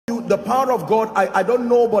the power of God, I don't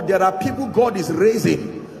know, but there are people God is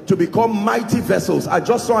raising to become mighty vessels. I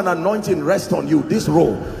just saw an anointing rest on you, this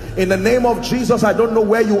row. In the name of Jesus, I don't know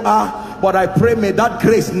where you are, but I pray may that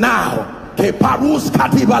grace now, let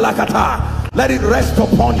it rest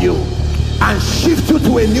upon you and shift you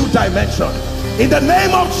to a new dimension. In the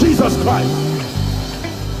name of Jesus Christ.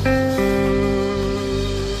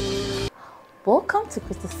 Welcome to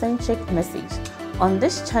Christocentric Message. On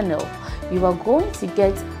this channel, you are going to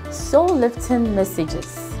get soul-lifting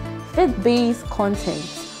messages, faith-based content,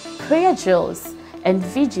 prayer drills, and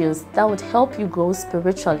videos that would help you grow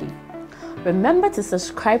spiritually. Remember to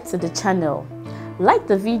subscribe to the channel, like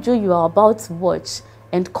the video you are about to watch,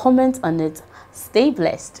 and comment on it. Stay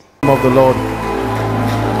blessed. Of the Lord.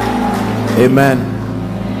 Amen.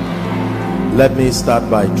 Let me start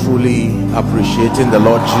by truly appreciating the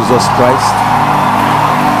Lord Jesus Christ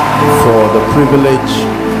for the privilege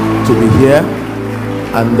to be here,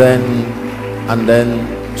 and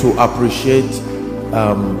then to appreciate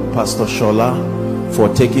Pastor Shola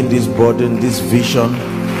for taking this burden, this vision,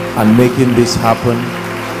 and making this happen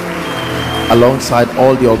alongside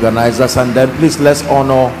all the organizers. And then please, let's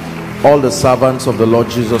honor all the servants of the Lord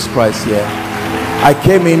Jesus Christ here. I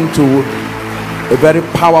came into a very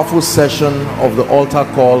powerful session of the altar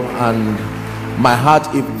call, and my heart,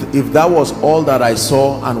 if that was all that I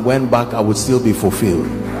saw and went back, I would still be fulfilled,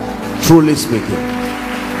 truly speaking.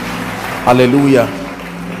 Hallelujah.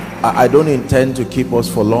 I don't intend to keep us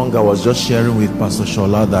for long. I was just sharing with Pastor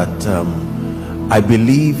Shola that I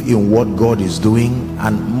believe in what God is doing,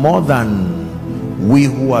 and more than we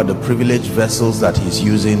who are the privileged vessels that he's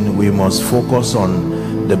using, we must focus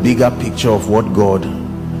on the bigger picture of what God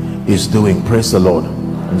is doing. Praise the Lord.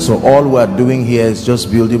 And so all we're doing here is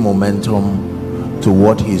just building momentum to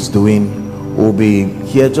what he's doing. We'll be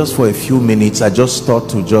here just for a few minutes. I just thought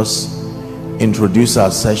to just introduce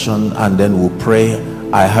our session and then we'll pray.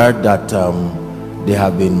 I heard that there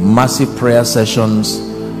have been massive prayer sessions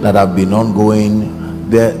that have been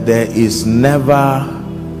ongoing. There is never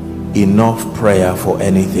enough prayer for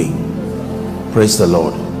anything. Praise the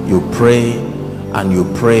Lord. You pray and you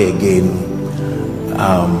pray again.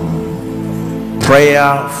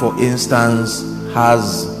 Prayer, for instance,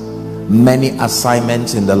 has many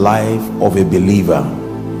assignments in the life of a believer,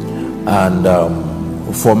 and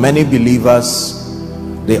for many believers,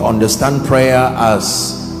 they understand prayer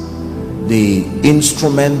as the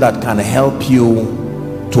instrument that can help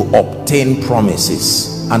you to obtain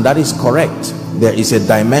promises, and that is correct. There is a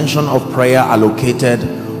dimension of prayer allocated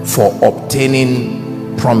for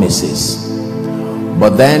obtaining promises,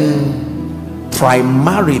 but then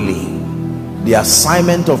primarily the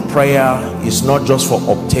assignment of prayer is not just for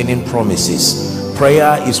obtaining promises.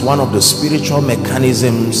 Prayer is one of the spiritual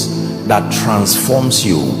mechanisms that transforms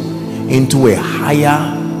you into a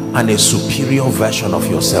higher and a superior version of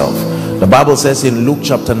yourself. The Bible says in Luke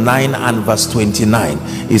chapter 9 and verse 29,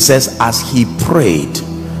 it says, as he prayed,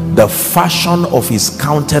 the fashion of his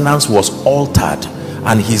countenance was altered,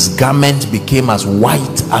 and his garment became as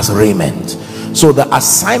white as raiment. So the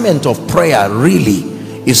assignment of prayer really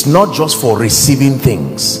is not just for receiving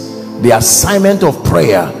things. The assignment of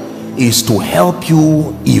prayer is to help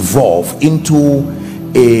you evolve into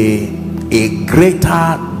a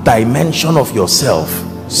greater dimension of yourself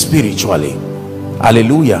spiritually.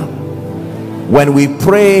 Hallelujah. When we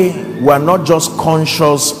pray, we are not just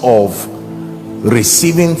conscious of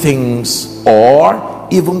receiving things or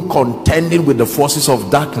even contending with the forces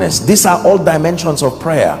of darkness. These are all dimensions of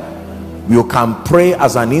prayer. You can pray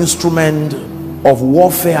as an instrument of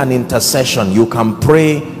warfare and intercession. You can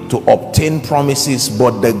pray to obtain promises,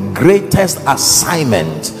 but the greatest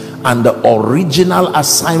assignment and the original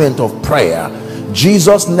assignment of prayer,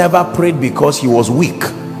 Jesus never prayed because he was weak.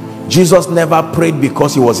 Jesus never prayed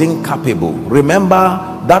because he was incapable.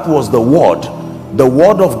 Remember, that was the word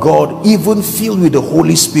of God, even filled with the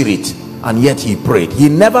Holy Spirit, and yet he prayed. He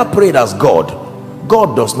never prayed as God.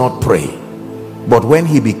 God does not pray, but when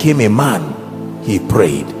he became a man, he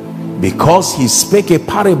prayed, because he spake a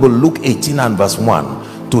parable, Luke 18 and verse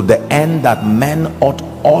 1, to the end that men ought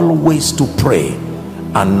always to pray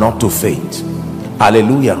and not to faint.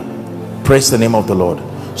 Hallelujah. Praise the name of the Lord.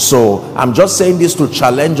 So I'm just saying this to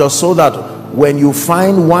challenge us, so that when you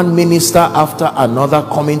find one minister after another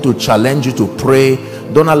coming to challenge you to pray,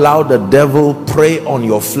 don't allow the devil prey on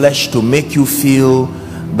your flesh to make you feel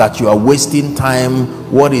that you are wasting time.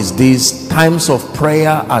 What is this? Times of prayer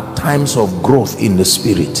are times of growth in the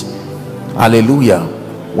spirit. Hallelujah.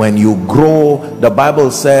 When you grow, the Bible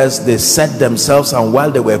says they set themselves, and while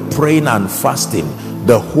they were praying and fasting,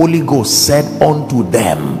 the Holy Ghost said unto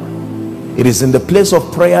them. It is in the place of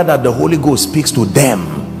prayer that the Holy Ghost speaks to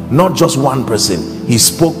them. not just one person. He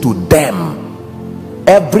spoke to them.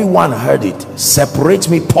 Everyone heard it. Separate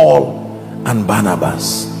me, Paul and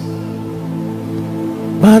Barnabas.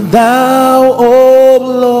 But thou, O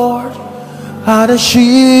Lord, art a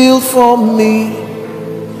shield for me,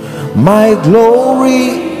 my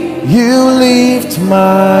glory. You lift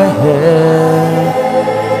my head.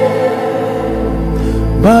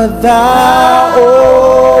 But thou, O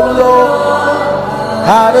Lord,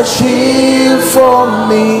 art a shield for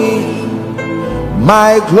me,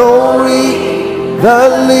 my glory, the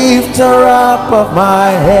lifter up of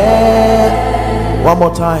my head. One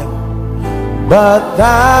more time. But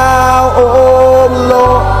thou, O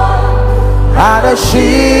Lord, art a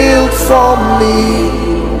shield for me,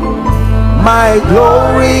 my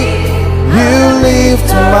glory, you lift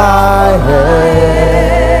my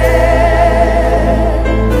head.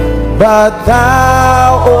 But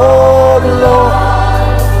thou, O Lord,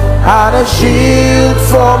 art a shield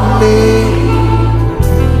for me,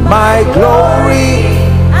 my glory,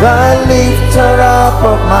 the lifter up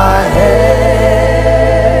of my head.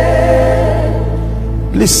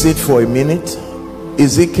 Please sit for a minute.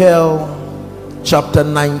 Ezekiel chapter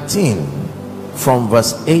 19 from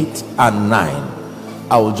verse 8 and 9.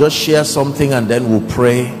 I will just share something and then we'll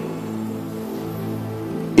pray.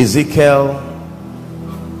 Ezekiel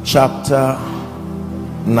chapter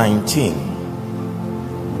 19.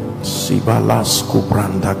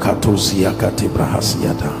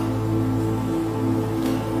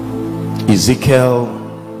 Ezekiel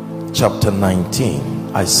chapter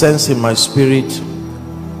 19. I sense in my spirit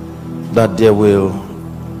that there will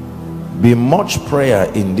be much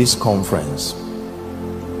prayer in this conference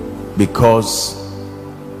because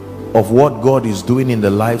of what God is doing in the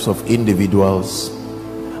lives of individuals,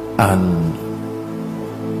 and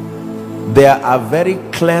there are very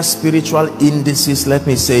clear spiritual indices, let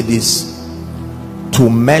me say this, to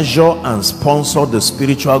measure and sponsor the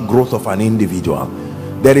spiritual growth of an individual.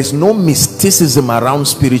 There is no mysticism around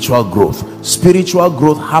spiritual growth. Spiritual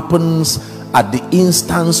growth happens at the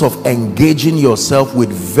instance of engaging yourself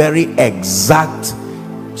with very exact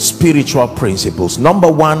spiritual principles.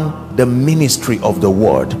 Number one, the ministry of the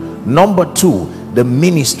word. Number two, the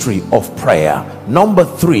ministry of prayer. Number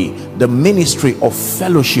three, the ministry of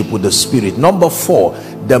fellowship with the Spirit. Number four,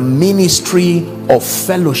 the ministry of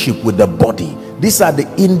fellowship with the body. These are the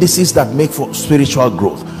indices that make for spiritual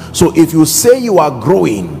growth. So if you say you are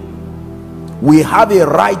growing, we have a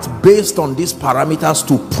right based on these parameters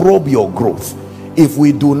to probe your growth. If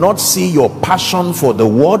we do not see your passion for the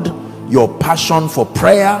word, your passion for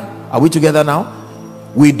prayer, are we together now?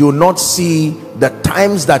 We do not see the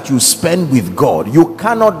times that you spend with God. You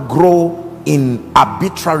cannot grow in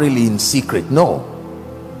arbitrarily in secret. No.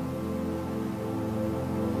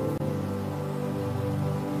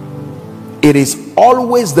 It is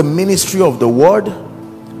always the ministry of the word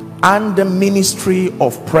and the ministry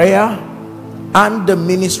of prayer and the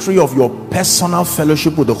ministry of your personal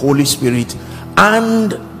fellowship with the Holy Spirit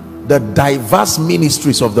and the diverse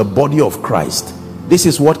ministries of the body of Christ. This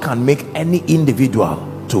is what can make any individual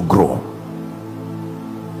to grow.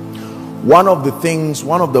 One of the things,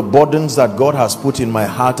 one of the burdens that God has put in my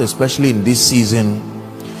heart, especially in this season,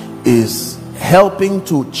 is helping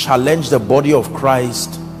to challenge the body of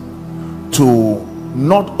Christ to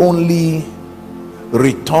not only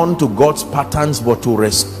return to God's patterns, but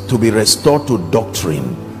to be restored to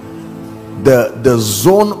doctrine. The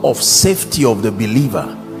zone of safety of the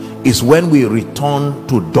believer is when we return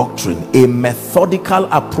to doctrine, a methodical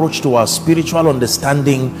approach to our spiritual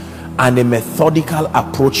understanding and a methodical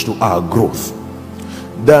approach to our growth.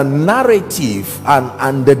 The narrative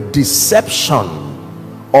and the deception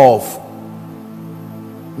of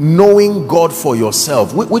knowing God for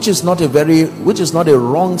yourself, which is not a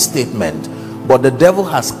wrong statement, but the devil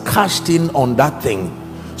has cashed in on that thing.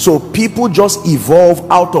 So people just evolve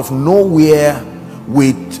out of nowhere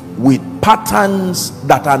with patterns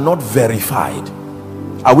that are not verified.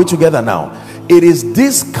 Are we together now? It is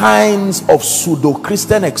these kinds of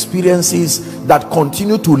pseudo-Christian experiences that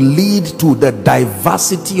continue to lead to the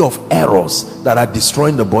diversity of errors that are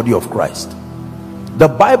destroying the body of Christ. The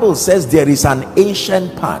Bible says there is an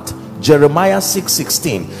ancient path, Jeremiah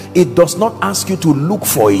 6:16. It does not ask you to look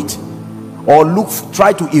for it or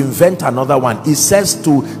try to invent another one. It says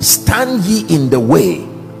to stand ye in the way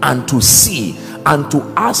and to see and to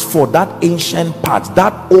ask for that ancient path,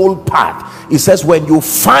 that old path. It says when you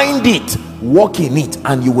find it, walk in it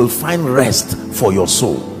and you will find rest for your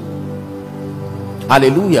soul.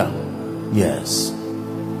 Hallelujah. Yes.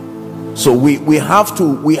 So we have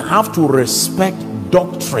to respect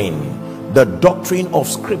doctrine, the doctrine of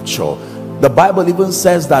Scripture. The Bible even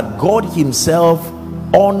says that God himself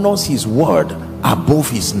honors his word above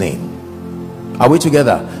his name. Are we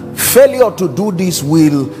together? Failure to do this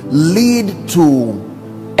will lead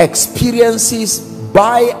to experiences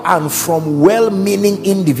by and from well-meaning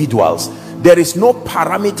individuals. There is no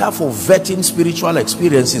parameter for vetting spiritual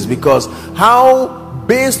experiences, because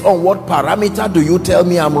based on what parameter do you tell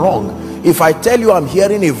me I'm wrong? If I tell you I'm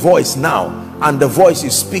hearing a voice now and the voice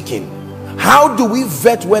is speaking, how do we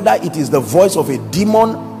vet whether it is the voice of a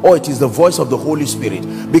demon or it is the voice of the Holy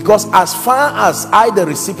Spirit? Because as far as I, the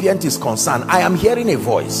recipient, is concerned, I am hearing a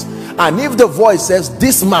voice. And if the voice says,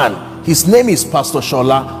 this man, his name is Pastor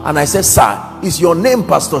Shola, and I say, sir, is your name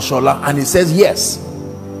Pastor Shola? And he says, yes.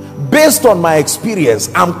 Based on my experience,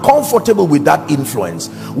 I'm comfortable with that influence.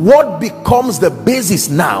 What becomes the basis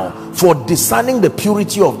now for discerning the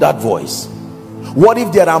purity of that voice? What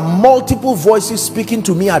if there are multiple voices speaking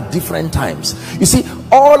to me at different times? You see,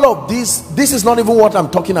 all of this is not even what I'm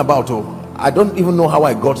talking about. I don't even know how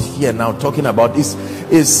I got here now talking about this.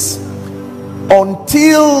 Is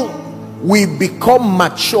until we become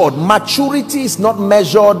matured. Maturity is not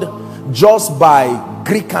measured just by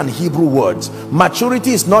Greek and Hebrew words.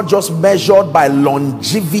 Maturity is not just measured by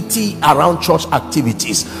longevity around church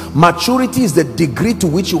activities. Maturity is the degree to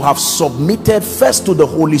which you have submitted first to the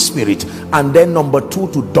Holy Spirit, and then number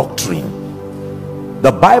two, to doctrine.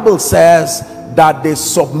 The Bible says that they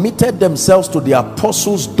submitted themselves to the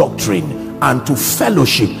apostles' doctrine and to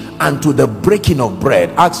fellowship and to the breaking of bread.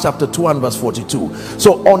 Acts chapter 2 and verse 42.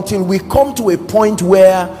 So until we come to a point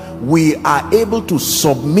where we are able to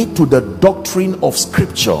submit to the doctrine of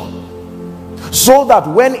Scripture, so that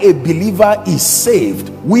when a believer is saved,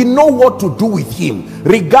 we know what to do with him,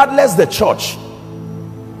 regardless the church.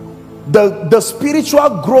 The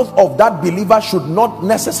spiritual growth of that believer should not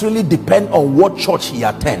necessarily depend on what church he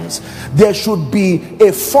attends. There should be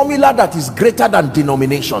a formula that is greater than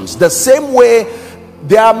denominations. The same way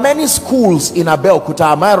there are many schools in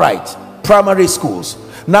Abeokuta, am I right? Primary schools.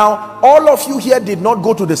 Now, all of you here did not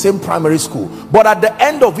go to the same primary school, but at the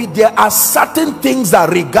end of it, there are certain things that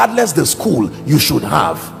regardless the school, you should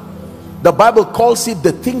have. The Bible calls it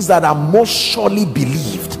the things that are most surely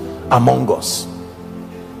believed among us.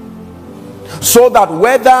 So that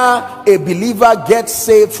whether a believer gets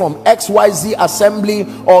saved from XYZ assembly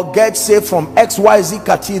or gets saved from XYZ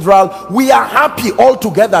cathedral, we are happy all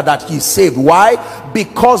together that he's saved. Why?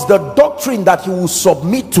 Because the doctrine that he will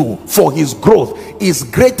submit to for his growth is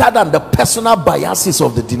greater than the personal biases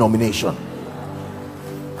of the denomination.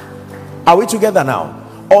 Are we together now?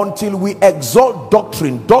 Until we exalt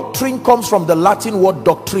doctrine. Doctrine comes from the Latin word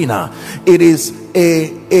doctrina. It is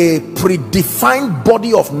a predefined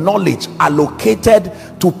body of knowledge allocated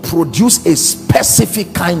to produce a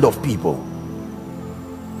specific kind of people.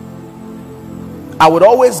 I would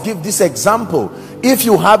always give this example. If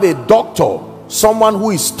you have a doctor, someone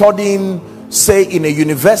who is studying, say, in a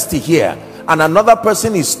university here, and another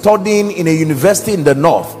person is studying in a university in the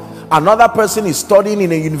north, another person is studying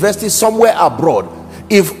in a university somewhere abroad,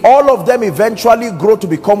 if all of them eventually grow to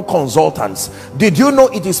become consultants, did you know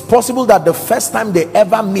it is possible that the first time they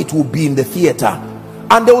ever meet will be in the theater,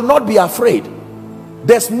 and they will not be afraid?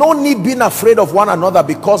 There's no need being afraid of one another,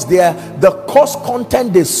 because the course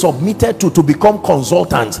content they submitted to become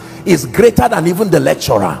consultants is greater than even the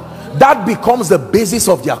lecturer. That becomes the basis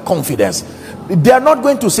of their confidence. They are not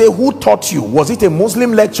going to say, who taught you? Was it a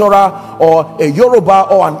Muslim lecturer or a Yoruba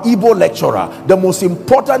or an Igbo lecturer? The most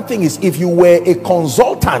important thing is, if you were a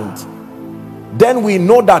consultant, then we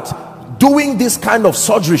know that doing this kind of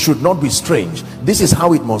surgery should not be strange. This is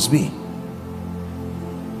how it must be.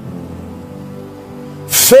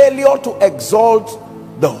 Failure to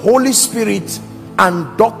exalt the Holy Spirit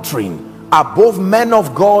and doctrine above men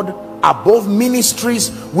of God, above ministries,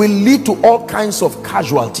 will lead to all kinds of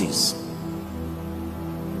casualties.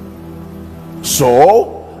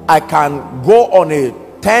 So I can go on a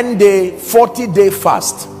 10-day, 40-day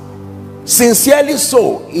fast, sincerely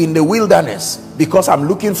so, in the wilderness, because I'm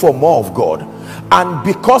looking for more of God, and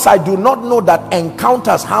because I do not know that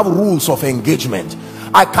encounters have rules of engagement.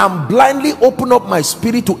 I can blindly open up my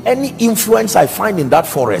spirit to any influence I find in that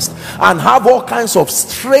forest and have all kinds of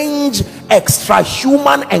strange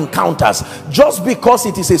extra-human encounters. Just because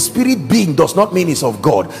it is a spirit being does not mean it's of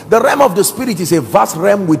God. The realm of the spirit is a vast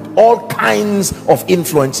realm with all kinds of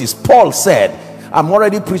influences. Paul said, I'm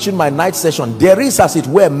already preaching my night session, there is as it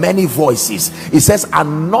were many voices. It says,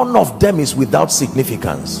 and none of them is without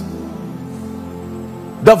significance.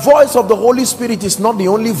 The voice of the Holy Spirit is not the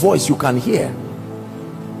only voice you can hear.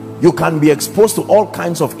 You can be exposed to all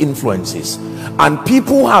kinds of influences, and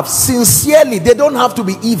people have sincerely, they don't have to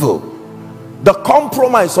be evil. The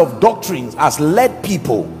compromise of doctrines has led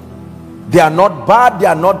people They are not bad, they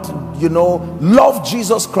are not, you know, love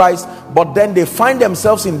Jesus Christ, but then they find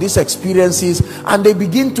themselves in these experiences and they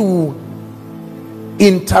begin to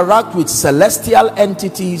interact with celestial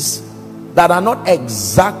entities that are not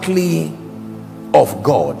exactly of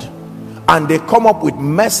God, and they come up with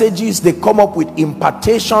messages, they come up with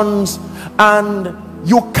impartations, and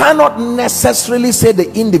you cannot necessarily say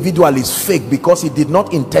the individual is fake because he did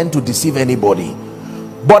not intend to deceive anybody.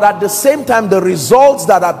 But at the same time, the results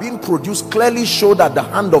that are being produced clearly show that the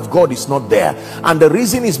hand of God is not there. And the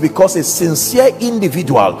reason is because a sincere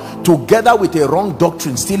individual together with a wrong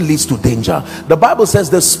doctrine still leads to danger. The Bible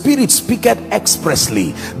says the Spirit speaketh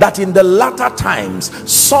expressly that in the latter times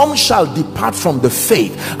some shall depart from the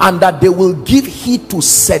faith, and that they will give heed to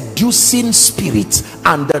seducing spirits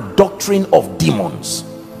and the doctrine of demons.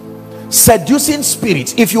 Seducing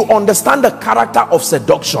spirits. If you understand the character of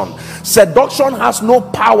seduction, seduction has no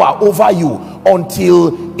power over you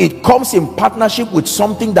until it comes in partnership with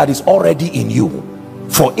something that is already in you.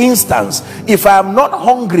 For instance, if I am not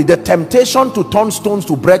hungry, the temptation to turn stones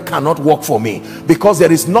to bread cannot work for me, because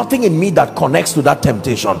there is nothing in me that connects to that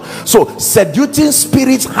temptation. So seducing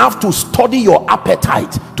spirits have to study your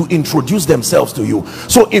appetite to introduce themselves to you.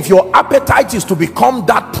 So if your appetite is to become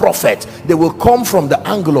that prophet, they will come from the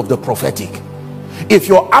angle of the prophetic. If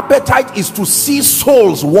your appetite is to see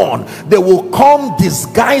souls won, they will come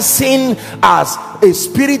disguising as a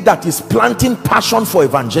spirit that is planting passion for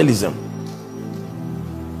evangelism.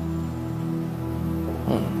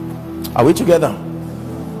 Are we together?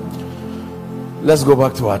 Let's go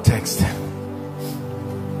back to our text.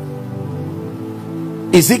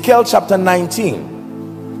 Ezekiel chapter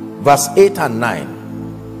 19 verse 8 and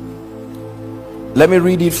 9. Let me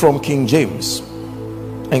read it from King James.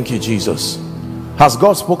 Thank you, Jesus. Has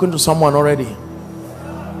God spoken to someone already?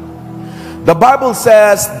 The Bible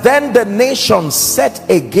says, then the nations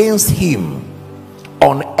set against him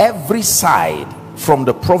on every side from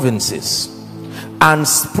the provinces, and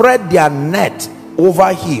spread their net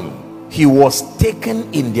over him. He was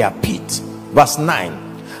taken in their pit. Verse 9.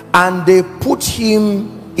 And they put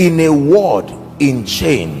him in a ward in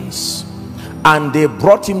chains, and they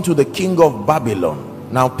brought him to the king of Babylon.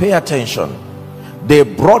 Now pay attention. They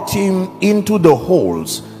brought him into the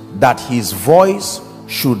holes, that his voice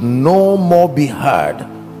should no more be heard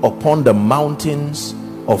upon the mountains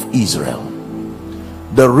of Israel.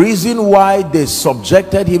 The reason why they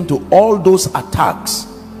subjected him to all those attacks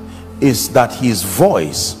is that his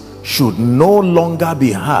voice should no longer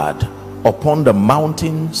be heard upon the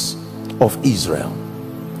mountains of Israel.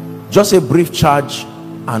 Just a brief charge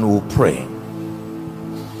and we'll pray.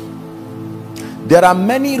 There are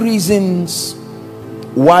many reasons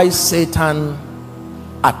why Satan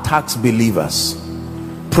attacks believers,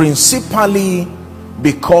 principally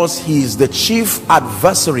because he is the chief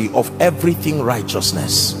adversary of everything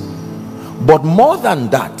righteousness. But more than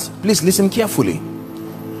that, please listen carefully.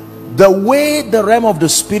 The way the realm of the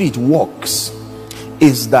spirit works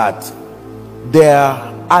is that there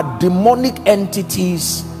are demonic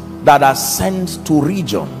entities that are sent to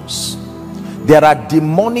regions. There are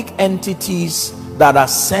demonic entities that are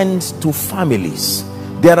sent to families.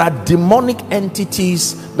 There are demonic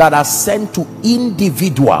entities that are sent to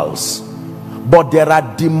individuals. But there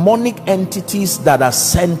are demonic entities that are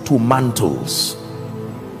sent to mantles.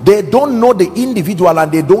 They don't know the individual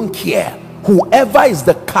and they don't care. Whoever is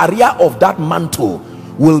the carrier of that mantle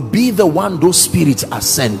will be the one those spirits are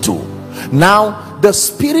sent to. Now, the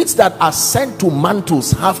spirits that are sent to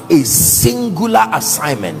mantles have a singular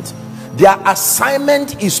assignment. Their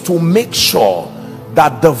assignment is to make sure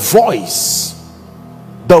that the voice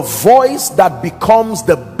that becomes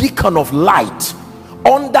the beacon of light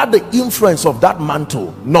under the influence of that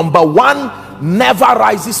mantle, number one, never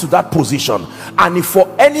rises to that position. And if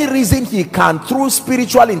for any reason he can, through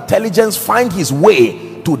spiritual intelligence, find his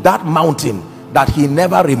way to that mountain, that he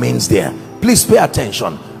never remains there. Please pay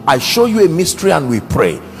attention. I show you a mystery and we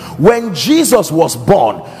pray. When Jesus was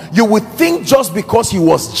born, you would think just because he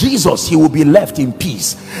was Jesus, he would be left in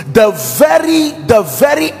peace. The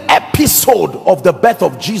very episode of the birth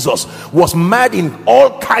of Jesus was marred in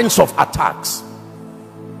all kinds of attacks.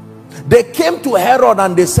 They came to Herod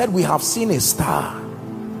and they said, we have seen a star,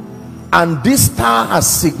 and this star has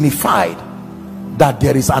signified that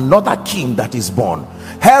there is another king that is born.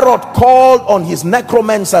 Herod called on his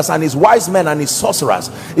necromancers and his wise men and his sorcerers.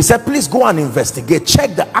 He said, please go and investigate,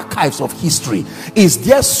 check the archives of history. Is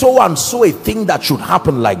there so and so a thing that should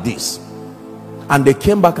happen like this? And they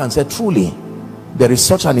came back and said, truly there is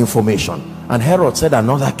such an information. And Herod said,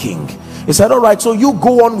 another king. He said, all right, so you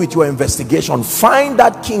go on with your investigation, find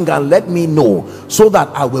that king and let me know, so that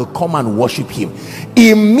I will come and worship him.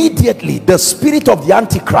 Immediately immediately the spirit of the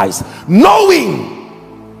Antichrist, knowing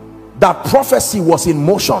that prophecy was in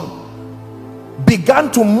motion,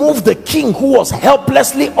 began to move the king, who was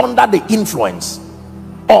helplessly under the influence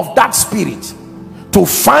of that spirit, to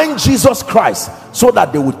find Jesus Christ so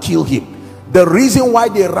that they would kill him. The reason why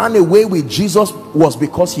they ran away with Jesus was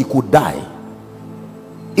because he could die.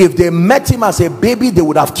 If they met him as a baby, they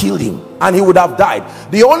would have killed him and he would have died.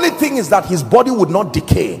 The only thing is that his body would not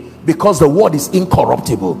decay because the word is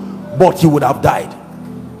incorruptible, but he would have died.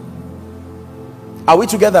 Are we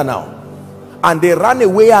together now? And they ran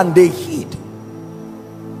away and they hid.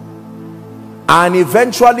 And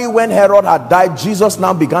eventually, when Herod had died, Jesus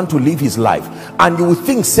now began to live his life, and you would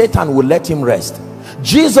think Satan would let him rest.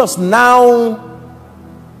 Jesus, now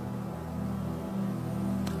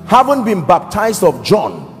having been baptized of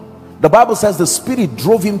John, the Bible says the Spirit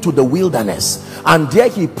drove him to the wilderness, and there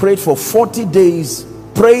he prayed for 40 days,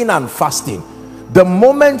 praying and fasting. The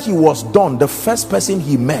moment he was done, the first person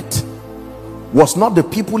he met was not the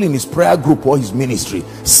people in his prayer group or his ministry.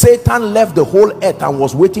 Satan left the whole earth and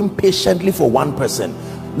was waiting patiently for one person.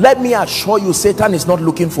 Let me assure you, Satan is not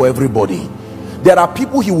looking for everybody. There are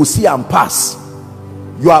people he will see and pass.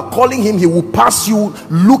 You are calling him, he will pass you,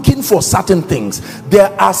 looking for certain things.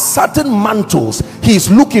 There are certain mantles he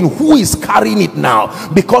is looking, who is carrying it now,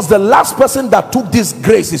 because the last person that took this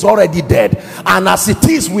grace is already dead, and as it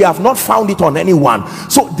is, we have not found it on anyone.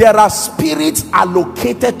 So there are spirits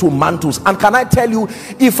allocated to mantles. And can I tell you,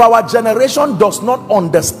 if our generation does not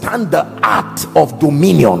understand the art of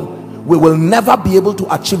dominion, we will never be able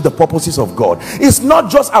to achieve the purposes of God. It's not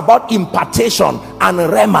just about impartation and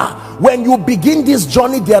rhema. When you begin this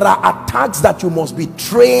journey, there are attacks that you must be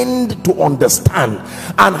trained to understand,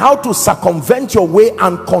 and how to circumvent your way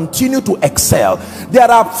and continue to excel. There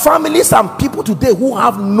are families and people today who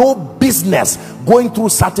have no business going through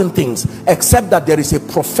certain things, except that there is a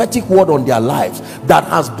prophetic word on their lives that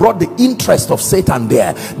has brought the interest of Satan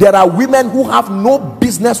there. There are women who have no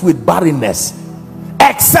business with barrenness,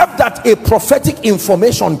 except that a prophetic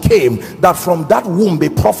information came that from that womb a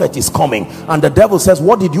prophet is coming, and the devil says,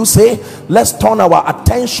 what did you say? Let's turn our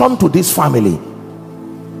attention to this family.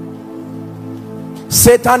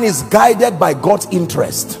 Satan is guided by God's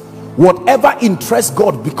interest. Whatever interests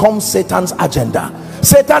God becomes Satan's agenda.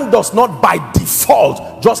 Satan does not by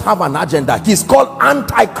default just have an agenda. He's called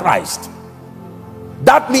Antichrist.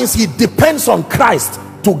 That means he depends on Christ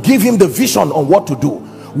to give him the vision on what to do.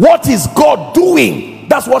 What is God doing?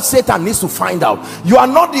 That's what Satan needs to find out. You are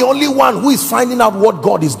not the only one who is finding out what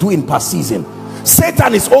God is doing per season.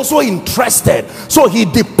 Satan is also interested, so he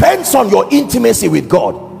depends on your intimacy with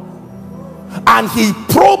God, and he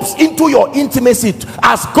probes into your intimacy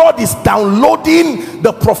as God is downloading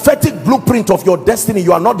the prophetic blueprint of your destiny.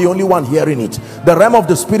 You are not the only one hearing it. The realm of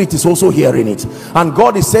the spirit is also hearing it, and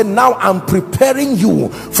God is saying, now I'm preparing you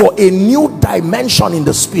for a new dimension in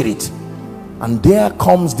the spirit. And there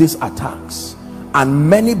comes these attacks, and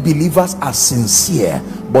many believers are sincere,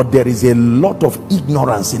 but there is a lot of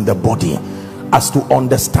ignorance in the body as to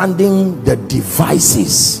understanding the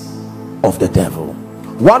devices of the devil.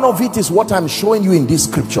 One of it is what I'm showing you in this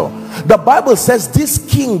scripture. The Bible says this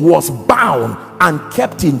king was bound and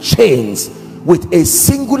kept in chains with a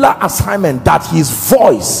singular assignment, that his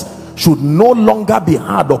voice should no longer be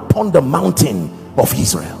heard upon the mountain of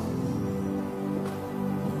Israel.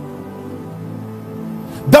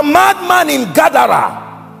 The madman in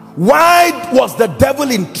Gadara. Why was the devil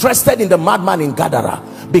interested in the madman in Gadara?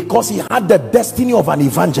 Because he had the destiny of an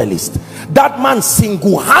evangelist. That man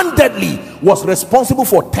single-handedly was responsible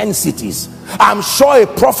for 10 cities. I'm sure a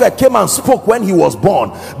prophet came and spoke when he was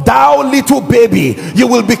born, thou little baby, you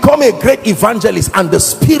will become a great evangelist. And the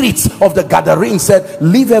spirits of the Gadarenes said,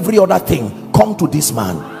 leave every other thing, come to this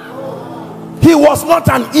man. He was not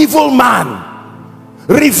an evil man.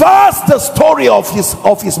 Reverse the story of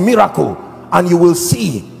his miracle, and you will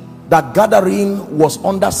see that Gadarene was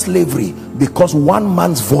under slavery because one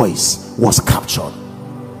man's voice was captured.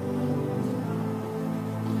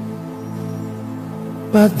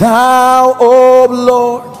 But thou, O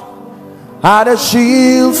Lord, art a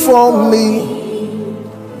shield for me,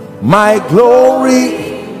 my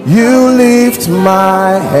glory, you lift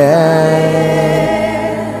my head.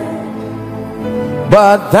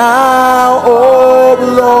 But thou, O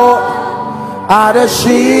Lord, art a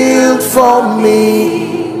shield for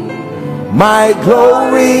me, my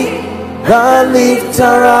glory, the lifter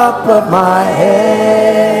up of my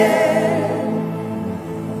head.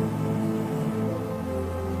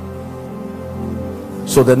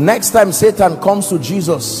 So the next time Satan comes to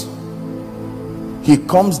Jesus, he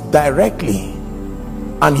comes directly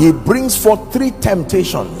and he brings forth 3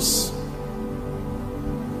 temptations.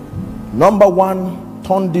 Number one,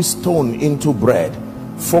 turn this stone into bread.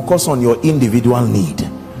 Focus on your individual need.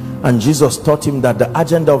 And Jesus taught him that the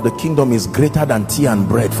agenda of the kingdom is greater than tea and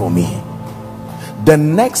bread for me. The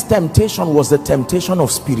next temptation was the temptation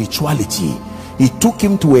of spirituality. He took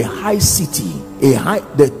him to a high city,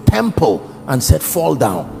 the temple, and said, fall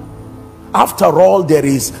down. After all, there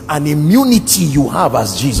is an immunity you have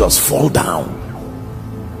as Jesus. Fall down.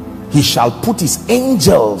 He shall put his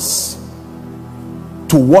angels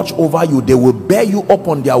to watch over you. They will bear you up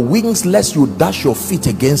on their wings, lest you dash your feet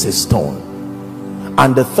against a stone.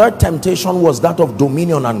 And the third temptation was that of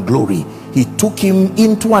dominion and glory. He took him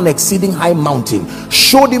into an exceeding high mountain,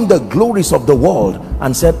 showed him the glories of the world,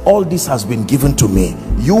 and said, all this has been given to me.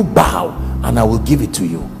 You bow and I will give it to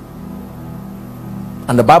you.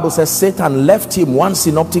 And the Bible says Satan left him. One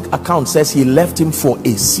synoptic account says he left him for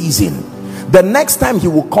a season. The next time he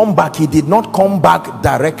will come back, he did not come back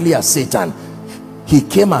directly as Satan. He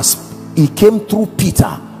came through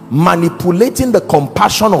Peter, manipulating the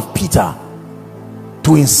compassion of Peter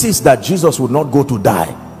to insist that Jesus would not go to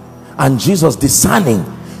die. And Jesus, discerning,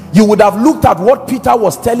 you would have looked at what Peter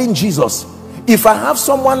was telling Jesus. If I have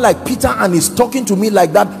someone like Peter and he's talking to me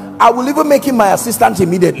like that, I will even make him my assistant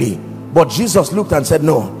immediately. But Jesus looked and said,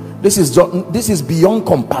 no, this is beyond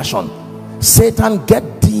compassion. Satan,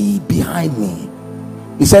 get thee behind me.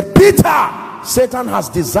 He said, Peter, Satan has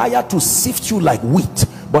desired to sift you like wheat,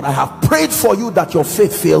 but I have prayed for you that your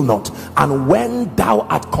faith fail not. And when thou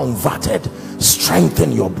art converted,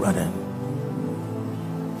 strengthen your brethren.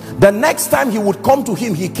 The next time he would come to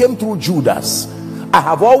him, he came through Judas. I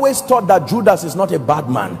have always thought that Judas is not a bad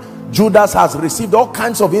man. Judas has received all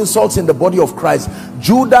kinds of insults in the body of Christ.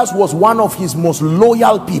 Judas was one of his most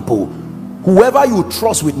loyal people. Whoever you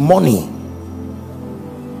trust with money,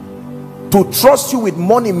 to trust you with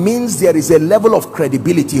money means there is a level of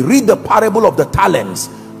credibility. Read the parable of the talents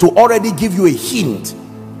to already give you a hint.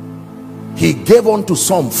 He gave unto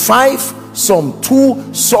some 5, some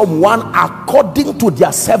 2, some 1, according to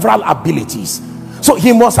their several abilities. So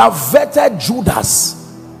he must have vetted Judas.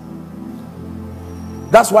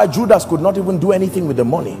 That's why Judas could not even do anything with the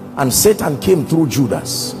money, and Satan came through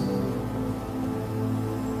Judas.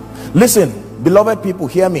 Listen, beloved people,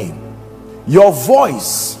 hear me. Your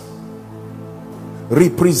voice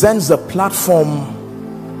represents the platform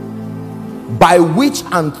by which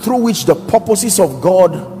and through which the purposes of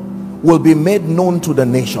God will be made known to the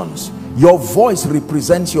nations. Your voice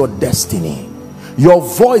represents your destiny. Your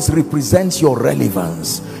voice represents your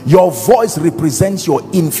relevance. Your voice represents your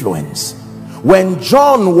influence. When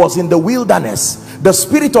John was in the wilderness, the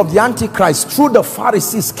spirit of the Antichrist through the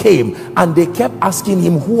Pharisees came, and they kept asking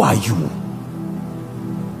him, who are you?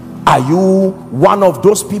 Are you one of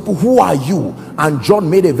those people? Who are you? And John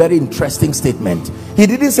made a very interesting statement. He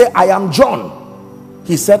didn't say, I am John.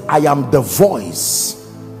 He said, I am the voice.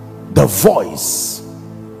 The voice.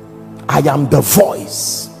 I am the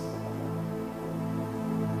voice.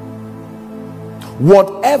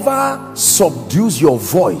 Whatever subdues your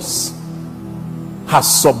voice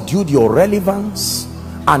has subdued your relevance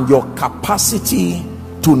and your capacity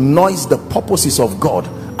to noise the purposes of God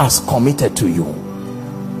as committed to you.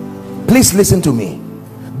 Please listen to me.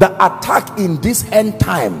 The attack in this end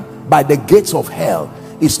time by the gates of hell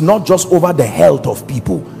is not just over the health of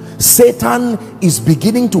people. Satan is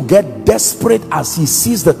beginning to get desperate as he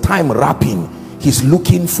sees the time wrapping. He's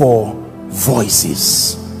looking for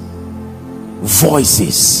voices.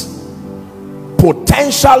 Voices.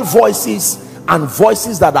 Potential voices, and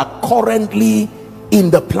voices that are currently in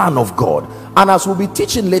the plan of God. And as we'll be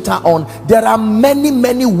teaching later on, there are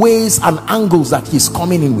many ways and angles that he's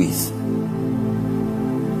coming in with,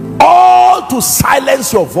 all to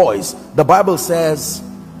silence your voice. The Bible says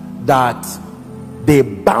that they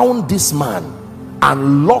bound this man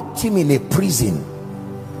and locked him in a prison.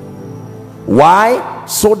 Why?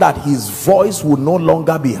 So that his voice would no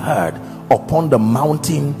longer be heard upon the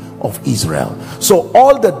mountain of Israel. So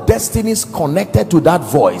all the destinies connected to that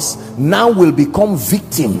voice now will become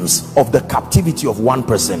victims of the captivity of one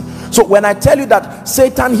person. So when I tell you that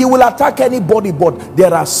Satan, he will attack anybody, but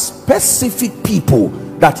there are specific people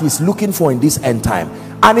that he's looking for in this end time.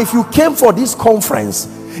 And if you came for this conference,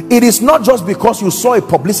 it is not just because you saw a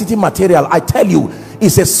publicity material. I tell you,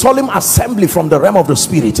 it's a solemn assembly from the realm of the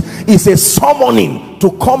spirit. It's a summoning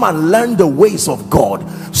to come and learn the ways of God,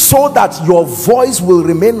 so that your voice will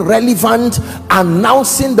remain relevant,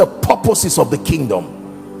 announcing the purposes of the kingdom.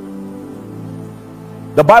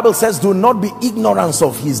 The Bible says, do not be ignorant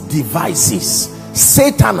of his devices.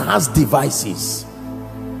 Satan has devices.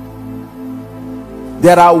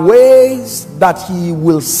 There are ways that he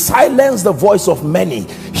will silence the voice of many.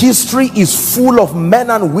 History is full of men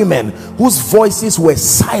and women whose voices were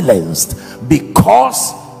silenced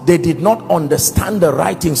because they did not understand the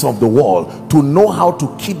writings of the wall to know how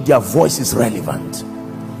to keep their voices relevant.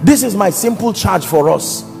 This is my simple charge for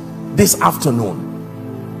us this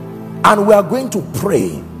afternoon, and we are going to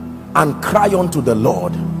pray and cry unto the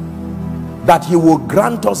Lord that he will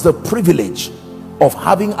grant us the privilege of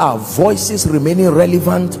having our voices remaining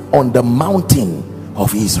relevant on the mountain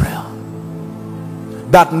of Israel,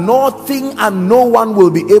 that nothing and no one will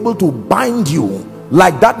be able to bind you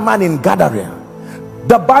like that man in Gadara.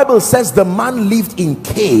 The Bible says the man lived in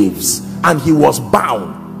caves and he was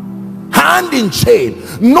bound, hand in chain.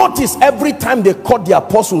 Notice every time they caught the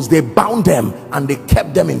apostles, they bound them and they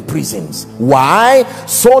kept them in prisons. Why?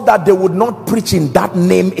 So that they would not preach in that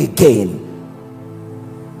name again.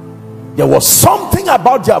 There was something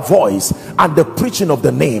about their voice and the preaching of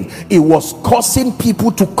the name. It was causing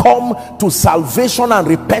people to come to salvation and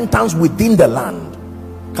repentance within the land.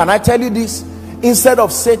 Can I tell you this? Instead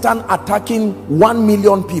of Satan attacking 1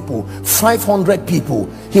 million people, 500 people,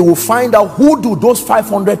 he will find out who do those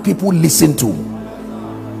 500 people listen to.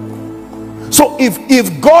 So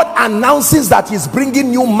if God announces that he's bringing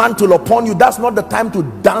new mantle upon you, that's not the time to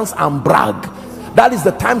dance and brag. That is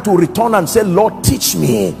the time to return and say, Lord, teach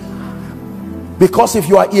me. Because if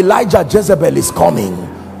you are Elijah, Jezebel is coming.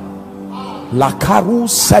 Lakaru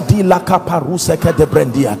sadi lakaparu seke de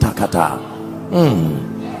brendi atakata.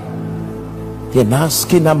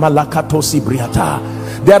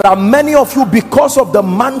 There are many of you, because of the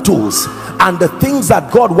mantles and the things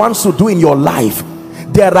that God wants to do in your life,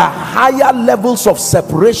 there are higher levels of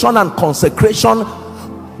separation and consecration,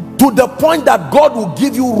 to the point that God will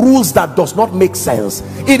give you rules that does not make sense.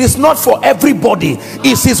 It is not for everybody.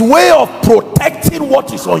 It's his way of protecting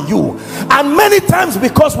what is on you. And many times,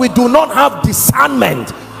 because we do not have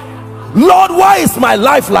discernment, Lord, why is my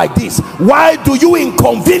life like this? Why do you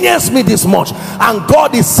inconvenience me this much? And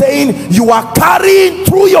God is saying, you are carrying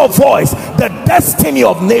through your voice the destiny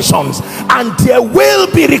of nations, and there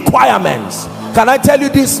will be requirements. Can I tell you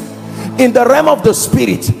this? In the realm of the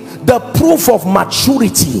spirit, the proof of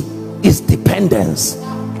maturity is dependence.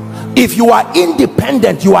 If you are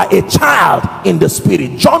independent, you are a child in the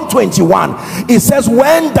spirit. John 21, it says,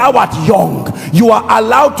 when thou art young, you are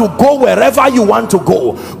allowed to go wherever you want to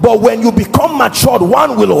go, but when you become matured,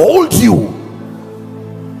 one will hold you.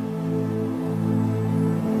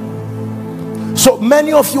 So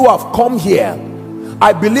many of you have come here.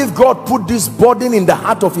 I believe God put this burden in the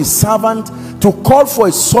heart of his servant to call for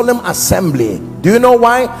a solemn assembly. Do you know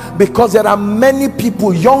why? Because there are many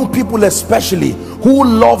people, young people especially, who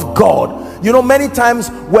love God. You know, many times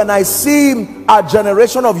when I see a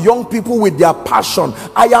generation of young people with their passion,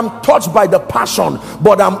 I am touched by the passion,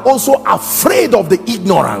 but I'm also afraid of the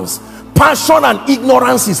ignorance. Passion and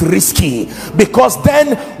ignorance is risky, because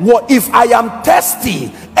then if I am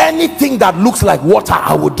thirsty, anything that looks like water,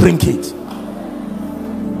 I will drink it.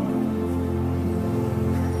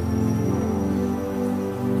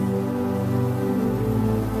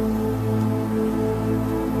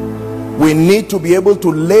 We need to be able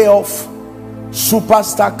to lay off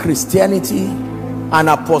superstar Christianity and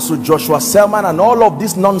Apostle Joshua Selman and all of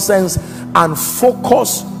this nonsense, and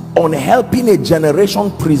focus on helping a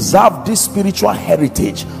generation preserve this spiritual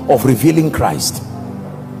heritage of revealing Christ.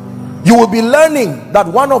 You will be learning that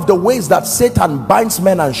one of the ways that Satan binds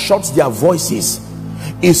men and shuts their voices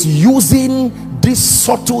is using this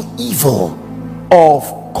subtle evil of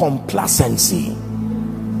complacency.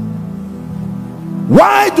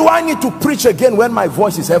 Why do I need to preach again when my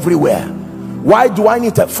voice is everywhere? Why do I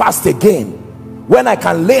need to fast again when I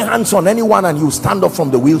can lay hands on anyone and you stand up from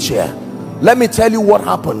the wheelchair? Let me tell you what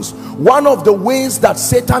happens. One of the ways that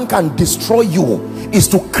Satan can destroy you is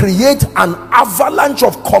to create an avalanche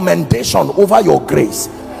of commendation over your grace.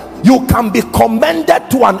 You can be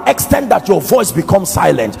commended to an extent that your voice becomes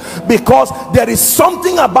silent, because there is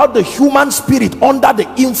something about the human spirit under the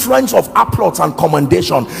influence of applause and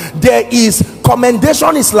commendation.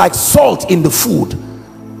 Commendation is like salt in the food.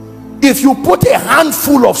 If you put a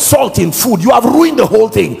handful of salt in food, you have ruined the whole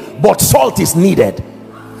thing, but salt is needed.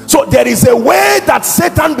 So there is a way that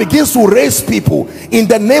Satan begins to raise people in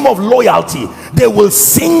the name of loyalty. They will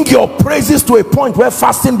sing your praises to a point where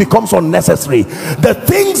fasting becomes unnecessary. The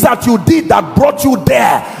things that you did that brought you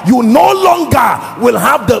there, you no longer will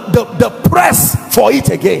have the press for it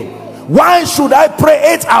again. Why should I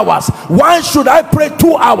pray 8 hours? Why should I pray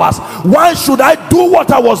 2 hours? Why should I do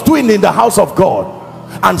what I was doing in the house of God?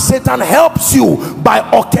 And Satan helps you by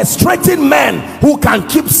orchestrating men who can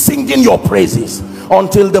keep singing your praises.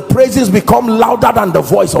 until the praises become louder than the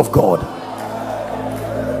voice of God.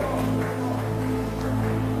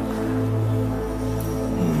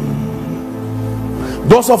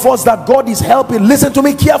 Those of us that God is helping, listen to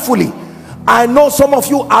me carefully. I know some of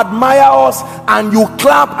you admire us and you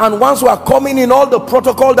clap, and once we are coming in, all the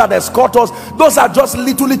protocol that escort us, those are just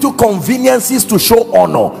little conveniences to show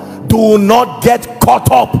honor. Do not get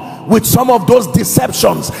caught up with some of those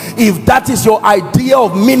deceptions. If that is your idea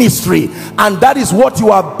of ministry and that is what you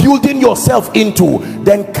are building yourself into,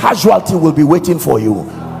 then casualty will be waiting for you.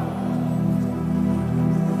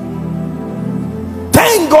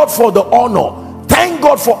 Thank God for the honor. Thank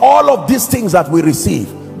God for all of these things that we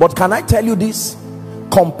receive. But can I tell you this?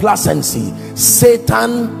 Complacency.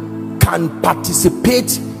 Satan can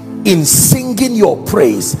participate in singing your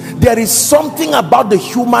praise. There is something about the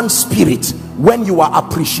human spirit when you are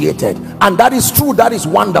appreciated, and that is true, that is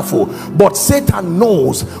wonderful. But Satan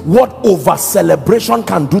knows what over celebration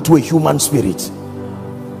can do to a human spirit.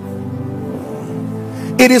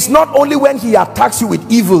 It is not only when he attacks you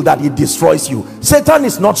with evil that he destroys you. Satan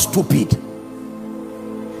is not stupid.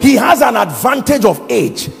 He has an advantage of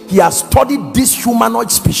age. He has studied this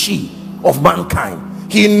humanoid species of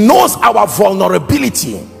mankind. He knows our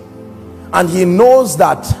vulnerability, and he knows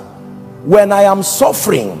that when I am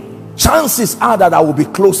suffering, chances are that I will be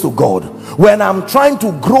close to God. When I'm trying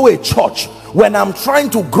to grow a church, when I'm trying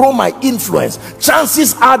to grow my influence,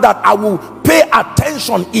 chances are that I will pay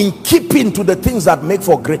attention in keeping to the things that make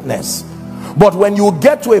for greatness. But when you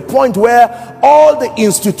get to a point where all the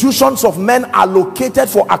institutions of men are located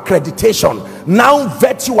for accreditation, now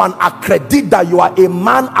vet you and accredit that you are a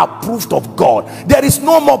man approved of God, there is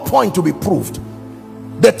no more point to be proved.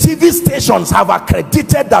 The TV stations have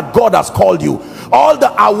accredited that God has called you. All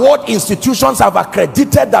the award institutions have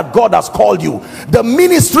accredited that God has called you. The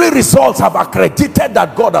ministry results have accredited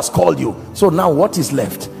that God has called you. So now what is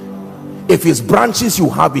left? If it's branches, you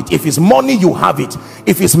have it. If it's money, you have it.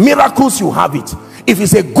 If it's miracles, you have it. If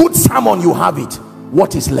it's a good sermon, you have it.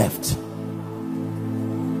 What is left?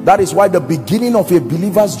 That is why the beginning of a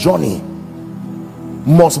believer's journey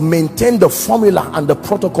must maintain the formula and the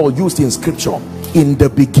protocol used in scripture. In the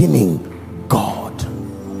beginning, God.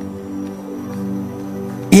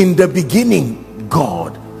 In the beginning,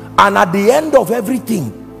 God. And at the end of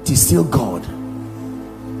everything, it is still God.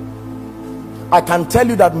 I can tell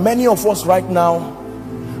you that many of us right now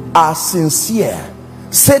are sincere.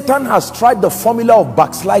 Satan has tried the formula of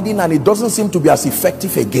backsliding, and it doesn't seem to be as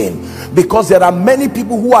effective again, because there are many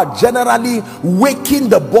people who are generally waking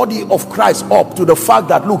the body of Christ up to the fact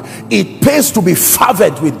that, look, it pays to be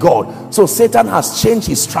fervent with God. So Satan has changed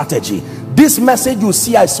his strategy. This message, you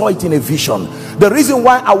see, I saw it in a vision. The reason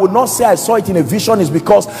why I would not say I saw it in a vision is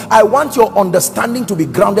because I want your understanding to be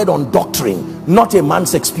grounded on doctrine, not a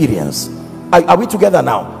man's experience. Are we together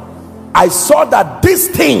now? I saw that this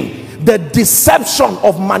thing, the deception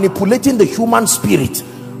of manipulating the human spirit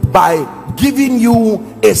by giving you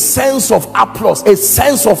a sense of applause, a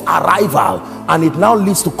sense of arrival, and it now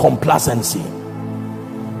leads to complacency.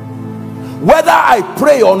 Whether I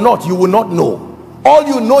pray or not, you will not know. All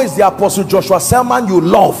you know is the Apostle Joshua Selman you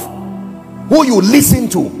love, who you listen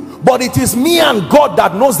to. But it is me and God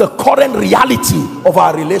that knows the current reality of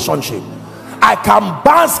our relationship. I can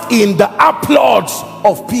bask in the applause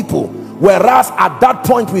of people, whereas at that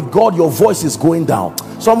point with God, your voice is going down.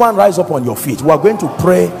 Someone rise up on your feet. We are going to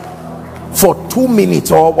pray for 2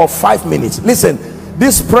 minutes or 5 minutes. Listen,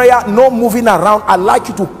 this prayer, no moving around. I'd like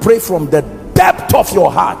you to pray from the depth of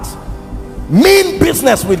your heart. Mean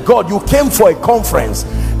business with God. You came for a conference,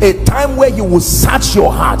 a time where you will search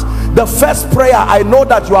your heart. The first prayer, I know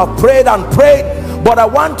that you have prayed and prayed, but I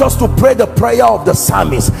want us to pray the prayer of the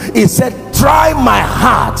psalmist. He said, try my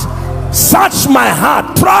heart, search my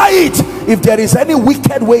heart, try it. If there is any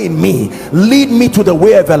wicked way in me, lead me to the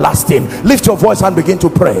way everlasting. Lift your voice and begin to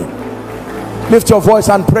pray. Lift your voice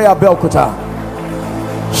and pray. Abelkuta.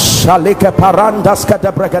 Shalike parandas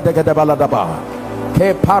kata brekadegede baladaba.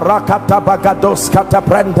 Ke parakata bagados kata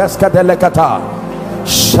prendes kadelekata.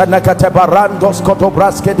 Shanakate barandos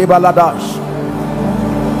kotobraske di baladash.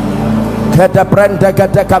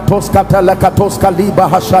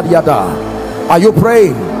 Are you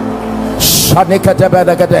praying?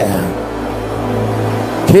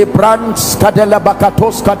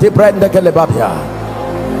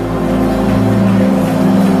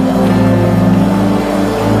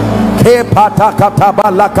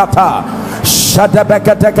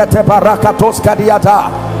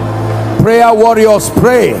 Prayer warriors,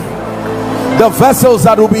 pray. The vessels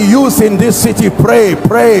that will be used in this city, pray,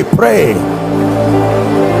 pray, pray.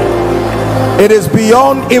 It is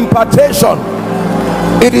beyond impartation.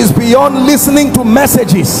 It is beyond listening to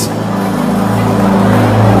messages.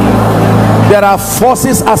 There are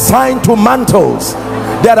forces assigned to mantles.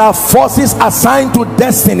 There are forces assigned to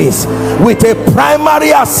destinies with a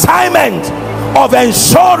primary assignment of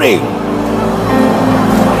ensuring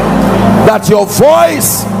that your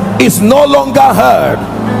voice is no longer heard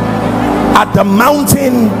at the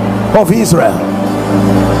mountain of Israel.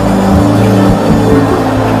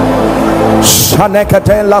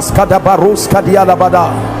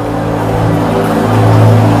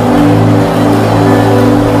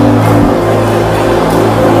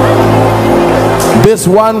 This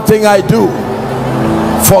one thing I do,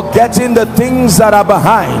 forgetting the things that are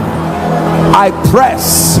behind, I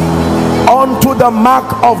press onto the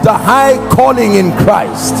mark of the high calling in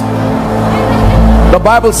Christ. The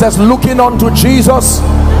Bible says, looking unto Jesus,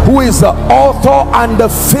 who is the author and the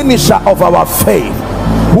finisher of our faith,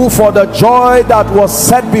 who for the joy that was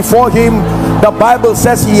set before him, the Bible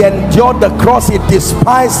says he endured the cross, he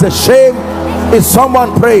despised the shame. Is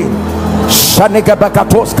someone praying?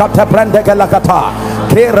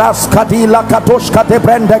 Keras kadila katosh kate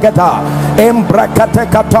brendegeta embrakate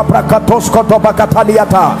katabrakatos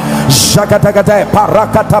kotobakataliata shakatakate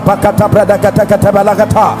parakata pakata bredegete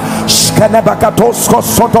ketebalagata shkenebakatos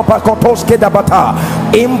kosotopakotos kedabata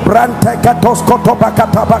imbrante katos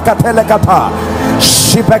kotobakata bakatelegata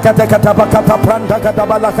shipekate katabakata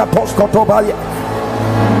brandagadabalakatos kotobaya.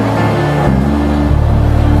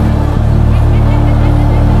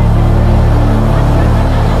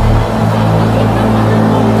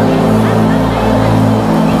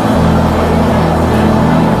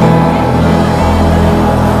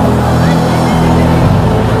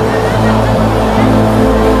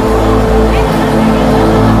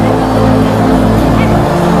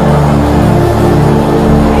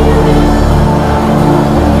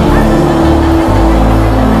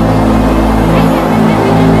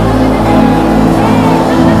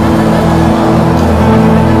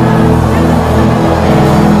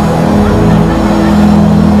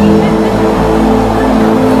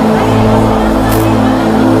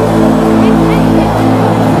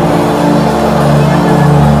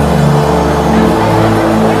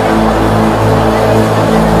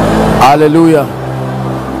 Hallelujah.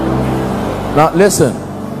 Now listen,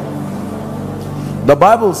 the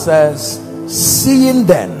Bible says, seeing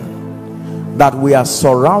then that we are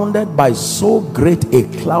surrounded by so great a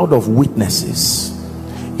cloud of witnesses,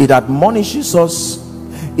 it admonishes us.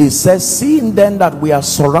 It says, seeing then that we are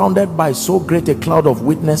surrounded by so great a cloud of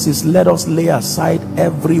witnesses, let us lay aside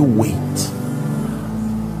every weight,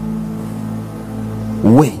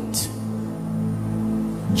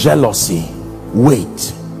 jealousy,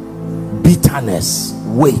 weight, bitterness,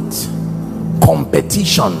 weight,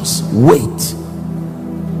 competitions, weight.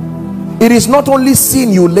 It is not only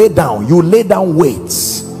sin you lay down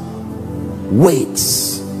weights,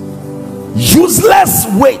 useless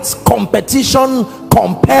weights, competition,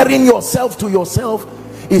 comparing yourself to yourself.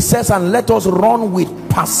 It says, and let us run with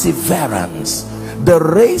perseverance the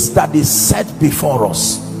race that is set before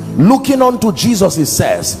us, looking unto Jesus. It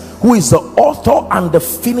says, who is the author and the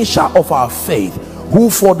finisher of our faith, who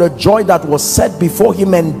for the joy that was set before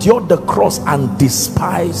him endured the cross and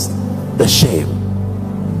despised the shame.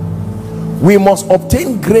 We must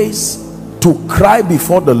obtain grace to cry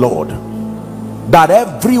before the Lord that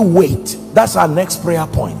every weight, that's our next prayer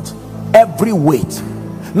point, every weight.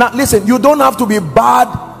 Now listen, you don't have to be bad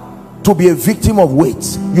to be a victim of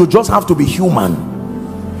weights. You just have to be human.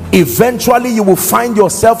 Eventually you will find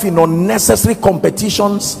yourself in unnecessary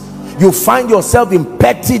competitions. You find yourself in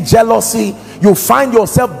petty jealousy. You find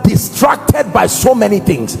yourself distracted by so many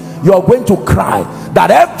things. You are going to cry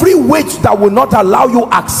that every weight that will not allow you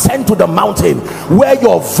ascend to the mountain where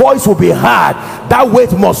your voice will be heard, that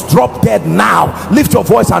weight must drop dead now. Lift your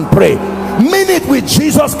voice and pray. Mean it with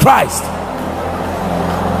Jesus Christ.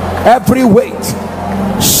 Every weight.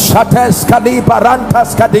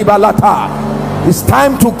 It's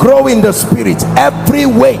time to grow in the spirit. Every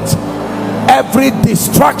weight, every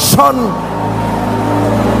distraction,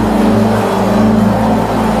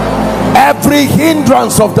 every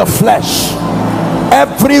hindrance of the flesh,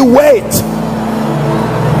 every weight.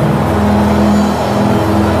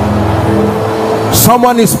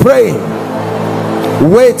 Someone is praying.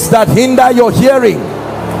 Weights that hinder your hearing,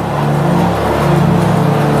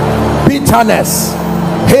 bitterness,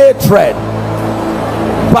 hatred,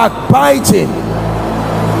 backbiting,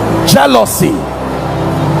 jealousy,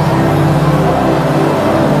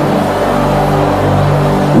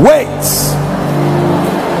 weights.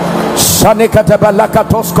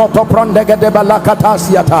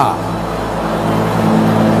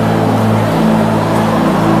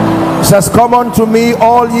 says, come unto me,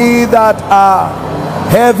 all ye that are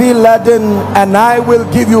heavy laden, and I will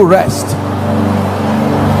give you rest.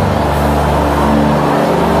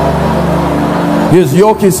 His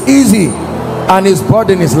yoke is easy and his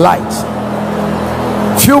burden is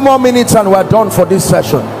light. Few more minutes and we're done for this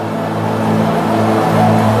session.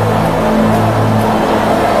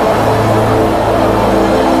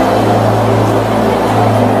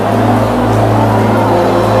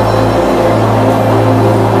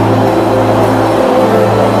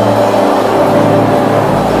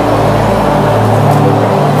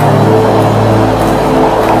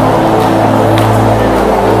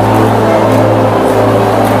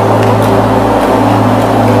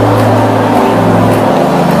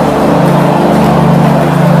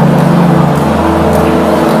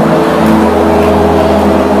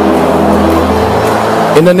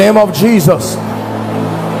 In the name of Jesus.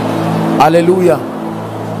 Hallelujah.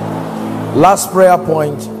 Last prayer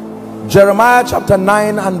point, Jeremiah chapter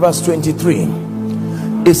 9 and verse 23.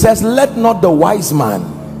 It says, let not the wise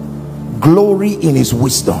man glory in his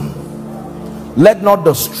wisdom, let not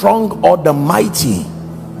the strong or the mighty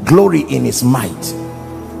glory in his might,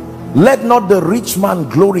 let not the rich man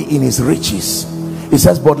glory in his riches. It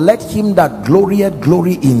says, but let him that glorieth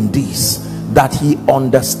glory in this, that he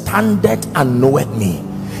understandeth and knoweth me.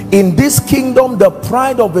 In this kingdom, the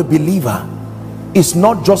pride of a believer is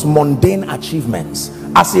not just mundane achievements.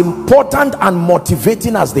 As important and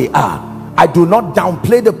motivating as they are, I do not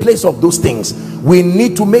downplay the place of those things. We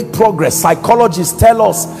need to make progress. Psychologists tell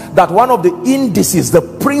us that one of the indices, the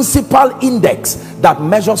principal index that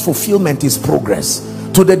measures fulfillment, is progress.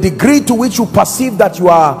 To the degree to which you perceive that you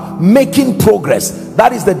are making progress,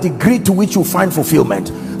 that is the degree to which you find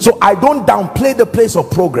fulfillment. So I don't downplay the place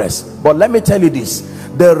of progress, but let me tell you this: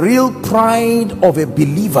 the real pride of a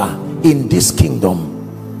believer in this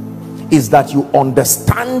kingdom is that you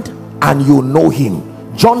understand and you know him.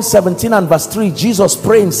 John 17 and verse 3, Jesus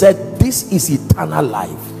praying said, this is eternal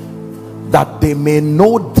life, that they may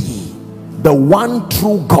know thee, the one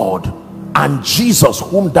true God, and Jesus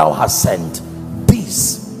whom thou hast sent.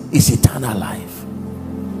 This is eternal life.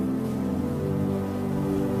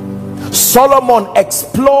 Solomon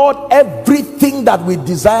explored everything that we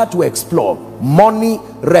desire to explore: money,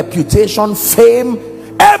 reputation, fame,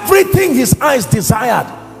 everything his eyes desired,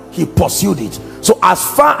 he pursued it. So as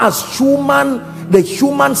far as the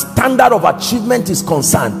human standard of achievement is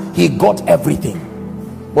concerned, he got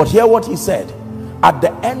everything. But hear what he said at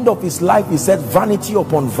the end of his life. He said, vanity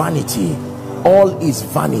upon vanity, all is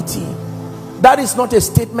vanity. That is not a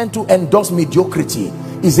statement to endorse mediocrity.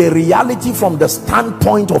 Is a reality from the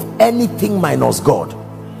standpoint of anything minus God.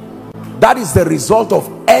 That is the result of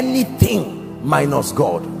anything minus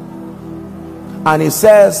God. And it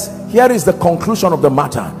says, here is the conclusion of the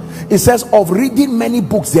matter. It says, of reading many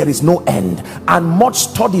books there is no end, and much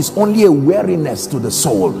study is only a weariness to the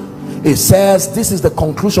soul. It says, this is the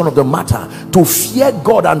conclusion of the matter: to fear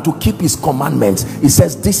God and to keep his commandments. It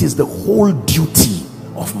says, this is the whole duty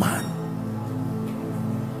of man.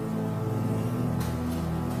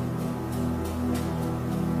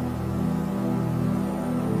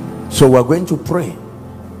 So we're going to pray.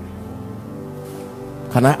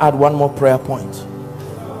 Can I add one more prayer point?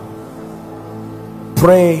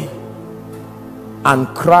 Pray and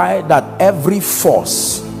cry that every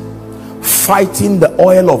force fighting the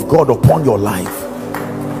oil of God upon your life,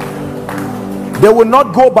 they will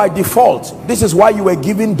not go by default. This is why you were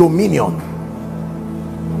given dominion.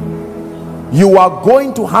 You are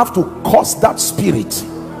going to have to cause that spirit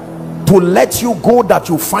to let you go, that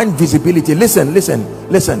you find visibility.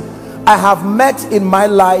 Listen. I have met in my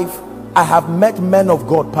life, I have met men of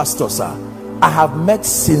God, Pastor Sir. I have met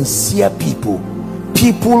sincere people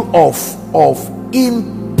of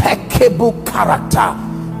impeccable character,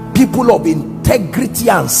 people of integrity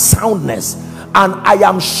and soundness, and I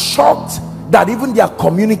am shocked that even their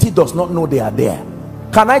community does not know they are there.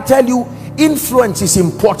 Can I tell you, influence is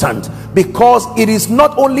important, because it is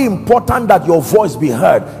not only important that your voice be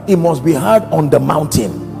heard, it must be heard on the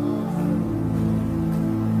mountain.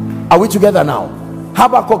 Are we together now?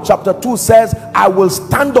 Habakkuk chapter 2 says, I will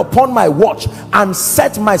stand upon my watch and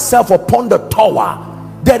set myself upon the tower.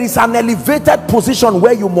 There is an elevated position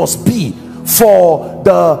where you must be for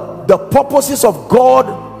the purposes of God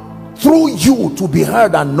through you to be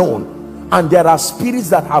heard and known. And there are spirits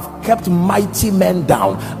that have kept mighty men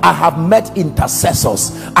down. I have met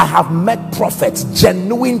intercessors, I have met prophets,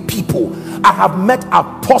 genuine people, I have met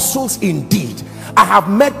apostles indeed. I have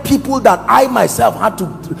met people that I myself had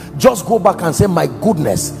to just go back and say, my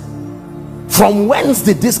goodness, from whence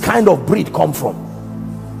did this kind of breed come from?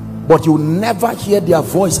 But you never hear their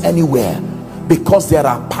voice anywhere, Because there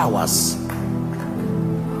are powers.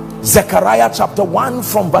 Zechariah chapter 1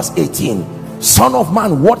 from verse 18. Son of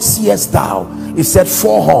man, what seest thou? He said,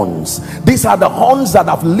 4 horns. These are the horns that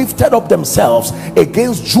have lifted up themselves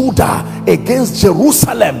against Judah, against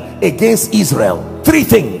Jerusalem, against Israel. 3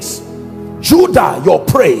 things. Judah, your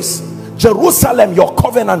praise. Jerusalem, your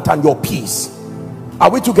covenant and your peace. Are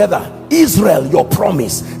we together? Israel, your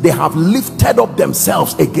promise. They have lifted up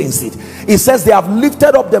themselves against it. It says they have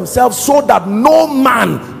lifted up themselves so that no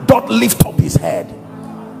man doth lift up his head.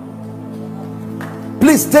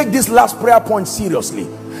 Please take this last prayer point seriously.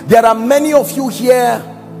 There are many of you here,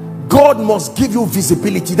 God must give you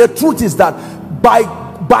visibility. The truth is that by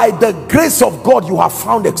the grace of God, you have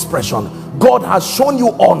found expression. God has shown you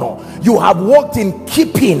honor. You have walked in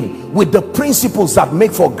keeping with the principles that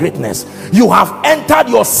make for greatness. You have entered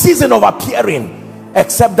your season of appearing,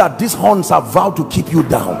 except that these horns have vowed to keep you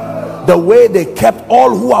down, the way they kept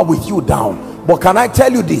all who are with you down. But can I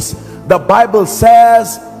tell you this? The Bible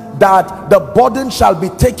says that the burden shall be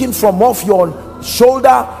taken from off your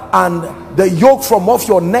shoulder and the yoke from off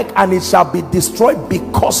your neck, and it shall be destroyed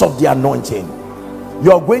because of the anointing.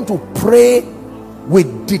 You are going to pray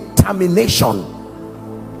with determination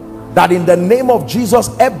that in the name of Jesus,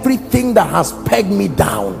 everything that has pegged me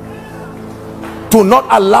down, to not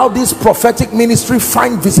allow this prophetic ministry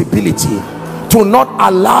find visibility, to not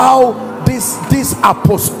allow this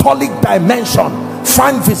apostolic dimension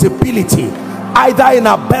find visibility, either in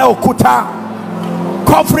Abeokuta,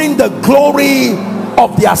 covering the glory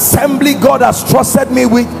of the assembly God has trusted me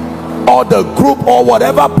with, or the group, or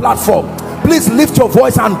whatever platform. Please lift your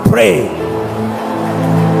voice and pray.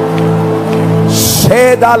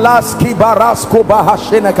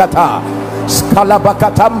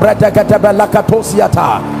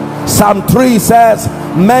 Psalm 3 says,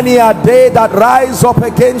 many are they that rise up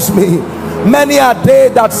against me, many are they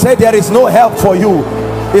that say there is no help for you.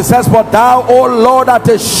 It says, but thou, O Lord, art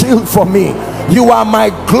a shield for me. You are my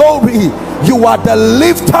glory. You are the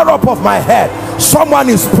lifter up of my head. Someone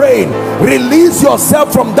is praying, release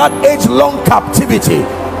yourself from that age-long captivity.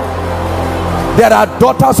 There are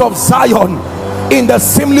daughters of Zion in the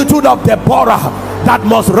similitude of Deborah that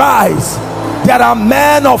must rise. There are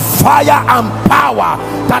men of fire and power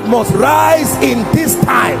that must rise in this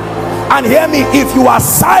time. And hear me, if you are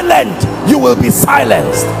silent, you will be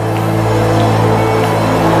silenced.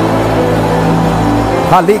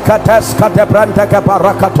 Halikates katebrante ke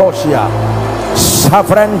barakatoshia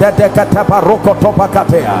savrende de katabaroko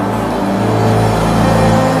topakatea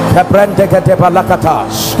kebrende kete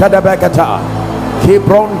balakatas kadabekata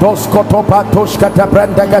kibrondos kotopatos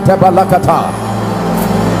katabrende kete balakata.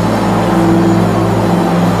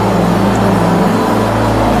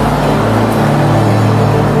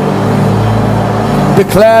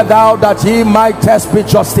 Declare thou that ye mightest be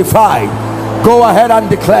justified. Go ahead and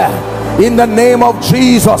declare, in the name of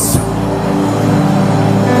Jesus,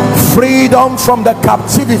 freedom from the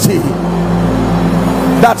captivity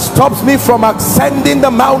that stops me from ascending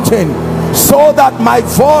the mountain, so that my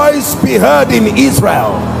voice be heard in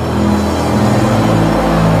Israel.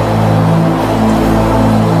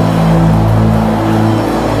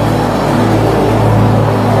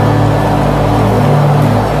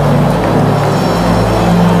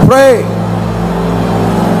 Pray,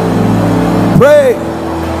 pray.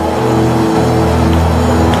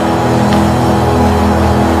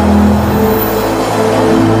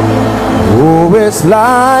 Who is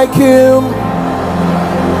like him,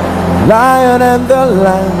 Lion and the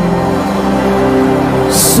Lamb,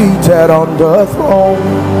 seated on the throne?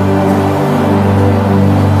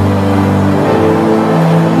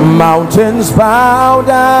 Mountains bow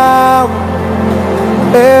down,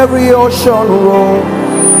 every ocean roars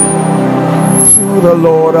to the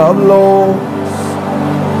Lord of Lords.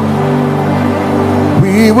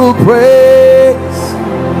 We will praise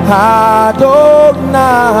Adonai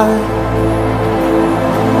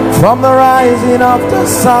from the rising of the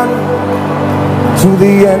sun to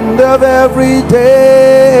the end of every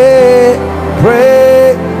day.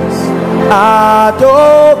 Praise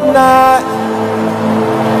Adonai.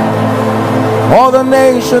 All the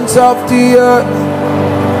nations of the earth,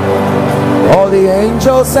 all the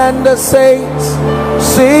angels and the saints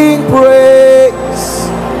sing praise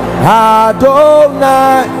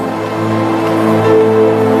Adonai.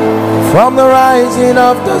 From the rising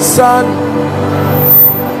of the sun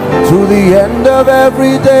to the end of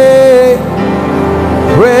every day,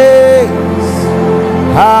 praise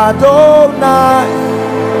Adonai.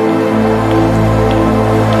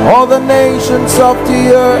 All the nations of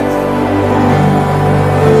the earth,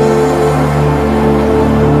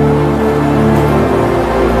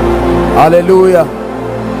 hallelujah.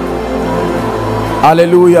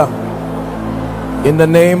 Hallelujah. In the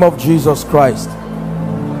name of Jesus Christ.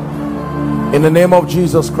 In the name of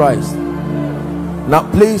Jesus Christ. Now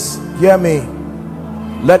please hear me.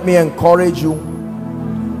 Let me encourage you.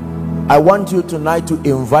 I want you tonight to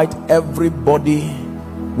invite everybody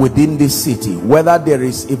within this city, whether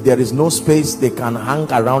if there is no space, they can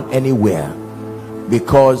hang around anywhere,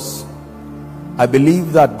 because I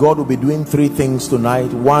believe that God will be doing three things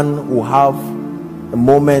tonight. One, will have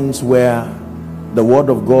moments where the word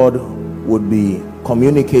of God would be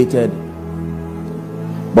communicated,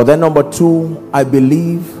 but then number two, I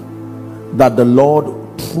believe that the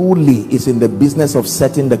Lord truly is in the business of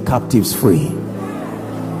setting the captives free.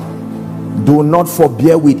 Do not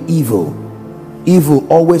forbear with evil. Evil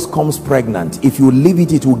always comes pregnant. If you leave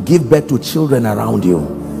it, it will give birth to children around you.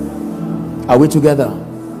 Are we together?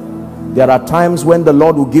 There are times when the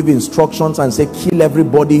Lord will give instructions and say, kill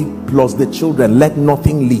everybody plus the children, let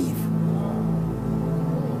nothing leave.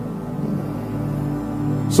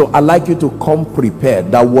 So I'd like you to come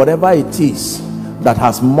prepared that whatever it is that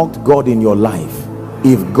has mocked God in your life,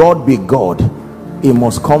 if God be God, it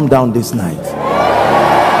must come down this night.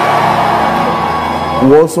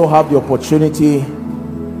 We also have the opportunity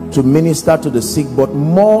to minister to the sick, but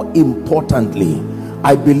more importantly,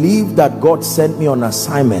 I believe that God sent me on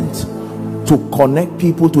assignment to connect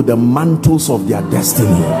people to the mantles of their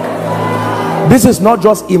destiny. This is not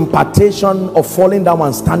just impartation of falling down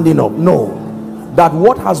and standing up. No, that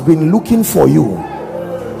what has been looking for you,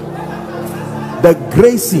 the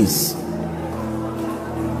graces.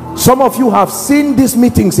 Some of you have seen these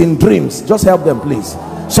meetings in dreams. Just help them, please.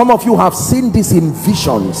 Some of you have seen this in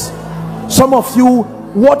visions. Some of you,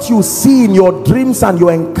 what you see in your dreams and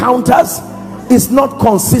your encounters is not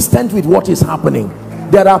consistent with what is happening.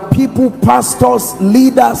 There are people, pastors,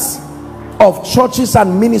 leaders of churches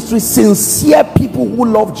and ministries, sincere people who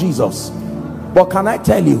love Jesus. But can I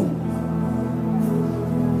tell you,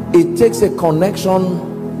 it takes a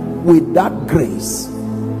connection with that grace.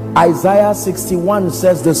 Isaiah 61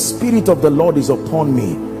 says, the Spirit of the Lord is upon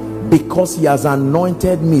me, because he has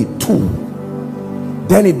anointed me too.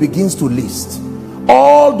 Then it begins to list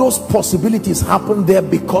all those possibilities happen there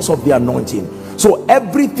because of the anointing. So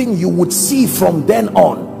everything you would see from then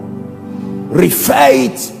on, refer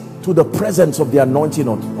it to the presence of the anointing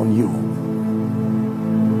on you.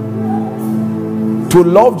 To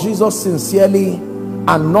love Jesus sincerely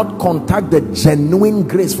and not contact the genuine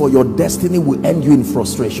grace for your destiny will end you in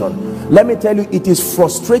frustration. Let me tell you, it is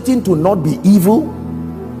frustrating to not be evil.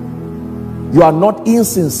 You are not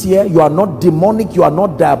insincere, you are not demonic, you are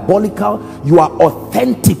not diabolical, you are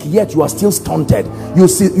authentic, yet you are still stunted.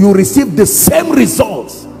 You receive the same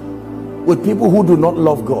results with people who do not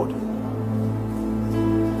love God.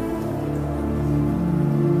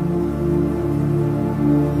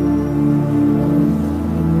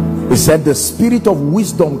 He said the spirit of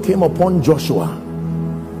wisdom came upon Joshua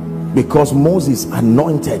because Moses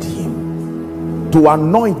anointed him. To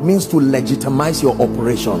anoint means to legitimize your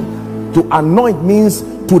operation. To anoint means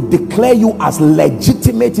to declare you as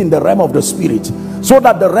legitimate in the realm of the spirit, so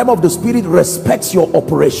that the realm of the spirit respects your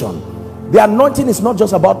operation. The anointing is not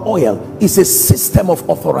just about oil, it's a system of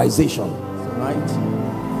authorization. Tonight,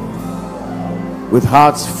 with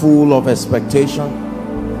hearts full of expectation,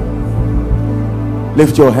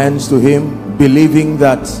 lift your hands to him, believing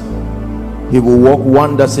that he will work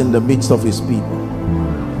wonders in the midst of his people.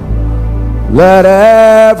 Let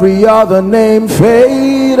every other name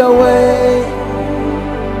fade away.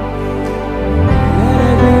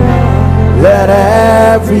 Let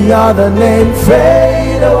every other name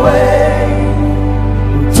fade away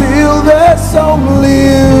till there's only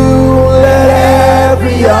you. Let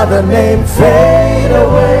every other name fade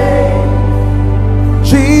away.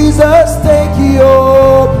 Jesus, take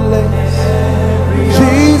your place.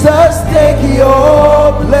 Jesus, take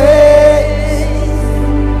your place.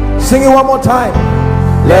 Sing it one more time.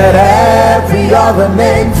 Let every other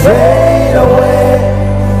name fade away.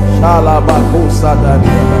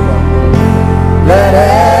 Let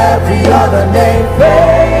every other name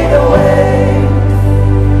fade away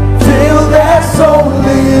till there's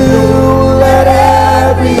only you. Let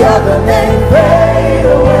every other name fade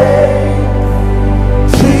away.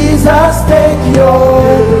 Jesus, take your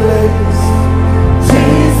place.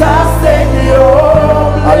 Jesus, take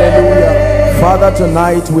your place. Hallelujah. Father,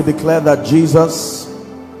 tonight we declare that Jesus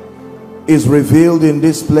is revealed in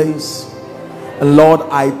this place. And Lord,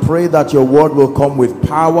 I pray that your word will come with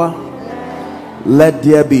power. Let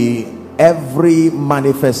there be every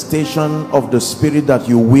manifestation of the Spirit that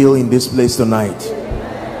you will in this place tonight.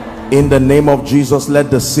 In the name of Jesus,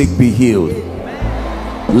 let the sick be healed.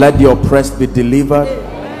 Let the oppressed be delivered.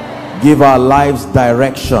 Give our lives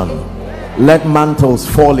direction. Let mantles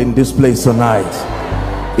fall in this place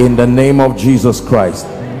tonight, in the name of Jesus Christ.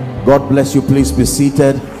 God bless you. Please be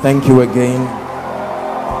seated. Thank you again.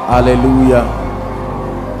 Hallelujah.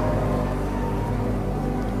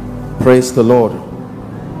 Praise the Lord.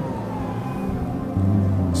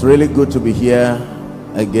 It's really good to be here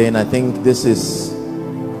again. I think this is,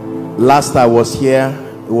 last I was here,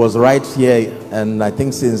 it was right here, and I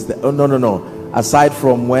think since the, aside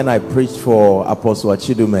from when I preached for Apostle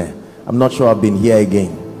Achidume, I'm not sure I've been here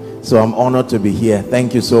again. So I'm honored to be here.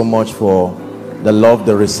 Thank you so much for the love,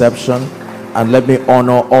 the reception, and let me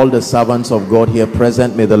honor all the servants of God here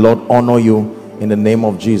present. May the Lord honor you in the name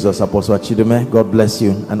of Jesus. Apostle Achidume, God bless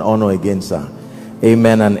you, and honor again, sir.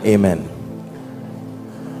 Amen and amen.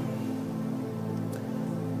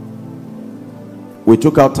 We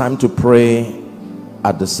took our time to pray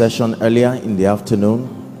at the session earlier in the afternoon,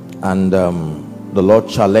 and the Lord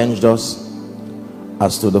challenged us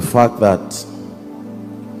as to the fact that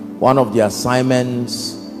one of the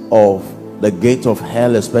assignments of the gate of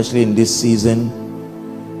hell, especially in this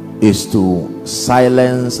season, is to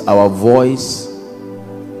silence our voice,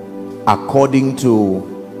 according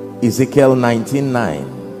to Ezekiel 19:9.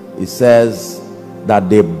 It says that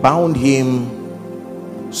they bound him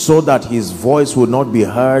so that his voice would not be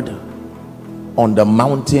heard on the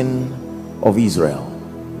mountain of Israel.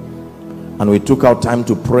 And we took our time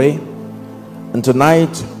to pray. And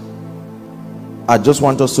tonight I just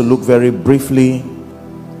want us to look very briefly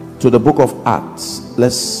to the book of Acts.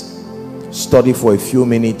 Let's study for a few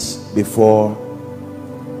minutes before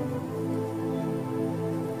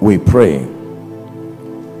we pray.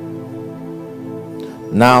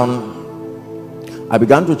 Now, I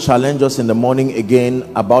began to challenge us in the morning again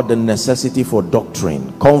about the necessity for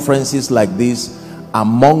doctrine. Conferences like this,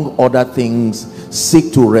 among other things,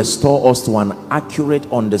 seek to restore us to an accurate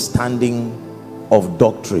understanding of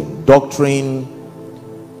doctrine. Doctrine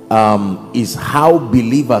is how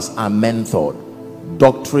believers are mentored.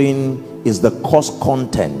 Doctrine is the course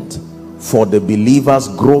content for the believer's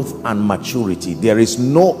growth and maturity. There is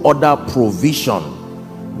no other provision,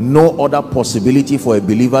 no other possibility for a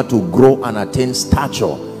believer to grow and attain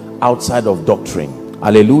stature outside of doctrine.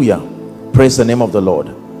 Hallelujah. Praise the name of the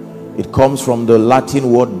Lord. It comes from the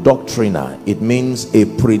Latin word doctrina. It means a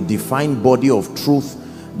predefined body of truth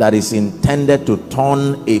that is intended to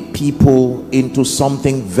turn a people into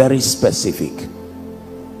something very specific.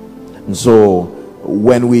 And so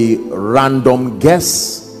when we random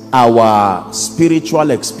guess our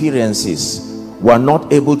spiritual experiences, we are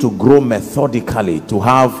not able to grow methodically to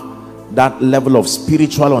have that level of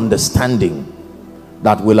spiritual understanding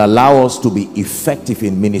that will allow us to be effective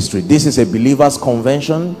in ministry. This is a believers'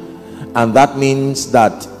 convention, and that means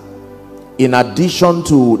that in addition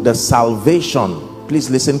to the salvation, please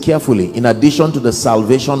listen carefully, in addition to the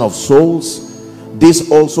salvation of souls, this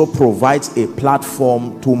also provides a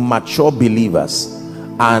platform to mature believers.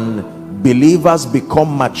 And believers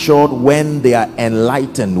become matured when they are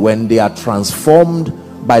enlightened, when they are transformed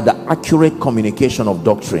by the accurate communication of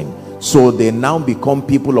doctrine. So they now become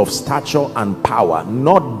people of stature and power,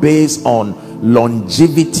 not based on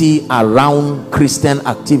longevity around Christian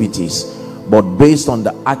activities, but based on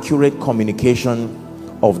the accurate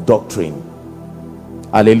communication of doctrine.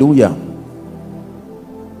 Hallelujah.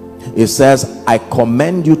 It says, I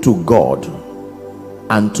commend you to God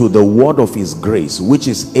and to the word of his grace, which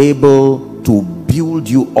is able to build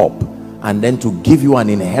you up and then to give you an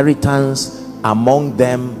inheritance among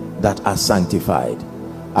them that are sanctified.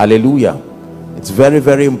 Hallelujah. It's very,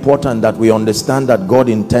 very important that we understand that God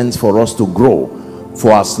intends for us to grow.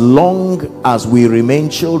 For as long as we remain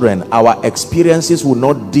children, our experiences will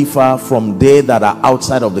not differ from they that are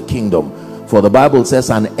outside of the kingdom. For the Bible says,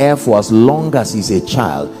 an heir for as long as he's a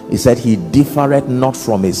child, he said, he differeth not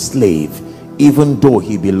from a slave, even though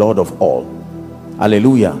he be Lord of all.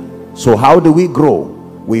 Hallelujah. So how do we grow?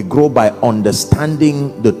 We grow by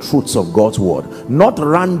understanding the truths of God's word, not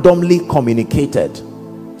randomly communicated.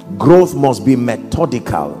 Growth must be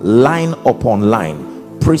methodical, line upon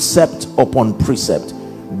line, precept upon precept,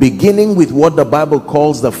 beginning with what the Bible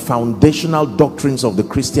calls the foundational doctrines of the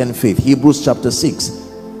Christian faith. Hebrews chapter 6.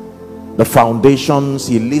 The foundations,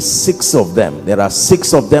 he lists 6 of them. There are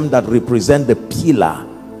 6 of them that represent the pillar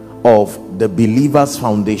of the believer's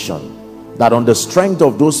foundation, that on the strength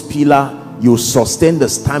of those pillars you sustain the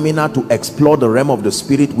stamina to explore the realm of the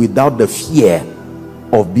spirit without the fear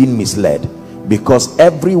of being misled, because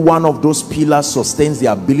every one of those pillars sustains the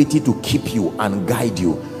ability to keep you and guide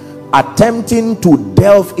you attempting to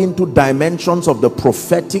delve into dimensions of the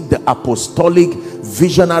prophetic, the apostolic,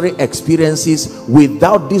 visionary experiences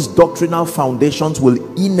without these doctrinal foundations will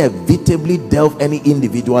inevitably delve any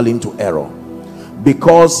individual into error,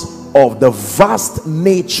 because of the vast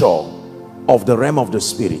nature of the realm of the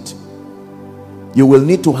spirit. You will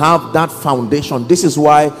need to have that foundation. This is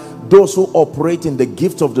why those who operate in the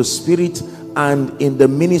gift of the spirit and in the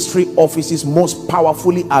ministry offices most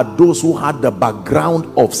powerfully are those who had the background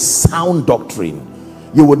of sound doctrine.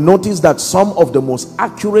 You would notice that some of the most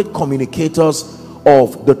accurate communicators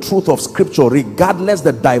of the truth of scripture, regardless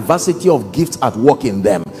the diversity of gifts at work in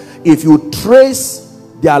them, if you trace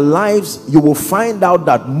their lives, you will find out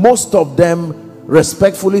that most of them,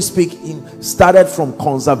 respectfully speaking, started from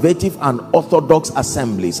conservative and orthodox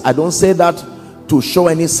assemblies. I don't say that to show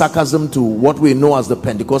any sarcasm to what we know as the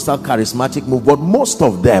Pentecostal charismatic move, but most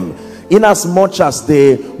of them, in as much as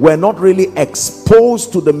they were not really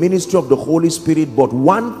exposed to the ministry of the Holy Spirit, but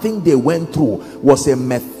one thing they went through was a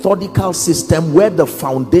methodical system where the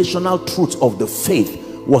foundational truth of the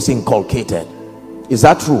faith was inculcated. Is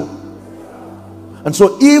that true? And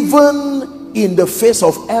so even in the face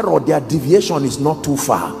of error, their deviation is not too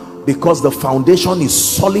far, because the foundation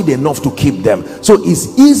is solid enough to keep them. So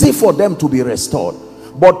it's easy for them to be restored.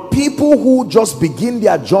 But people who just begin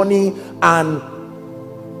their journey and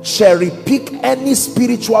cherry pick any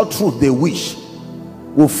spiritual truth they wish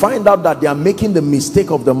will find out that they are making the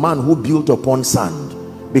mistake of the man who built upon sand,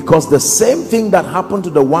 because the same thing that happened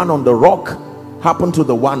to the one on the rock happened to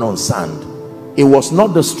the one on sand. It was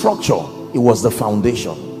not the structure, it was the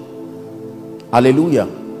foundation. Hallelujah.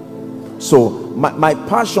 So my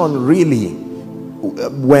passion really,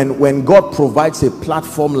 when God provides a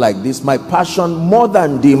platform like this, my passion, more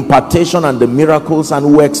than the impartation and the miracles,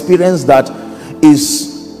 and we experience that,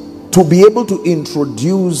 is to be able to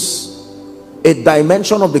introduce a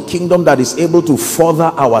dimension of the kingdom that is able to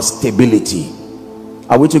further our stability.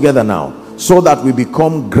 Are we together now? So that we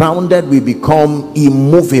become grounded, we become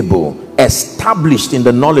immovable, established in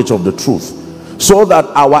the knowledge of the truth, so that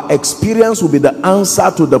our experience will be the answer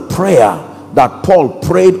to the prayer that Paul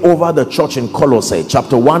prayed over the church in Colossae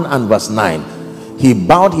chapter 1 and verse 9. He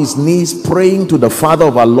bowed his knees praying to the Father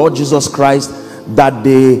of our Lord Jesus Christ that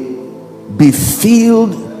they be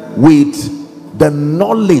filled with the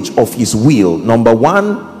knowledge of his will, number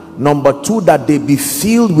one. Number two, that they be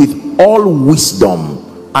filled with all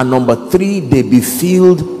wisdom, and number three, they be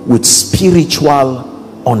filled with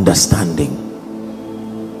spiritual understanding.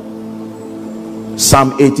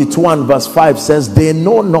 Psalm 82 and verse 5 says, they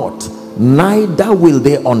know not, neither will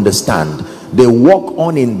they understand. They walk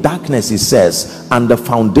on in darkness, it says, and the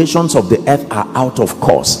foundations of the earth are out of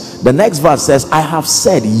course. The next verse says, I have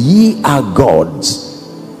said, ye are gods,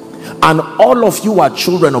 and all of you are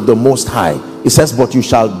children of the Most High. It says, but you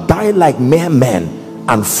shall die like mere men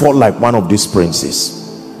and fall like one of these princes.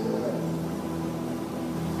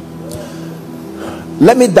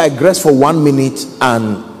 Let me digress for 1 minute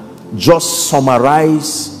and just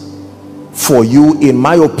summarize for you, in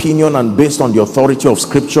my opinion and based on the authority of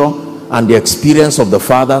scripture and the experience of the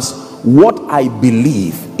fathers, what I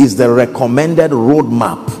believe is the recommended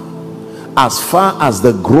roadmap as far as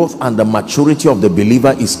the growth and the maturity of the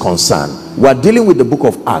believer is concerned. We're dealing with the book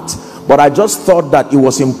of Acts, but I just thought that it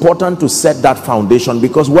was important to set that foundation,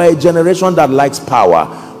 because we're a generation that likes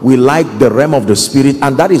power. We like the realm of the spirit,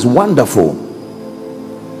 and that is wonderful.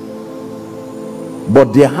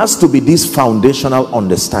 But there has to be this foundational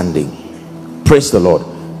understanding. Praise the Lord.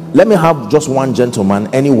 Let me have just one gentleman.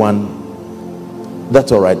 Anyone?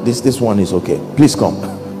 That's all right. This one is okay. Please come.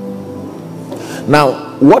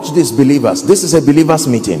 Now watch this, believers. This is a believers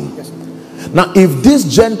meeting. Now if this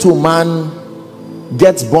gentleman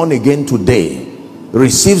gets born again today,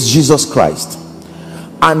 receives Jesus Christ,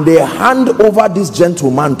 and they hand over this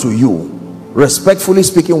gentleman to you, respectfully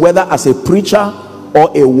speaking, whether as a preacher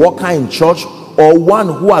or a worker in church, or one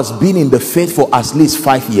who has been in the faith for at least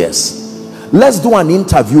 5 years, let's do an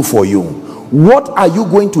interview for you. What are you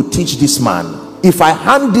going to teach this man? If I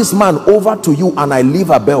hand this man over to you and I leave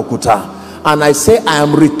Abeokuta and I say I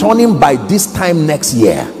am returning by this time next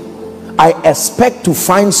year, I expect to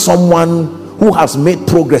find someone who has made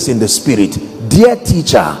progress in the spirit. Dear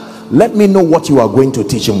teacher, let me know what you are going to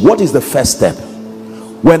teach him. What is the first step?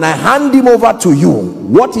 When I hand him over to you,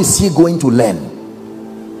 what is he going to learn?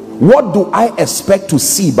 What do I expect to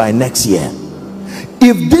see by next year?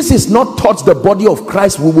 If this is not taught the body of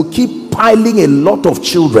Christ, we will keep piling a lot of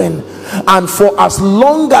children, and for as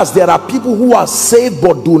long as there are people who are saved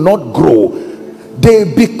but do not grow, they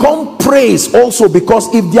become praised also,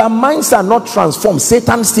 because if their minds are not transformed,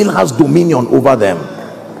 Satan still has dominion over them.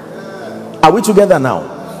 Are we together now?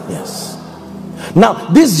 Yes. Now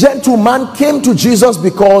this gentleman came to Jesus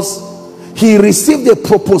because he received a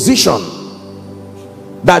proposition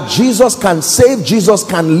that Jesus can save, Jesus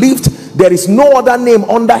can lift. There is no other name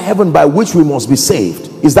under heaven by which we must be saved.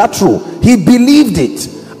 Is that true? He believed it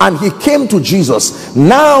and he came to Jesus.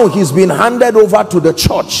 Now he's been handed over to the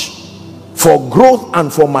church for growth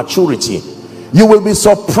and for maturity. You will be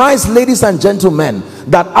surprised, ladies and gentlemen,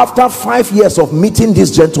 that after 5 years of meeting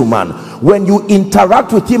this gentleman, when you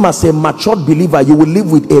interact with him as a matured believer, you will live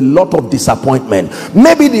with a lot of disappointment.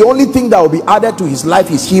 Maybe the only thing that will be added to his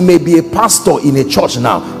life is he may be a pastor in a church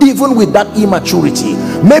now, even with that immaturity.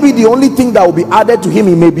 Maybe the only thing that will be added to him,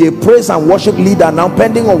 he may be a praise and worship leader now,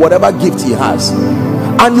 pending on whatever gift he has.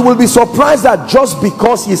 And you will be surprised that just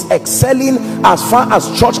because he's excelling as far as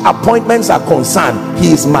church appointments are concerned,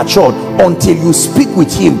 he is matured, until you speak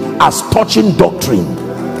with him as touching doctrine.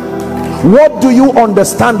 What do you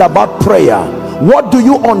understand about prayer? What do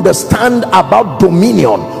you understand about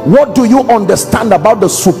dominion? What do you understand about the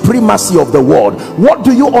supremacy of the word? What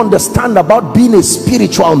do you understand about being a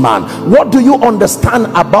spiritual man? What do you understand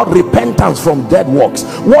about repentance from dead works?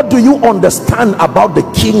 What do you understand about the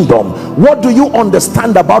kingdom? What do you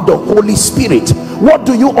understand about the Holy Spirit? What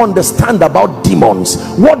do you understand about demons?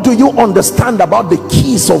 What do you understand about the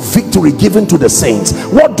keys of victory given to the saints?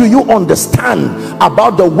 What do you understand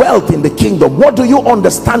about the wealth in the kingdom? What do you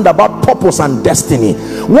understand about purpose and destiny?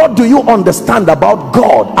 What do you understand about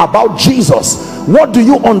God, about Jesus? What do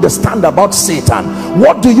you understand about Satan?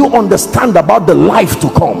 What do you understand about the life to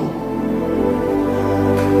come?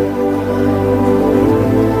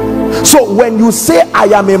 So when you say I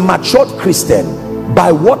am a matured Christian,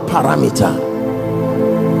 by what parameter?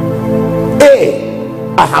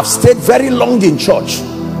 A, I have stayed very long in church.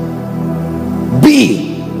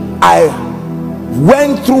 B, I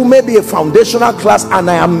went through maybe a foundational class and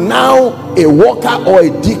I am now a worker or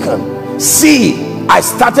a deacon. C, I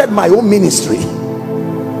started my own ministry.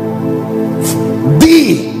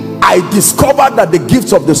 D, I discovered that the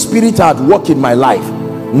gifts of the Spirit are at work in my life.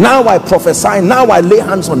 Now I prophesy, now I lay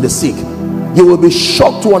hands on the sick. You will be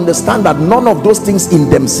shocked to understand that none of those things in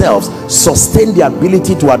themselves sustain the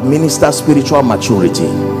ability to administer spiritual maturity.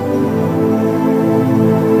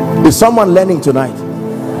 Is someone learning tonight?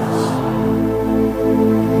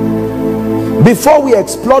 Before we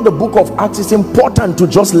explore the book of Acts, it's important to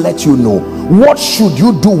just let you know, what should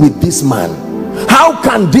you do with this man? How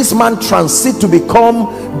can this man transit to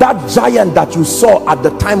become that giant that you saw at the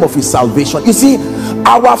time of his salvation? You see,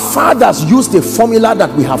 our fathers used a formula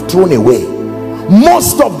that we have thrown away.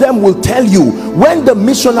 Most of them will tell you, when the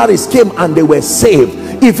missionaries came and they were saved,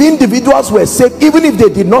 if individuals were saved, even if they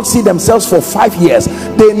did not see themselves for 5 years,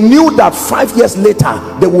 they knew that 5 years later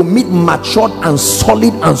they will meet matured and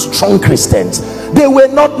solid and strong Christians. They were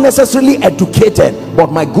not necessarily educated,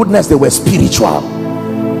 but my goodness, they were spiritual.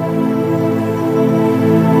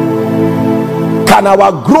 Can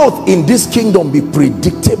our growth in this kingdom be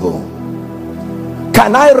predictable?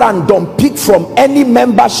 Can I random pick from any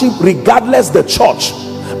membership, regardless the church,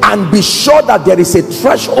 and be sure that there is a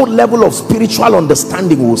threshold level of spiritual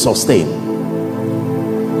understanding we will sustain?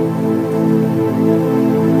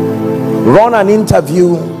 Run an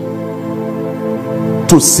interview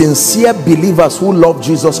to sincere believers who love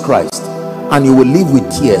Jesus Christ, and you will live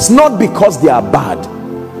with tears, not because they are bad,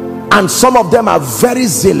 and some of them are very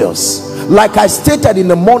zealous. Like I stated in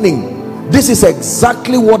the morning, this is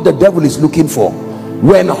exactly what the devil is looking for.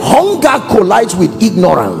 When hunger collides with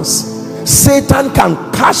ignorance, Satan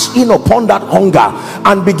can cash in upon that hunger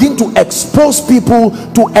and begin to expose people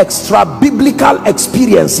to extra biblical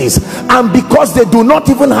experiences, and because they do not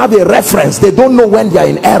even have a reference, they don't know when they are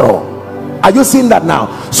in error. Are you seeing that now?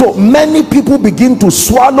 So many people begin to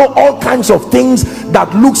swallow all kinds of things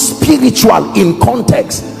that look spiritual in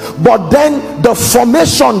context, but then the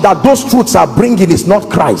formation that those truths are bringing is not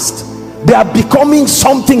Christ. They are becoming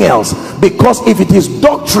something else, because if it is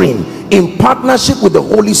doctrine in partnership with the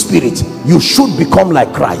Holy Spirit, you should become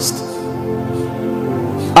like Christ.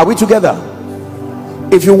 Are we together?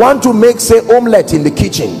 If you want to make, say, omelette in the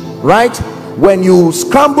kitchen, right? When you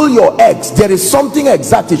scramble your eggs, there is something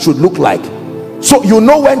exact it should look like, so you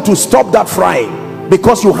know when to stop that frying,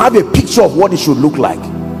 because you have a picture of what it should look like,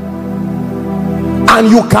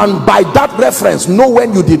 and you can by that reference know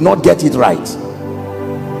when you did not get it right.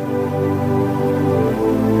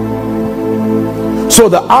 So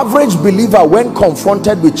the average believer, when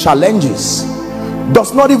confronted with challenges,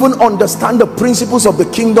 does not even understand the principles of the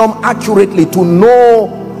kingdom accurately to know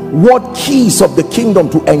what keys of the kingdom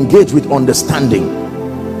to engage with understanding.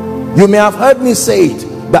 You may have heard me say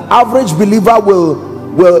it, the average believer will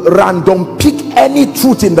random pick any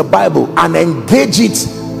truth in the Bible and engage it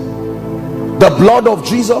The blood of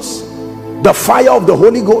Jesus, the fire of the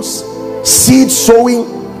Holy Ghost, seed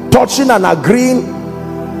sowing, touching and agreeing,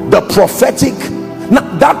 the prophetic.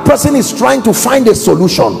 Now that person is trying to find a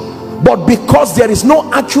solution, but because there is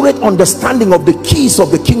no accurate understanding of the keys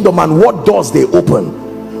of the kingdom and what doors they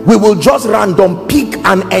open, we will just random pick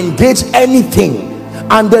and engage anything,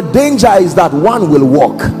 and the danger is that one will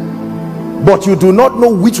work, but you do not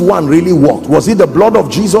know which one really worked. Was it the blood of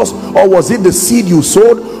Jesus, or was it the seed you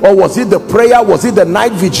sowed, or was it the prayer, was it the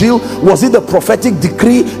night vigil, was it the prophetic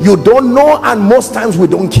decree? You don't know, and most times we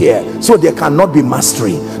don't care, so there cannot be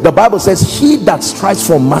mastery. The Bible says he that strives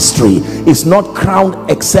for mastery is not crowned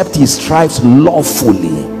except he strives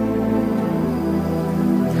lawfully.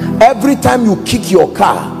 Every time you kick your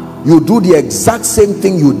car, you do the exact same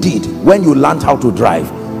thing you did when you learned how to drive,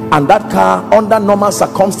 and that car under normal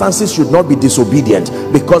circumstances should not be disobedient,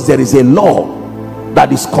 because there is a law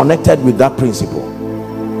that is connected with that principle.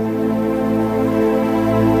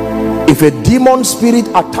 If a demon spirit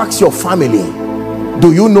attacks your family,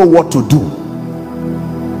 do you know what to do?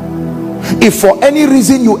 If for any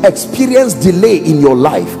reason you experience delay in your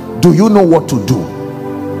life, do you know what to do?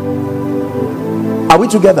 Are we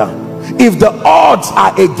together? If the odds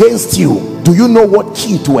are against you, do you know what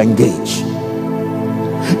key to engage?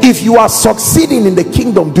 If you are succeeding in the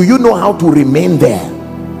kingdom, do you know how to remain there?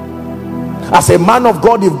 As a man of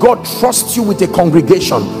God, if God trusts you with a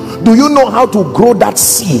congregation, do you know how to grow that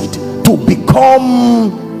seed to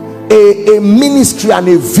become a ministry and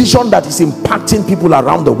a vision that is impacting people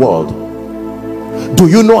around the world? Do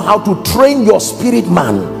you know how to train your spirit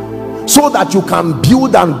man so that you can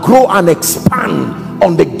build and grow and expand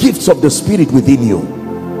on the gifts of the spirit within you?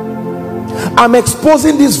 I'm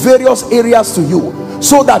exposing these various areas to you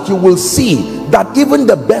so that you will see that even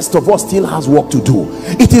the best of us still has work to do.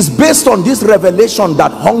 It is based on this revelation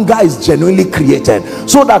that hunger is genuinely created,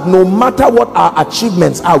 so that no matter what our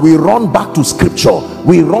achievements are, we run back to scripture,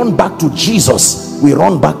 we run back to Jesus, we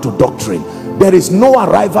run back to doctrine. There is no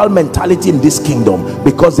arrival mentality in this kingdom,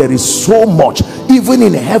 because there is so much. Even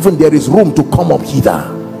in heaven there is room to come up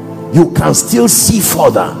hither. You can still see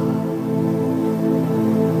further.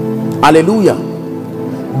 Hallelujah.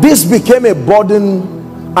 This became a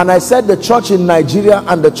burden, and I said the church in Nigeria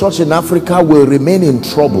and the church in Africa will remain in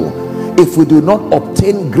trouble if we do not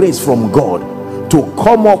obtain grace from God to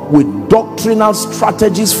come up with doctrinal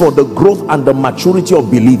strategies for the growth and the maturity of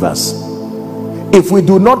believers. If we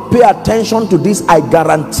do not pay attention to this, I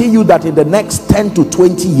guarantee you that in the next 10 to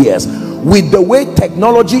 20 years, with the way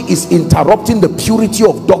technology is interrupting the purity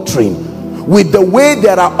of doctrine, with the way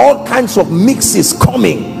there are all kinds of mixes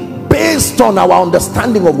coming based on our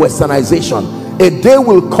understanding of westernization, a day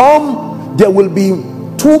will come, there will be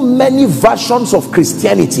too many versions of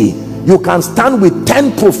Christianity. You can stand with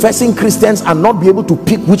 10 professing Christians and not be able to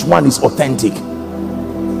pick which one is authentic.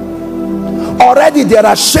 Already there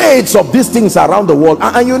are shades of these things around the world,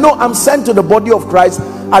 and you know, I'm sent to the body of Christ.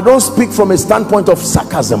 I don't speak from a standpoint of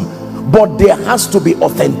sarcasm, but there has to be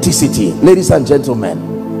authenticity, ladies and gentlemen.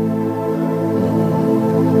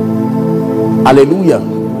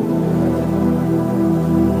 Hallelujah.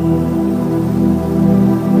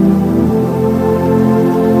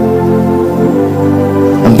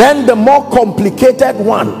 Then the more complicated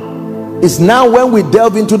one is now when we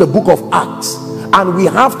delve into the book of Acts, and we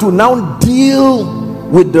have to now deal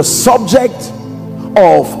with the subject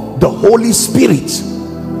of the Holy Spirit,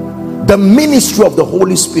 the ministry of the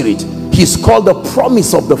Holy Spirit. He's called the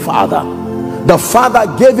promise of the Father. The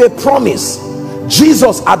Father gave a promise,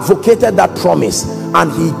 Jesus advocated that promise,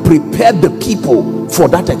 and he prepared the people for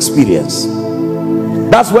that experience.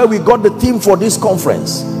 That's where we got the theme for this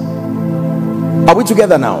conference. Are we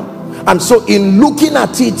together now? And so in looking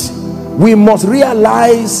at it, we must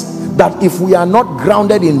realize that if we are not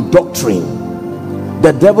grounded in doctrine,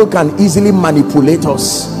 the devil can easily manipulate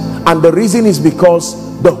us. And the reason is because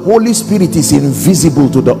the Holy Spirit is invisible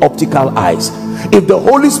to the optical eyes. If the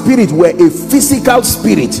Holy Spirit were a physical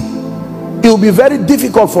spirit, it will be very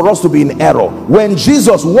difficult for us to be in error. When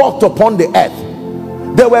Jesus walked upon the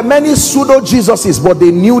earth, there were many pseudo Jesuses, but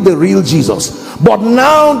they knew the real Jesus. But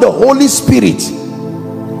now the Holy Spirit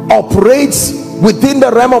operates within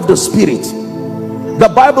the realm of the spirit. The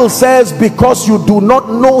Bible says, because you do not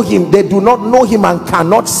know him, they do not know him and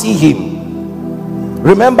cannot see him.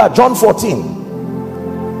 Remember John 14,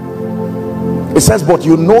 it says, but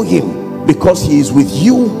you know him because he is with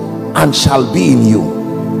you and shall be in you.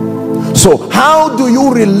 So how do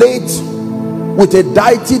you relate with a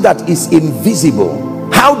deity that is invisible?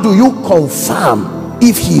 How do you confirm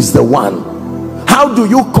if he is the one? How do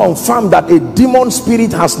you confirm that a demon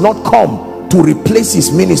spirit has not come to replace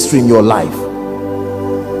his ministry in your life?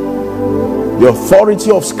 The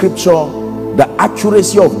authority of scripture, the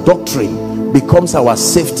accuracy of doctrine becomes our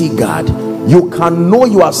safety guard. You can know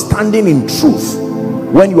you are standing in truth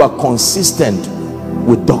when you are consistent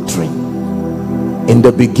with doctrine. In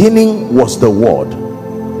the beginning was the Word,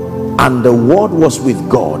 and the Word was with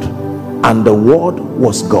God, and the Word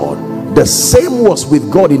was God. The same was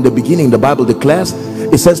with God in the beginning. The Bible declares,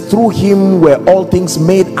 it says, through him were all things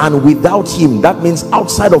made, and without him, that means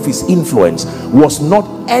outside of his influence, was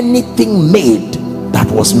not anything made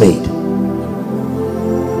that was made.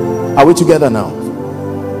 Are we together now?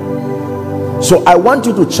 So I want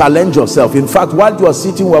you to challenge yourself. In fact, while you are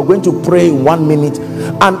sitting, we are going to pray in 1 minute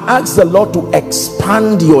and ask the Lord to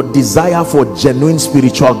expand your desire for genuine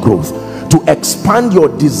spiritual growth, to expand your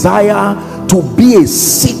desire to be a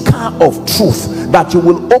seeker of truth, that you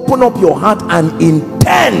will open up your heart and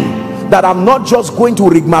intend that I'm not just going to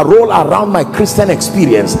rigmarole around my Christian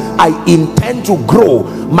experience. I intend to grow.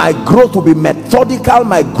 My growth will be methodical,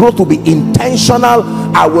 my growth will be intentional.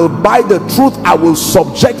 I will buy the truth, I will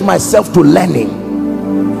subject myself to learning.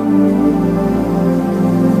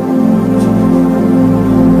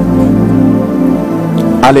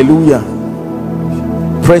 Hallelujah.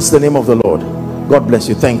 Praise the name of the Lord. God bless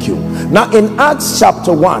you. Thank you. Now in Acts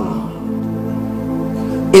chapter 1,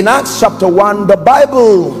 the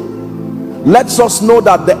Bible lets us know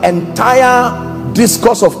that the entire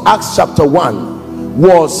discourse of Acts chapter 1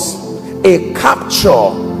 was a capture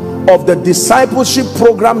of the discipleship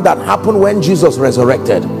program that happened when Jesus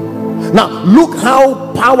resurrected. Now look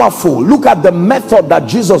how powerful, look at the method that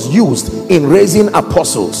Jesus used in raising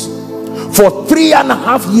apostles. For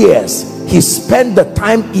 3.5 years he spent the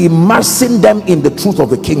time immersing them in the truth of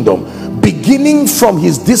the kingdom. Beginning from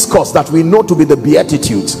his discourse that we know to be the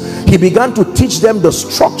Beatitudes, he began to teach them the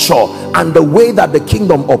structure and the way that the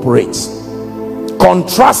kingdom operates,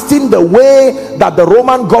 contrasting the way that the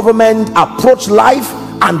Roman government approached life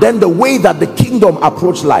and then the way that the kingdom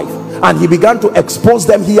approached life. And he began to expose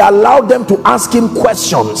them. He allowed them to ask him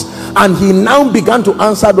questions, and he now began to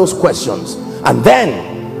answer those questions. And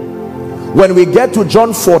then when we get to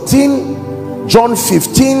John 14, John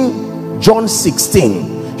 15, John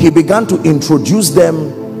 16, he began to introduce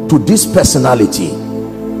them to this personality.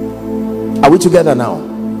 Are we together now?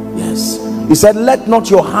 Yes. He said, let not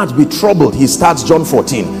your heart be troubled. He starts John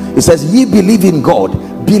 14. He says, ye believe in God,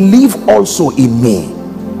 believe also in me,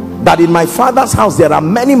 that in my Father's house there are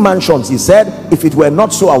many mansions. He said, if it were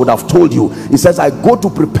not so, I would have told you. He says, I go to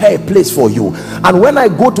prepare a place for you, and when I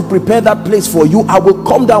go to prepare that place for you, I will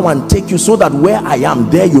come down and take you, so that where I am,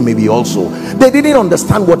 there you may be also. They didn't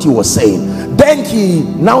understand what he was saying. Then he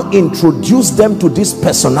now introduced them to this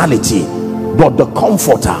personality, but the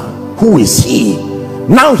Comforter. Who is he?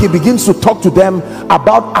 Now he begins to talk to them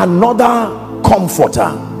about another Comforter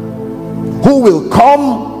who will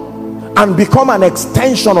come and become an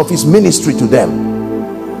extension of his ministry to them.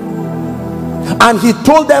 And he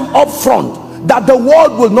told them up front that the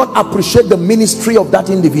world will not appreciate the ministry of that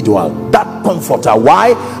individual, that Comforter.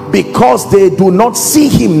 Why? Because they do not see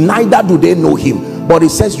him, neither do they know him. But he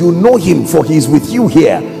says, you know him, for he is with you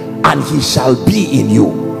here, and he shall be in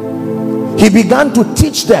you. He began to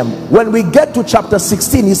teach them. When we get to chapter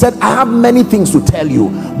 16, he said, I have many things to tell you,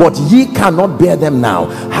 but ye cannot bear them now.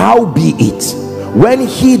 How be it, when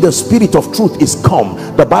he, the Spirit of truth, is come,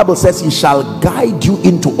 the Bible says he shall guide you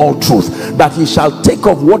into all truth, that he shall take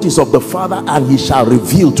of what is of the Father and he shall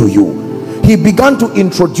reveal to you. He began to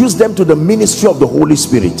introduce them to the ministry of the Holy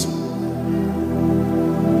Spirit.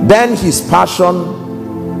 Then his passion,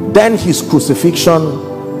 then his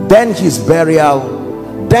crucifixion, then his burial,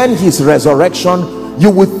 then his resurrection. You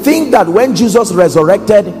would think that when Jesus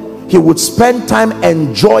resurrected, he would spend time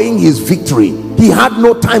enjoying his victory. He had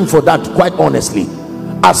no time for that, quite honestly.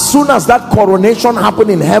 As soon as that coronation happened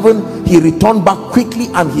in heaven, he returned back quickly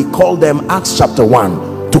and he called them, Acts chapter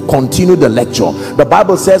 1, to continue the lecture. The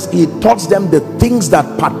Bible says he taught them the things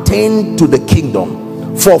that pertain to the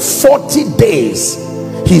kingdom. For 40 days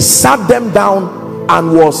he sat them down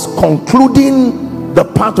and was concluding the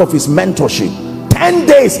part of his mentorship. 10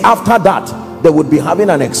 days after that, they would be having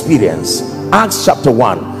an experience. Acts chapter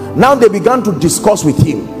 1. Now they began to discuss with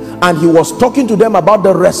him, and he was talking to them about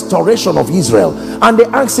the restoration of Israel. And they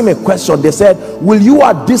asked him a question. They said, will you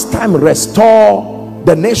at this time restore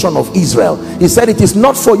the nation of Israel? He said, it is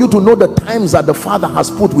not for you to know the times that the Father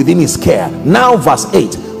has put within his care. Now verse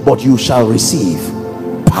 8, but you shall receive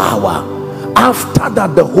power after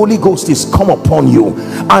that the Holy Ghost is come upon you.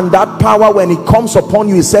 And that power, when it comes upon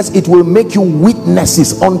you, he says, it will make you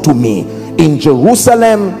witnesses unto me in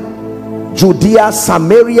Jerusalem, Judea,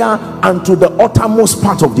 Samaria, and to the uttermost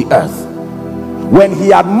part of the earth. When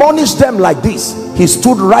he admonished them like this, he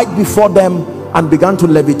stood right before them and began to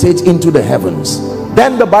levitate into the heavens.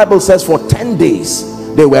 Then the Bible says for 10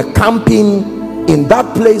 days they were camping in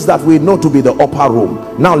that place that we know to be the upper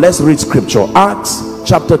room. Now let's read scripture. Acts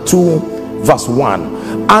chapter 2 verse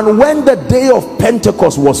 1. And when the day of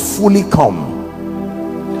Pentecost was fully come,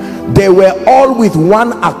 they were all with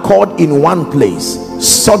one accord in one place.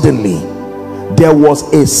 Suddenly there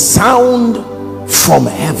was a sound from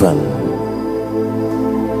heaven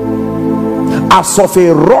as of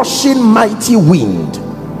a rushing mighty wind,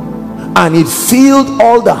 and it filled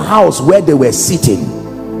all the house where they were sitting.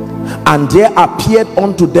 And there appeared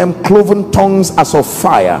unto them cloven tongues as of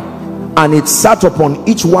fire, and it sat upon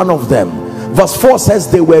each one of them. Verse 4 says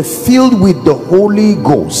they were filled with the Holy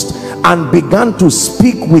Ghost and began to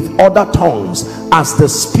speak with other tongues as the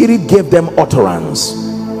Spirit gave them utterance.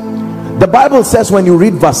 The Bible says when you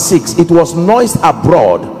read verse 6, it was noised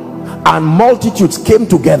abroad, and multitudes came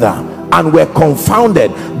together and were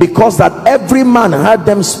confounded, because that every man heard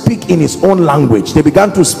them speak in his own language. They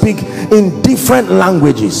began to speak in different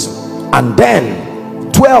languages. And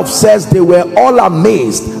then 12 says they were all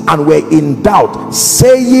amazed and were in doubt,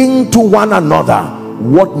 saying to one another,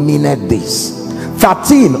 what meaneth this?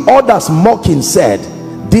 13, others mocking said,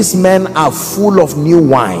 these men are full of new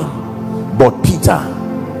wine. But Peter,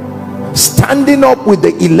 standing up with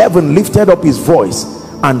the 11, lifted up his voice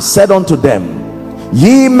and said unto them,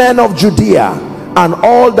 ye men of Judea, and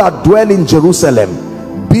all that dwell in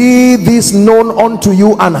Jerusalem, be this known unto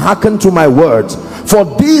you, and hearken to my words. For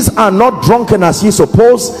these are not drunken as ye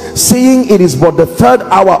suppose, seeing it is but the 3rd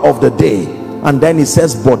hour of the day. And then he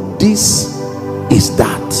says, but this is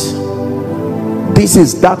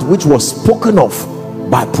that which was spoken of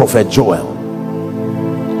by prophet Joel.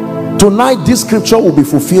 Tonight this scripture will be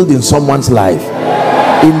fulfilled in someone's life,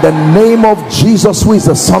 in the name of Jesus, who is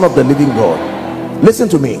the Son of the living God. Listen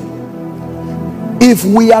to me. If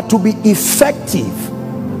we are to be effective,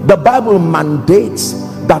 the Bible mandates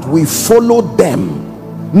that we follow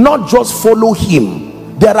them, not just follow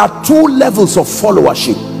him. There are 2 levels of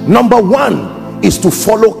followership. Number 1 is to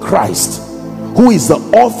follow Christ, who is the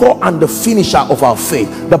author and the finisher of our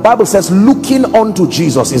faith. The Bible says looking unto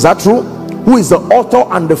Jesus. Is that true? Who is the author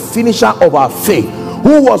and the finisher of our faith,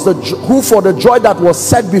 who for the joy that was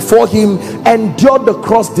set before him endured the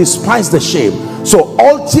cross, despised the shame. So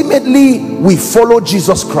ultimately we follow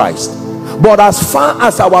Jesus Christ. But as far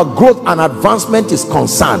as our growth and advancement is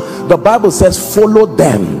concerned, the Bible says follow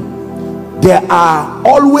them. There are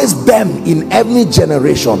always them in every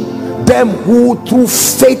generation, them who through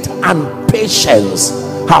faith and patience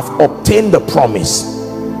have obtained the promise.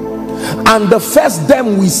 And the first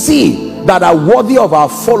them we see that are worthy of our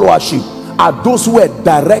followership are those who were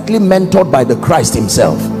directly mentored by the Christ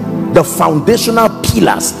himself, the foundational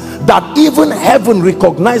pillars that even heaven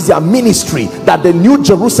recognized their ministry, that the New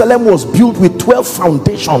Jerusalem was built with 12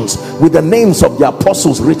 foundations with the names of the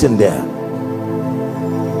apostles written there.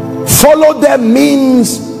 Follow them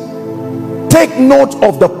means take note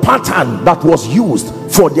of the pattern that was used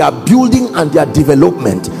for their building and their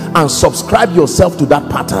development, and subscribe yourself to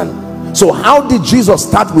that pattern. So how did Jesus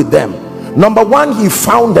start with them? Number 1, he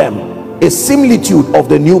found them a similitude of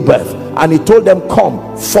the new birth, and he told them,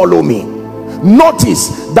 come follow me. Notice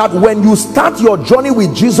that when you start your journey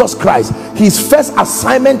with Jesus Christ, his first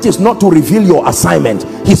assignment is not to reveal your assignment.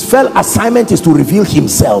 His first assignment is to reveal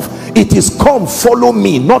himself. It is come follow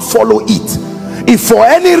me, not follow it. If for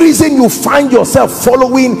any reason you find yourself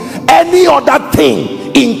following any other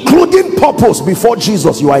thing, including purpose, before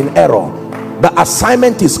Jesus, you are in error. The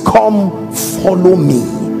assignment is come follow me,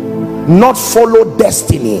 not follow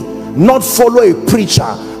destiny, not follow a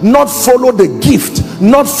preacher, not follow the gift,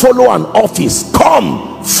 not follow an office.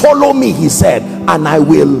 Come follow me, he said, and I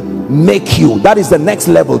will make you. That is the next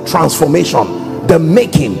level, transformation, the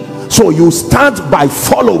making. So you start by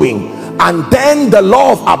following, and then the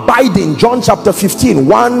law of abiding, John chapter 15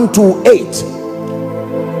 1 to 8.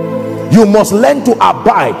 You must learn to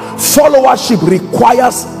abide. Followership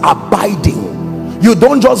requires abiding. You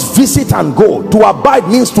don't just visit and go. To abide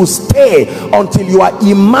means to stay until you are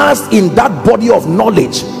immersed in that body of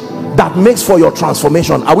knowledge that makes for your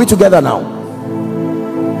transformation. Are we together now?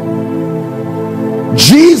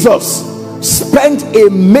 Jesus spent a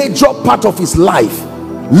major part of his life,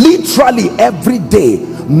 literally every day,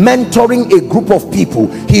 mentoring a group of people.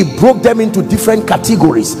 He broke them into different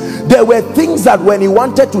categories. There were things that when he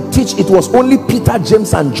wanted to teach, it was only Peter,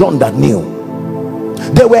 James and John that knew.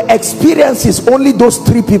 There were experiences only those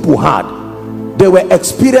 3 people had. There were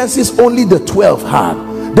experiences only the 12 had.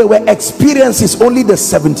 There were experiences only the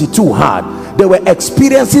 72 had. There were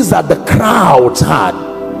experiences that the crowds had.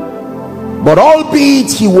 But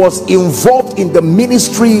albeit he was involved in the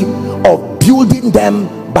ministry of building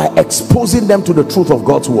them by exposing them to the truth of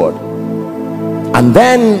God's word. And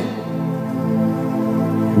then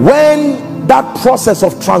when that process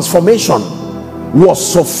of transformation was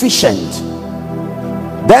sufficient,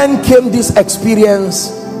 then came this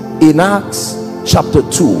experience in Acts chapter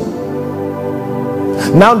 2.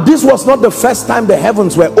 Now this was not the first time the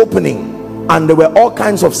heavens were opening and there were all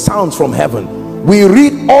kinds of sounds from heaven. We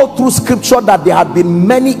read all through scripture that there had been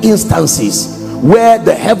many instances where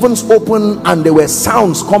the heavens opened and there were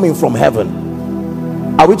sounds coming from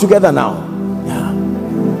heaven. Are we together now?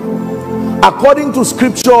 Yeah. According to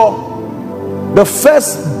scripture, the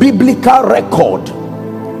first biblical record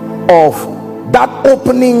of that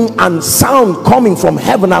opening and sound coming from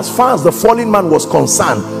heaven as far as the fallen man was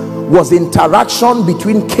concerned was the interaction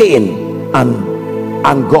between Cain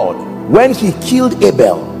and God. When he killed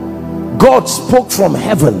Abel, God spoke from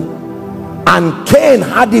heaven and Cain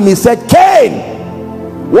had him. He said,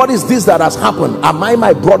 Cain, what is this that has happened? Am I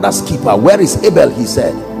my brother's keeper? Where is Abel? He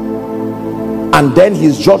said. And then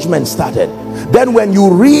his judgment started. Then when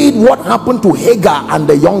you read what happened to Hagar and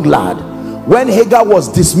the young lad, when Hagar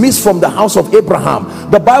was dismissed from the house of Abraham,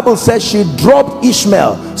 the Bible says she dropped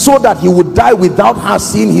Ishmael so that he would die without her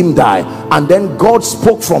seeing him die. And then God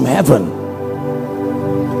spoke from heaven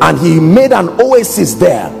and he made an oasis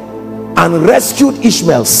there and rescued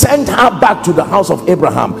Ishmael, sent her back to the house of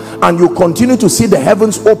Abraham. And you continue to see the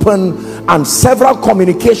heavens open and several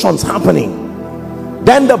communications happening.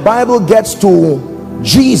 Then the Bible gets to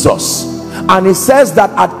Jesus and it says that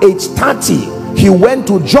at age 30 he went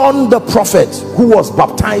to John the prophet who was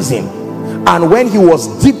baptizing, and when he was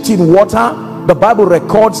dipped in water, the Bible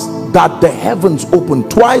records that the heavens opened.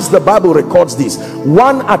 Twice the Bible records this,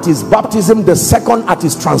 one at his baptism, the second at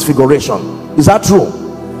his transfiguration. Is that true?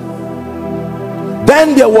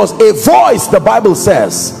 Then there was a voice, the Bible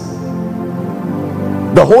says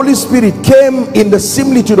the Holy Spirit came in the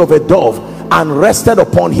similitude of a dove and rested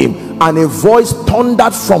upon him, and a voice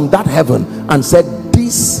thundered from that heaven and said,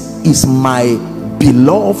 this is my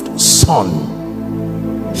beloved son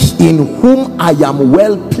in whom I am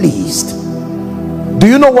well pleased. Do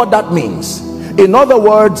you know what that means? In other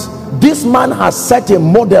words, this man has set a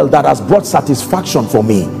model that has brought satisfaction for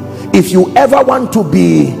me. If you ever want to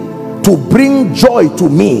bring joy to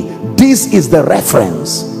me, this is the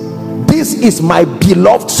reference. This is my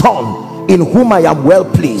beloved son in whom I am well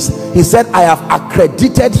pleased. He said, I have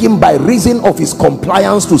accredited him by reason of his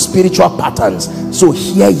compliance to spiritual patterns. So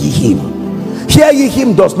hear ye him. Hear ye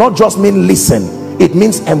him does not just mean listen, it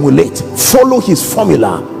means emulate. Follow his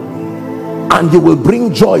formula and you will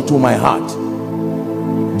bring joy to my heart.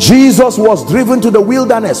 Jesus was driven to the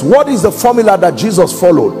wilderness. What is the formula that Jesus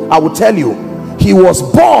followed? I will tell you. He was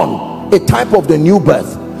born, a type of the new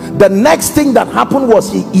birth. The next thing that happened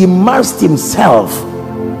was he immersed himself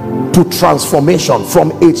to transformation.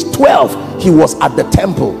 From age 12 he was at the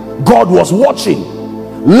temple. God was watching,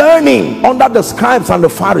 learning under the scribes and the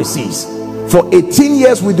Pharisees. For 18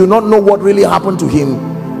 years we do not know what really happened to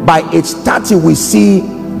him. By age 30 we see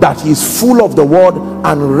that he's full of the word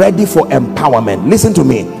and ready for empowerment. Listen to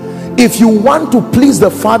me, if you want to please the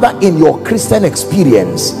Father in your Christian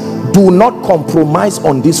experience, do not compromise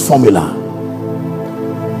on this formula.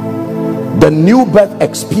 The new birth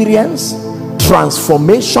experience,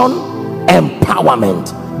 transformation,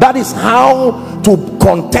 empowerment. That is how to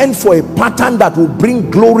contend for a pattern that will bring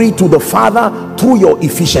glory to the Father through your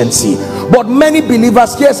efficiency. But many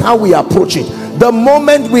believers, here's how we approach it. The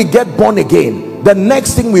moment we get born again, the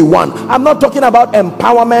next thing we want, I'm not talking about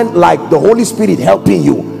empowerment like the Holy Spirit helping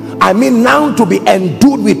you. I mean now to be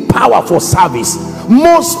endued with power for service.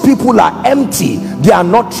 Most people are empty, they are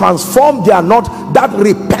not transformed, they are not, that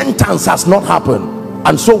repentance has not happened.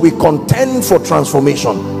 And so we contend for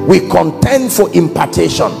transformation, we contend for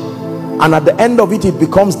impartation, and at the end of it, it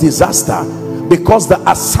becomes disaster, because the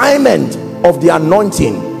assignment of the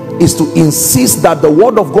anointing is to insist that the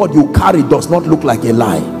word of God you carry does not look like a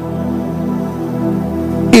lie.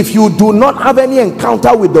 If you do not have any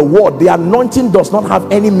encounter with the word, the anointing does not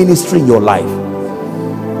have any ministry in your life.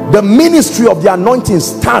 The ministry of the anointing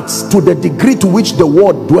starts to the degree to which the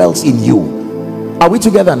word dwells in you. Are we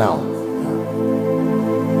together now?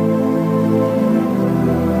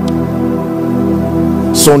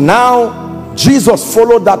 So now Jesus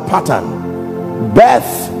followed that pattern: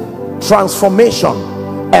 birth, transformation,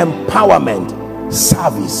 empowerment,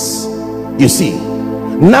 service. You see,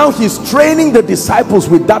 now he's training the disciples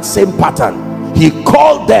with that same pattern. He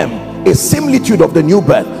called them a similitude of the new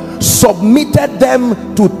birth, submitted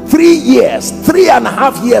them to 3 years,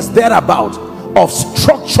 3.5 years thereabout of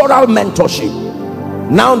structural mentorship.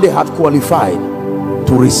 Now they had qualified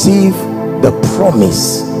to receive the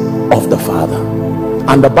promise of the Father.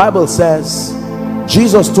 And the Bible says,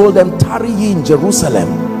 Jesus told them, tarry ye in Jerusalem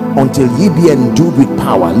until ye be endued with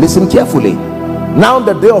power. Listen carefully. Now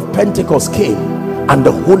the day of Pentecost came, and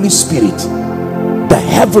the Holy Spirit, the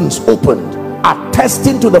heavens opened,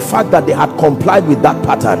 attesting to the fact that they had complied with that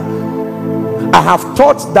pattern. I have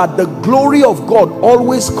taught that the glory of God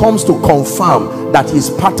always comes to confirm that his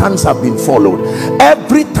patterns have been followed.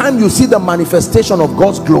 Every time you see the manifestation of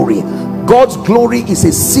God's glory is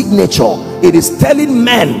a signature. It is telling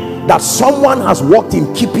men that someone has walked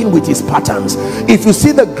in keeping with his patterns. If you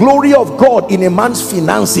see the glory of God in a man's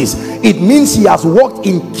finances, it means he has walked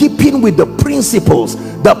in keeping with the principles,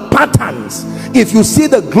 the patterns. If you see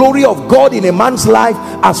the glory of God in a man's life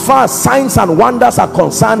as far as signs and wonders are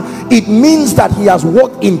concerned, it means that he has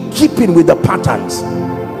walked in keeping with the patterns.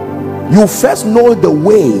 You first know the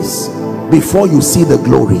ways before you see the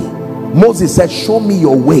glory. Moses said, show me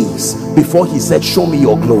your ways, before he said, show me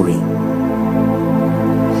your glory.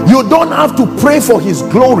 You don't have to pray for his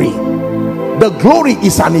glory. The glory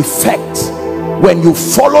is an effect. When you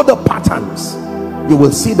follow the patterns, you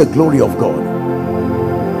will see the glory of God.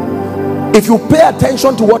 If you pay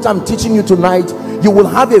attention to what I'm teaching you tonight, you will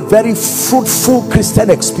have a very fruitful Christian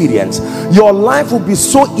experience. Your life will be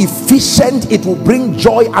so efficient, it will bring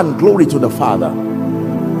joy and glory to the Father.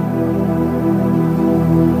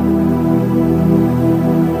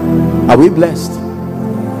 Are we blessed?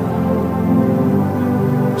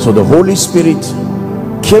 So the Holy Spirit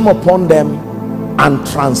came upon them and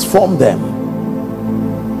transformed them.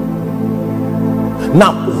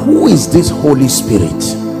 Now, who is this Holy Spirit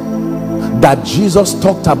that Jesus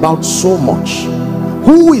talked about so much?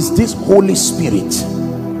 Who is this Holy Spirit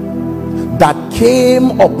that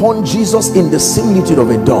came upon Jesus in the similitude of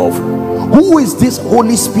a dove? Who is this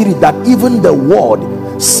Holy Spirit that even the word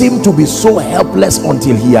seemed to be so helpless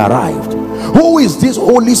until he arrived? Who is this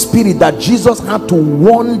Holy Spirit that Jesus had to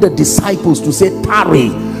warn the disciples to say, tarry,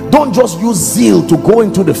 don't just use zeal to go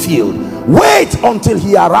into the field, wait until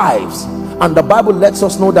he arrives? And the Bible lets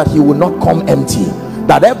us know that he will not come empty,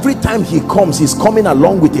 that every time he comes, he's coming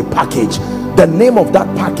along with a package. The name of that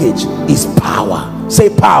package is power. Say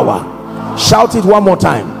power. Shout it one more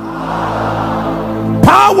time.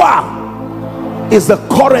 Power is the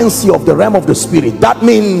currency of the realm of the spirit. That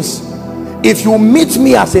means if you meet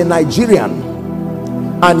me as a Nigerian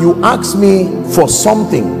and you ask me for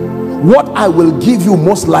something, what I will give you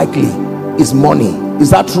most likely is money. Is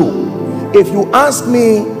that true? If you ask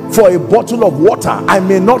me for a bottle of water, I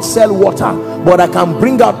may not sell water, but I can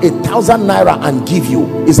bring out 1,000 naira and give you.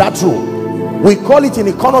 Is that true? We call it in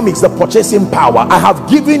economics the purchasing power. I have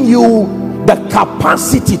given you the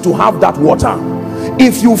capacity to have that water.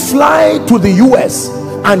 If you fly to the US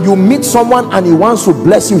and you meet someone and he wants to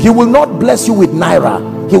bless you, he will not bless you with naira,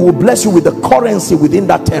 he will bless you with the currency within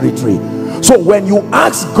that territory. So when you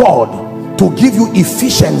ask God to give you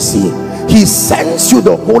efficiency, he sends you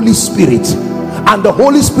the Holy Spirit, and the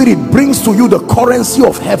Holy Spirit brings to you the currency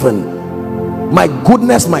of heaven. My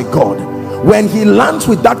goodness, my God, when he lands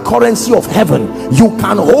with that currency of heaven, you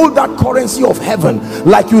can hold that currency of heaven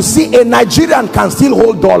like you see a Nigerian can still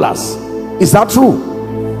hold dollars. Is that true?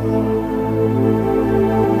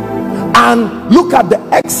 And look at the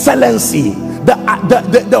excellency,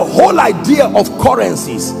 the whole idea of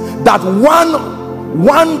currencies, that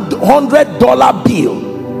 $100 bill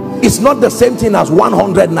is not the same thing as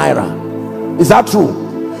 100 naira. Is that true?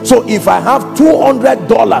 So if I have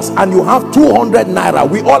 $200 and you have 200 naira,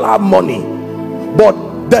 we all have money, but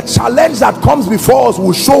the challenge that comes before us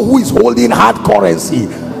will show who is holding hard currency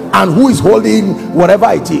and who is holding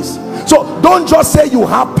whatever it is. So don't just say you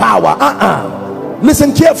have power.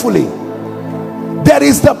 Listen carefully. There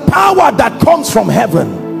is the power that comes from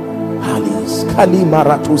heaven.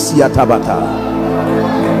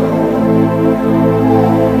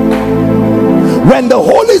 When the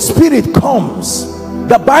Holy Spirit comes,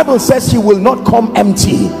 the Bible says he will not come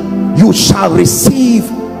empty. You shall receive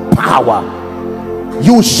power.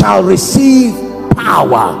 You shall receive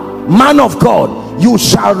power. Man of God, you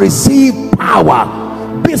shall receive power.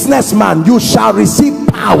 Businessman, you shall receive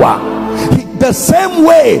power. The same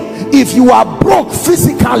way, if you are broke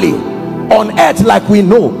physically on earth, like we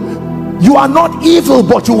know, you are not evil,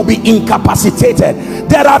 but you will be incapacitated.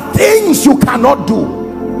 There are things you cannot do.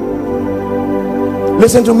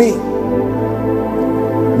 Listen to me.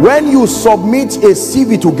 When you submit a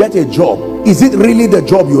CV to get a job, is it really the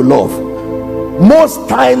job you love? Most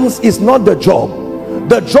times it's not the job.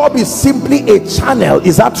 The job is simply a channel.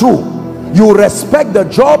 Is that true? You respect the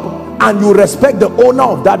job and you respect the owner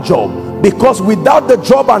of that job, Because without the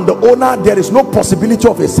job and the owner, there is no possibility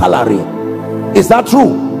of a salary. Is that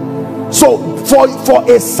true? So for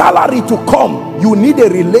a salary to come, you need a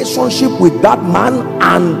relationship with that man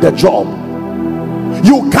and the job.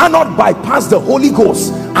 You cannot bypass the Holy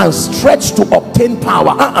Ghost and stretch to obtain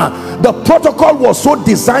power. The protocol was so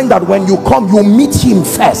designed that when you come, you meet him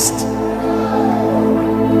first.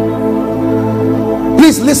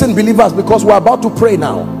 Please listen, believers, because we're about to pray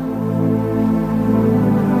now.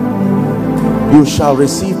 You shall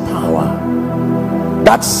receive power.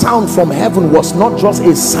 That sound from heaven was not just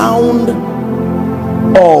a sound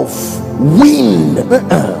of wind.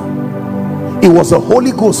 It was the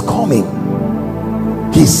Holy Ghost coming.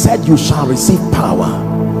 He said you shall receive power.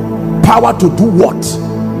 Power to do what?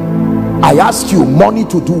 I ask you, money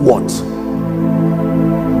to do what?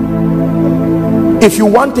 If you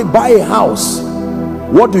want to buy a house,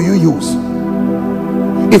 what do you use?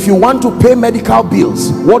 If you want to pay medical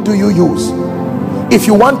bills, what do you use? If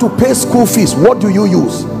you want to pay school fees, what do you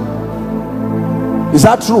use? Is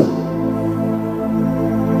that true?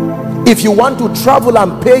 If you want to travel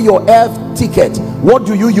and pay your air ticket, what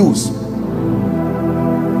do you use?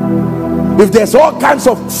 If there's all kinds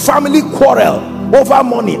of family quarrel over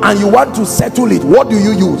money and you want to settle it, what do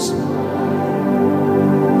you use?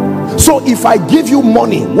 So if I give you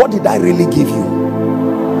money, what did I really give you?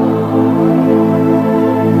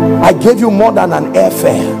 I gave you more than an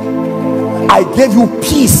airfare. I gave you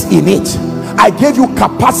peace in it. I gave you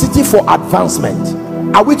capacity for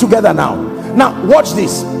advancement. Are we together now? Now watch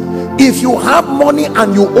this. If you have money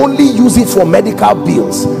and you only use it for medical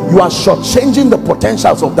bills, you are shortchanging the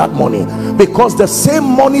potentials of that money, because the same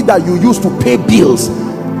money that you use to pay bills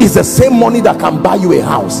is the same money that can buy you a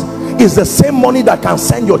house, is the same money that can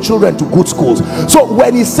send your children to good schools. So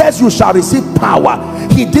when he says you shall receive power,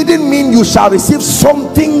 he didn't mean you shall receive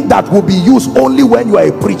something that will be used only when you are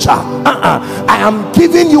a preacher. I am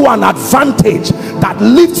giving you an advantage that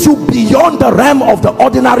lifts you beyond the realm of the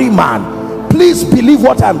ordinary man. Please believe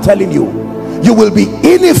what I'm telling you. You will be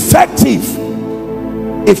ineffective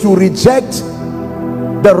if you reject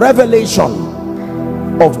the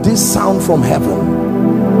revelation of this sound from heaven.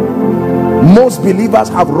 Most believers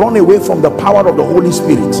have run away from the power of the Holy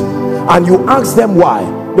Spirit, and you ask them why,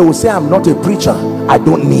 they will say, I'm not a preacher, I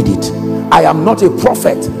don't need it. I am not a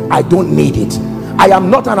prophet, I don't need it. I am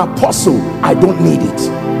not an apostle, I don't need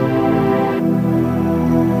it.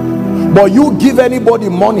 But you give anybody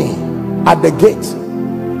money at the gate,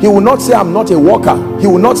 he will not say I'm not a worker, he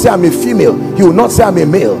will not say I'm a female, he will not say I'm a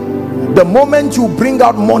male. The moment you bring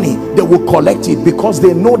out money, they will collect it, because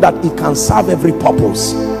they know that it can serve every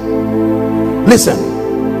purpose. Listen,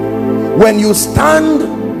 when you stand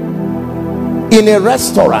in a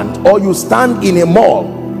restaurant or you stand in a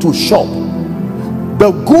mall to shop,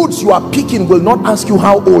 the goods you are picking will not ask you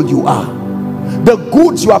how old you are. The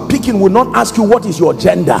goods you are picking will not ask you what is your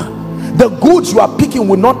gender. The goods you are picking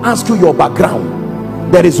will not ask you your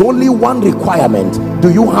background. There is only one requirement: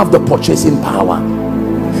 do you have the purchasing power?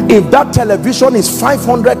 If that television is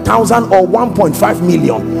 500,000 or 1.5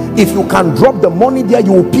 million, if you can drop the money there,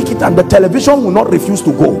 you will pick it, and the television will not refuse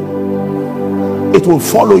to go. It will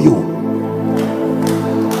follow you.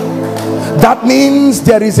 That means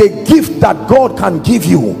there is a gift that God can give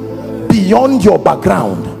you beyond your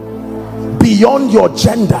background, beyond your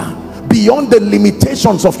gender, beyond the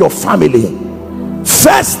limitations of your family.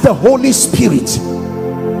 First the Holy Spirit,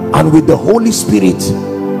 and with the Holy Spirit,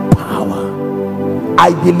 power.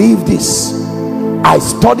 I believe this. I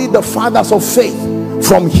studied the fathers of faith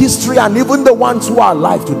from history, and even the ones who are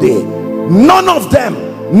alive today, none of them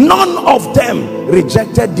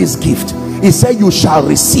rejected this gift. He said you shall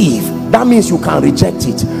receive. That means you can reject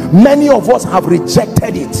it. Many of us have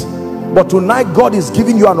rejected it, but tonight God is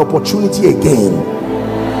giving you an opportunity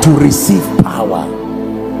again to receive power.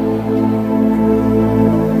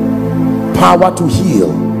 Power to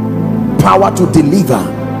heal, power to deliver,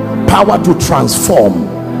 power to transform,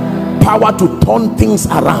 power to turn things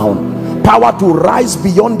around, power to rise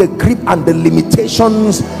beyond the grip and the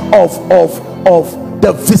limitations of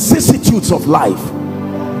the vicissitudes of life,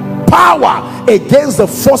 power against the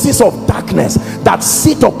forces of darkness that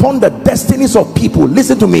sit upon the destinies of people.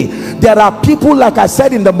 Listen to me, there are people, like I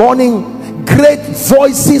said in the morning, great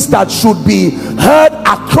voices that should be heard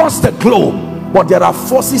across the globe, but there are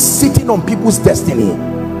forces sitting on people's destiny,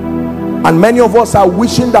 and many of us are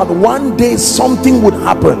wishing that one day something would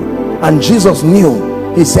happen. And Jesus knew.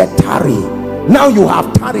 He said tarry. Now you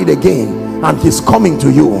have tarried again, and he's coming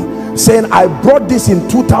to you saying, I brought this in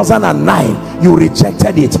 2009, you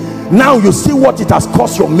rejected it. Now you see what it has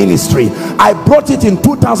cost your ministry. I brought it in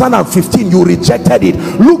 2015, you rejected it.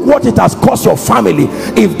 Look what it has cost your family.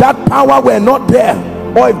 If that power were not there,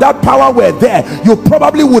 or if that power were there, you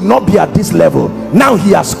probably would not be at this level. Now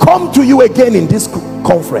he has come to you again in this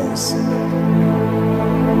conference.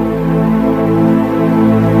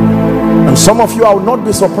 And some of you, I will not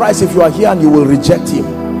be surprised if you are here and you will reject him,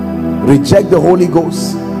 reject the Holy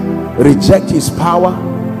Ghost, reject his power,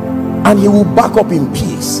 and he will back up in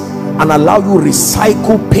peace and allow you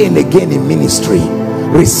recycle pain again in ministry,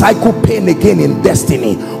 recycle pain again in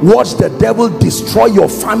destiny. Watch the devil destroy your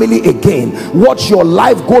family again. Watch your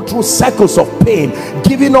life go through cycles of pain,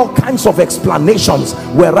 giving all kinds of explanations,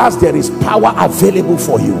 whereas there is power available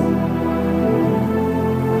for you.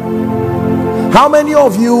 How many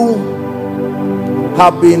of you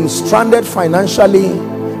have been stranded financially,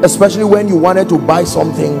 especially when you wanted to buy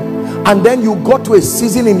something, and then you got to a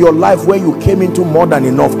season in your life where you came into more than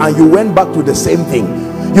enough and you went back to the same thing?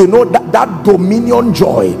 You know, that dominion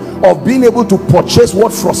joy of being able to purchase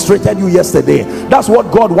what frustrated you yesterday, that's what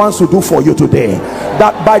God wants to do for you today.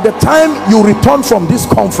 That by the time you return from this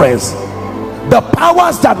conference, the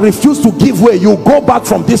powers that refuse to give way, you go back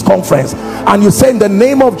from this conference and you say, in the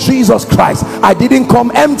name of Jesus Christ, I didn't come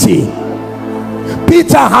empty.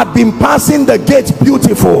 Peter had been passing the gate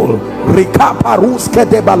beautiful. I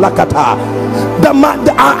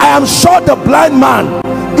am sure the blind man,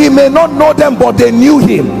 he may not know them, but they knew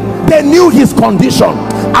him. They knew his condition.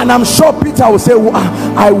 And I'm sure Peter will say,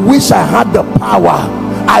 I wish I had the power.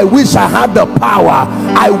 I wish I had the power.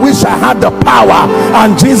 I wish I had the power.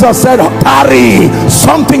 And Jesus said, tarry,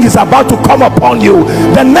 something is about to come upon you.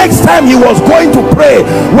 The next time he was going to pray,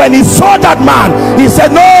 when he saw that man, he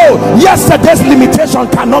said, no, yesterday's limitation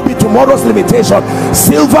cannot be tomorrow's limitation.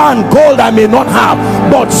 Silver and gold I may not have,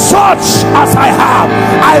 but such as I have,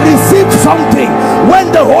 I received something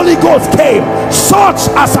when the Holy Ghost came. Such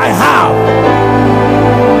as I have,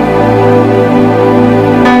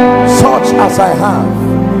 such as I have.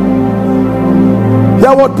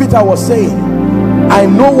 Hear what Peter was saying. I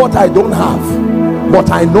know what I don't have, but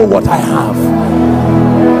I know what I have.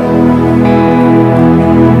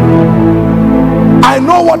 I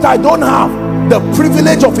know what I don't have, the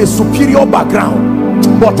privilege of a superior background,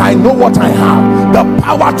 but I know what I have, the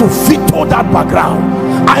power to veto that background.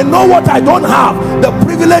 I know what I don't have, the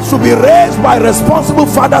privilege to be raised by responsible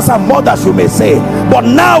fathers and mothers, you may say, but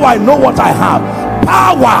now I know what I have,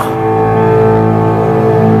 power.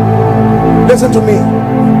 Listen to me,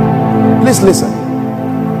 please listen.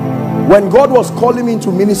 When God was calling me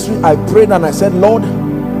into ministry, I prayed and I said, Lord,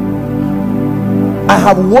 I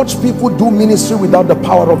have watched people do ministry without the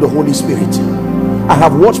power of the Holy Spirit. I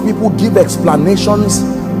have watched people give explanations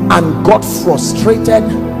and got frustrated.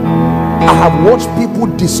 I have watched people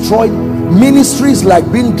destroy ministries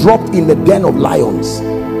like being dropped in the den of lions.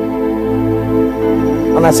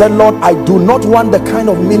 And I said, Lord, I do not want the kind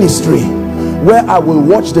of ministry where I will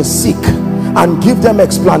watch the sick and give them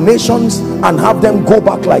explanations and have them go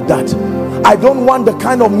back like that. I don't want the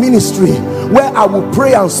kind of ministry where I will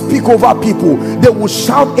pray and speak over people. They will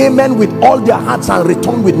shout amen with all their hearts and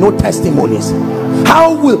return with no testimonies.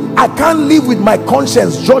 How will I can't live with my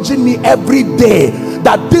conscience judging me every day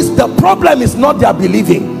that the problem is not their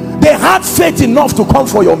believing. They had faith enough to come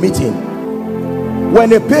for your meeting.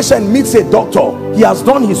 When a patient meets a doctor, he has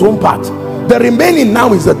done his own part. The remaining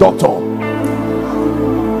now is the doctor.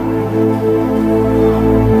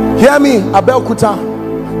 Hear me, Abelkuta.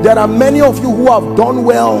 There are many of you who have done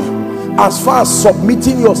well as far as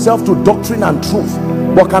submitting yourself to doctrine and truth,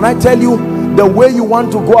 but can I tell you, the way you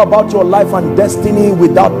want to go about your life and destiny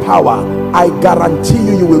without power, I guarantee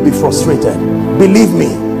you, you will be frustrated. Believe me,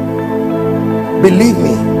 believe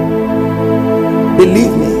me,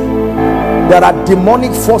 believe me. There are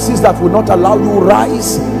demonic forces that will not allow you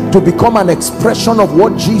rise to become an expression of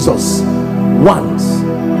what Jesus wants.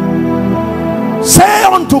 Say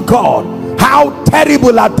unto God, how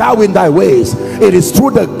terrible art thou in thy ways. It is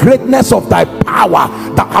through the greatness of thy power,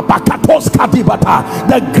 the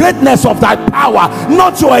greatness of thy power,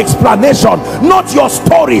 not your explanation, not your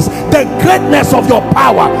stories, the greatness of your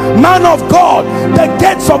power. Man of God, the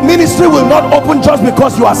gates of ministry will not open just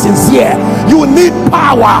because you are sincere. You need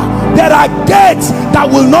power. There are gates that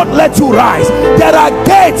will not let you rise. There are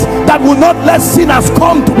gates that will not let sinners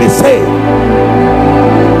come to be saved.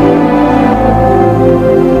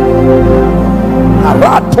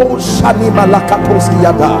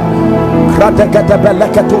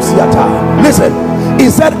 Listen, he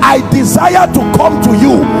said, I desire to come to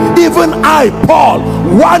you, even I, Paul,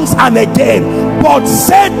 once and again, but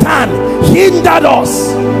Satan hindered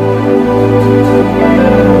us.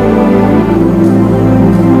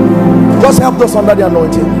 Just help those under the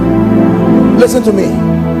anointing. Listen to me,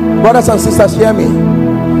 brothers and sisters, hear me.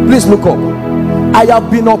 Please look up. I have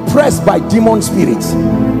been oppressed by demon spirits.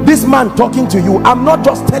 This man talking to you, I'm not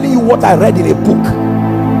just telling you what I read in a book.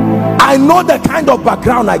 I know the kind of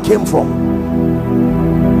background I came from.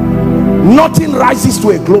 Nothing rises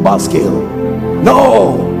to a global scale.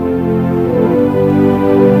 No.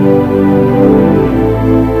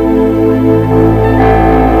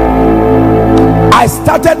 I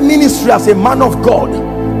started ministry as a man of God,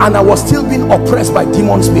 and I was still being oppressed by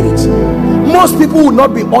demon spirits. Most people would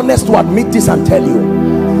not be honest to admit this and tell you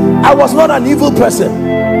I was not an evil person,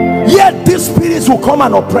 yet these spirits will come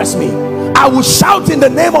and oppress me. I will shout in the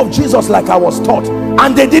name of Jesus like I was taught,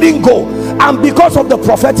 and they didn't go. And because of the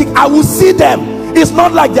prophetic, I will see them. It's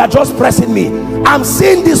not like they're just pressing me. I'm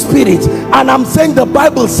seeing this spirit, and I'm saying the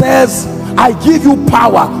Bible says I give you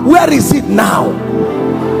power. Where is it now?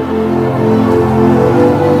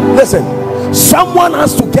 Listen, someone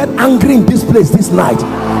has to get angry in this place this night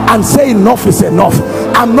and say enough is enough.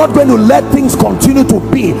 I'm not going to let things continue to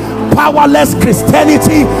be powerless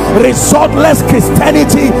Christianity, resultless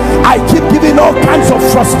Christianity. I keep giving all kinds of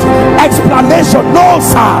explanation. No,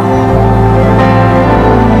 sir.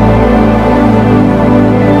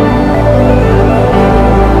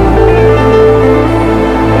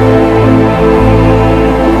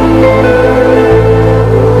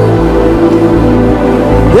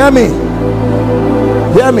 Hear me,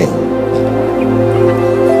 hear me.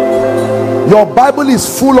 Your Bible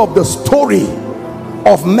is full of the story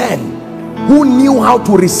of men who knew how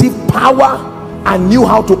to receive power and knew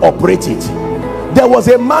how to operate it. There was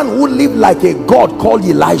a man who lived like a god called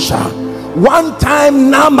Elisha. One time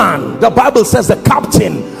Naaman, the Bible says, the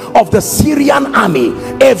captain of the Syrian army,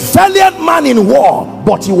 a valiant man in war,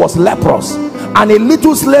 but he was leprous. And a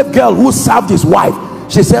little slave girl who served his wife,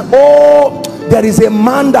 she said, oh, there is a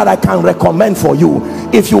man that I can recommend for you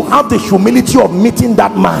if you have the humility of meeting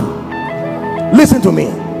that man. Listen to me.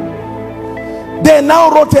 They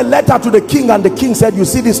now wrote a letter to the king, and the king said, you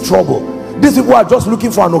see this trouble, these people are just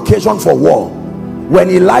looking for an occasion for war. When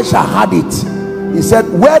Elisha had it, he said,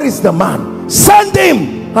 where is the man? Send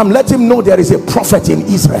him and let him know there is a prophet in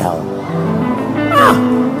Israel.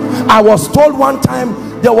 I was told one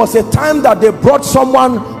time, there was a time that they brought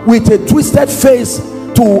someone with a twisted face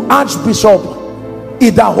to Archbishop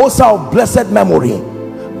Idahosa of blessed memory.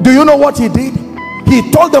 Do you know what he did? He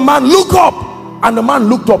told the man, look up. And the man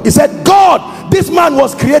looked up. He said, God, this man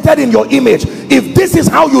was created in your image. If this is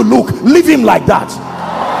how you look, leave him like that.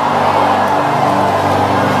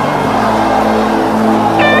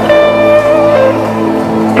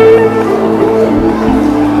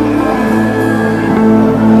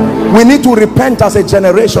 We need to repent as a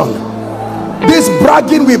generation. This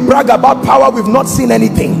bragging, we brag about power, we've not seen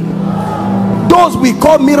anything. Those we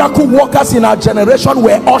call miracle workers in our generation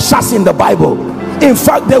were ushers in the Bible. In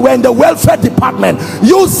fact, they were in the welfare department.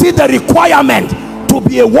 You see the requirement to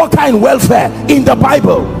be a worker in welfare in the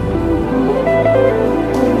Bible.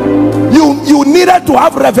 You needed to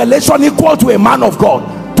have revelation equal to a man of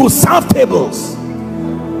God to serve tables.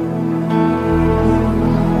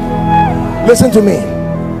 Listen to me.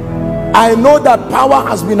 I know that power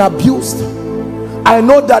has been abused. I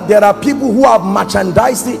know that there are people who have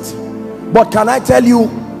merchandised it. But can I tell you,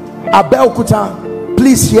 Abeokuta,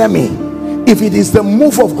 please hear me. If it is the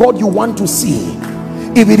move of God you want to see,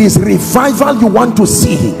 if it is revival you want to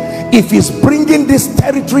see, if it's bringing this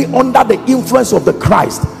territory under the influence of the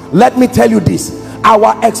Christ, let me tell you this,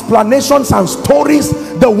 our explanations and stories,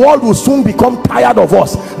 the world will soon become tired of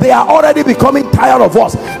us. They are already becoming tired of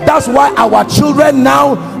us. That's why our children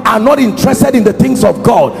now are not interested in the things of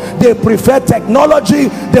God. They prefer technology.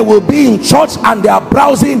 They will be in church and they are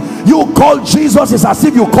browsing. You call Jesus, it's as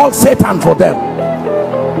if you call Satan for them.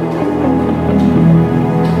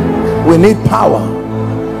 We need power.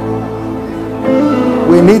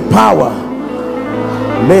 We need power.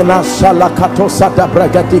 Mena shalakato sata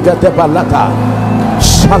bragatiga de balata.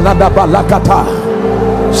 Shalada balakata.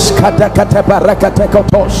 Skadakate barakate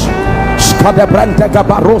kotosh. Skadebrante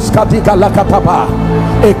gabaroska diga lakataba.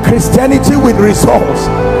 A Christianity with results.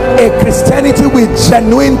 A Christianity with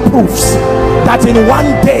genuine proofs that in one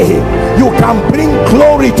day you can bring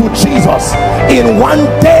glory to Jesus. In one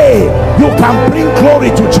day you can bring glory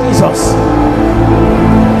to Jesus.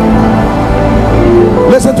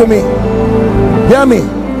 Listen to me, hear me,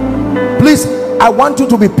 please. I want you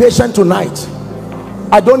to be patient tonight.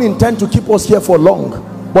 I don't intend to keep us here for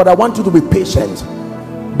long, but I want you to be patient,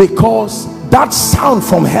 because that sound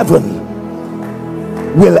from heaven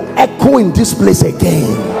will echo in this place again.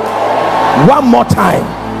 One more time.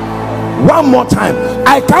 One more time.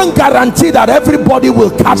 I can't guarantee that everybody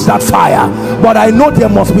will catch that fire, but I know there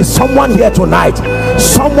must be someone here tonight,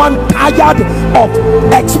 someone tired of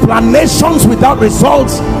explanations without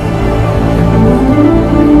results.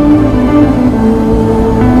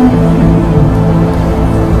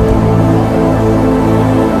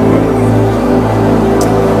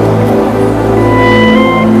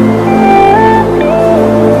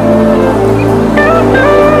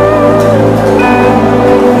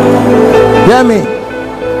 Hear me.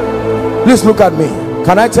 Please look at me.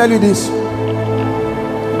 Can I tell you this?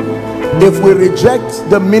 If we reject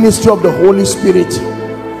the ministry of the Holy Spirit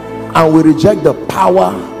and we reject the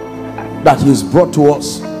power that He's brought to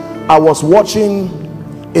us. I was watching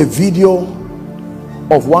a video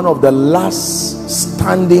of one of the last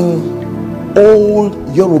standing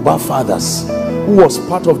old Yoruba fathers who was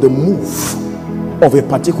part of the move of a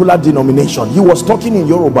particular denomination. He was talking in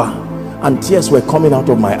Yoruba and tears were coming out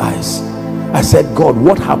of my eyes. I said, God,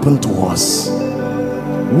 what happened to us?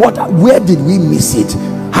 Where did we miss it?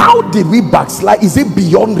 How did we backslide? Is it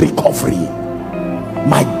beyond recovery?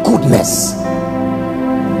 My goodness.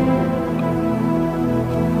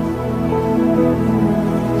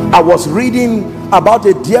 I was reading about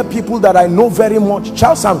a dear people that I know very much,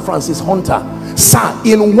 Charles and Francis Hunter. Sir,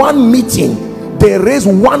 in one meeting they raised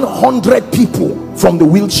 100 people from the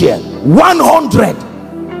wheelchair. 100.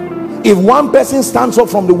 If one person stands up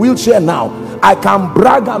from the wheelchair now, I can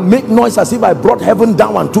brag and make noise as if I brought heaven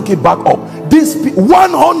down and took it back up. This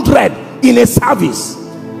 100 in a service.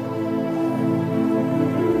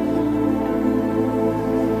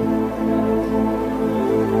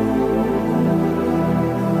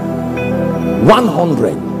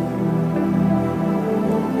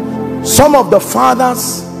 Some of the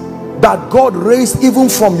fathers that God raised even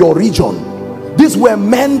from your region, these were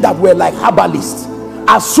men that were like herbalists.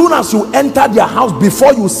 As soon as you enter their house,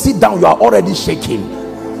 before you sit down, you are already shaking.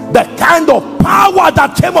 The kind of power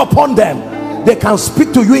that came upon them, they can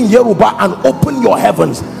speak to you in Yoruba and open your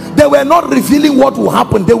heavens. They were not revealing what will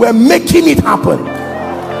happen, they were making it happen.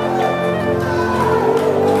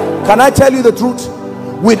 Can I tell you the truth?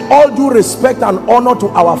 With all due respect and honor to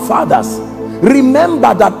our fathers,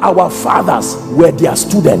 remember that our fathers were their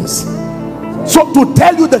students. So to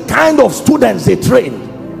tell you the kind of students they trained,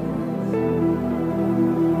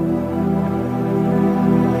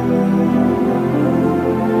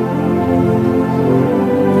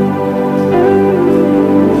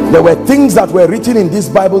 there were things that were written in this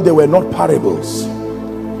Bible. They were not parables.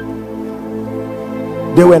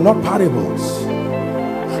 They were not parables.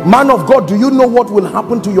 Man of God, do you know what will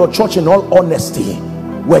happen to your church in all honesty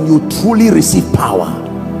when you truly receive power?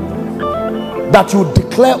 That you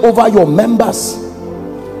declare over your members,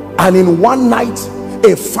 and in one night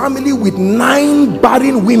a family with 9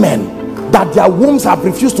 barren women that their wombs have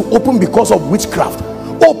refused to open because of witchcraft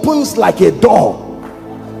opens like a door.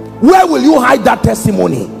 Where will you hide that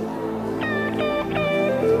testimony?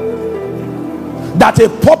 That a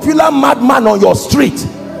popular madman on your street,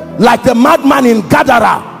 like the madman in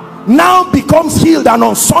Gadara, now becomes healed, and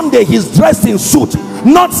on Sunday he's dressed in suit,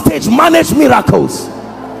 not stage managed miracles.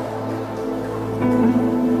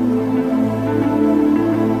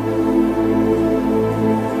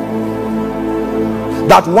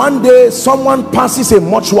 That one day someone passes a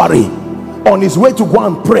mortuary on his way to go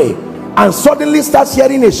and pray, and suddenly starts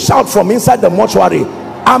hearing a shout from inside the mortuary,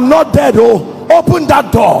 "I'm not dead, oh, open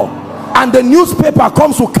that door." And the newspaper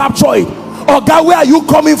comes to capture it. "Oh God, where are you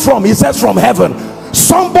coming from?" He says, "From heaven.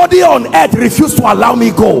 Somebody on earth refused to allow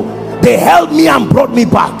me go. They held me and brought me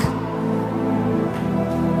back."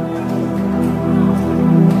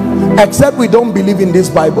 Except we don't believe in this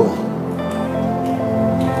Bible.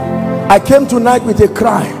 I came tonight with a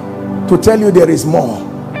cry to tell you there is more.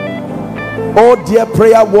 Oh dear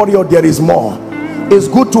prayer warrior, there is more. It's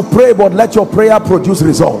good to pray, but let your prayer produce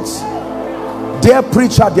results. Dear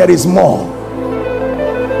preacher, there is more.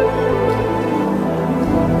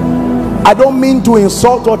 I don't mean to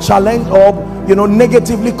insult or challenge or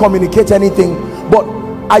negatively communicate anything, but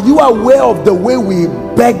are you aware of the way we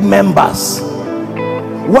beg members?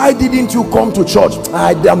 Why didn't you come to church?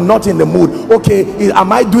 I am not in the mood. Okay,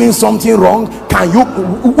 am I doing something wrong? Can you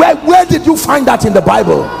where did you find that in the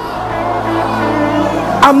Bible?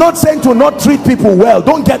 I'm not saying to not treat people well,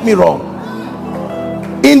 don't get me wrong.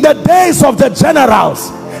 In the days of the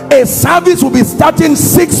generals, a service will be starting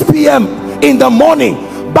 6 p.m. in the morning.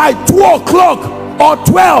 By 2 o'clock or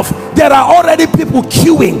 12, there are already people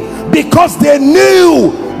queuing, because they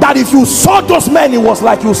knew that if you saw those men, it was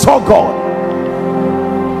like you saw God.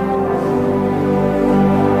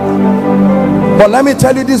 But let me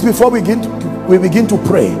tell you this before we begin to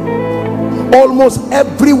pray. Almost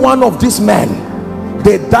every one of these men,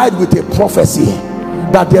 they died with a prophecy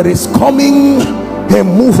that there is coming a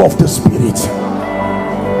move of the Spirit.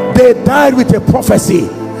 They died with a prophecy.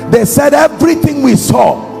 They said everything we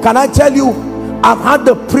saw. Can I tell you, I've had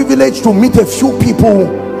the privilege to meet a few people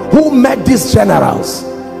who met these generals,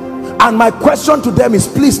 and my question to them is,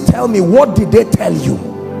 please tell me, what did they tell you?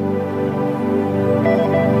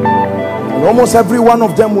 And almost every one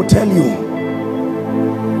of them will tell you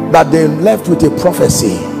that they left with a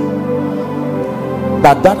prophecy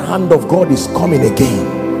that hand of God is coming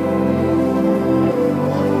again.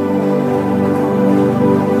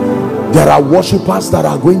 There are worshippers that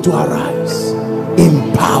are going to arise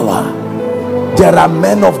in power. There are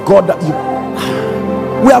men of God that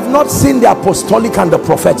we have not seen the apostolic and the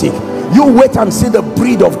prophetic. You wait and see the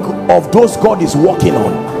breed of those God is working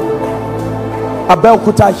on.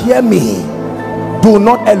 Abelkuta, hear me. Do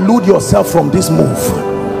not elude yourself from this move.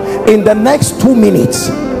 In the next 2 minutes,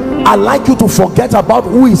 I'd like you to forget about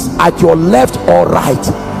who is at your left or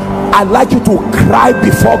right. I'd like you to cry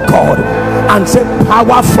before God and say,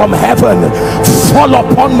 power from heaven, fall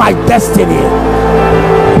upon my destiny.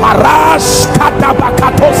 Parash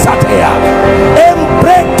katabakato satea,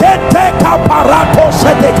 embrekete kaparato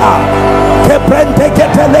sedeka, kebrente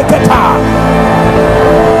keteleketa,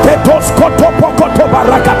 ketoskoto pokoto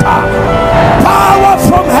barakata. Power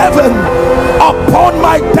from heaven upon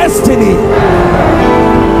my destiny.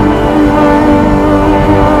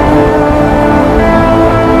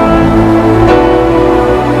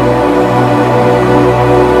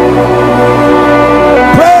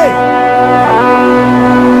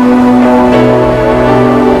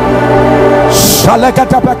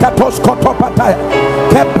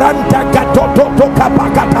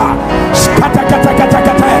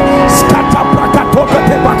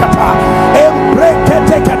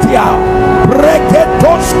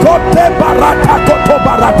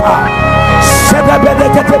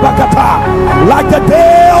 Like the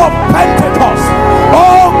day of Pentecost,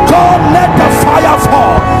 oh God, let the fire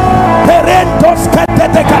fall.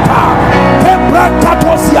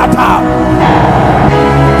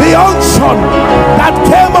 The unction that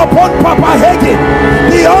came upon Papa Hagin,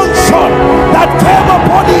 the unction that came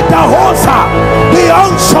upon Itahosa, the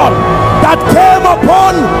unction that came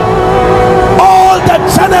upon all the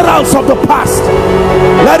generals of the past,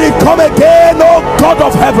 let it come again, oh God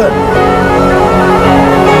of heaven.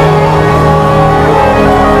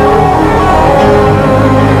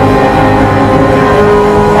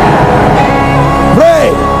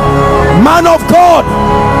 Pray, man of God,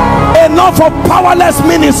 enough of powerless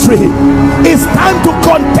ministry. It's time to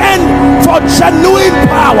contend for genuine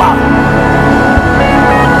power.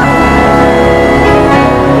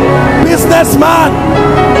 Businessman,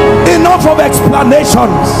 enough of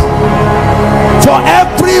explanations. For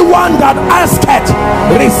everyone that asketh,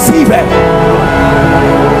 receiveth.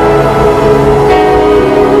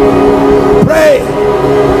 Pray.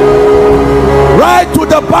 Right to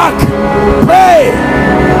the back, pray.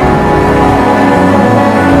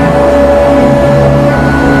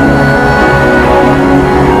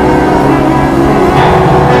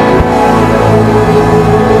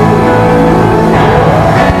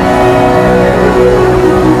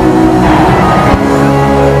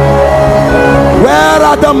 Where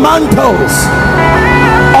are the mantles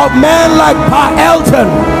of men like Pa Elton?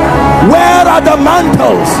 Where are the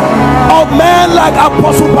mantles of men like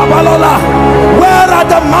Apostle Babalola? Where are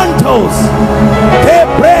the mantles?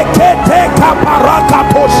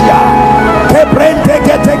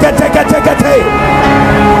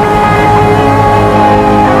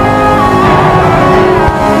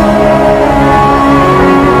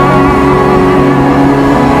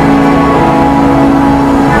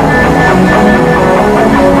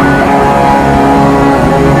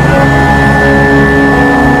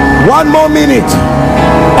 One more minute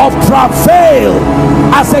of travail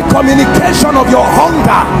as a communication of your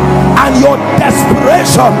hunger and your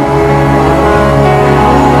desperation.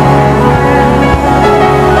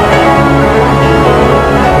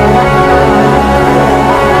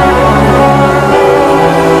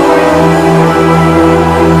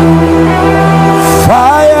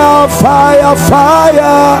 Fire, fire,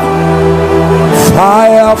 fire,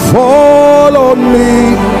 fire fall on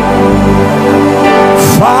me.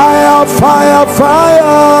 Fire, fire,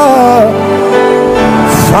 fire,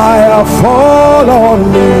 fire fall on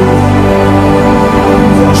me.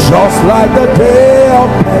 Just like the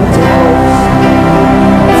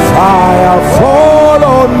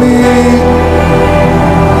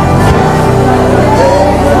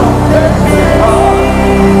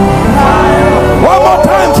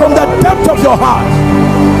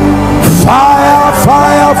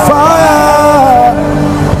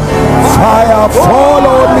fall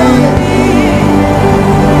on me.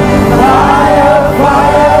 Fire,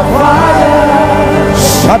 fire, fire.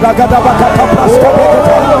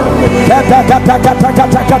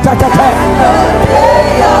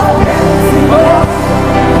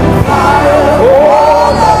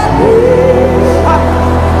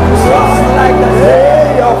 Just like the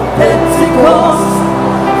day of Pentecost,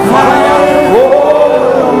 fire fall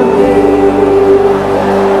on me.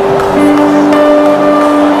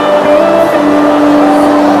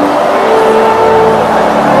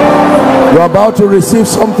 You're about to receive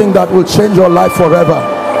something that will change your life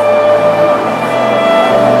forever.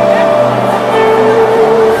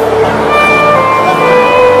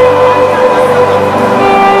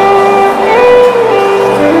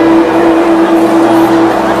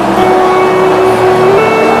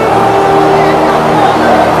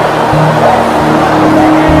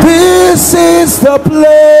 This is the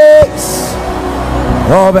place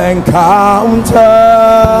of encounter.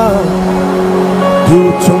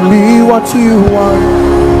 Do to me what you want.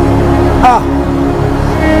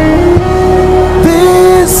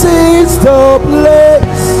 This is the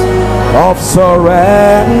place of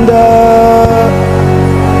surrender.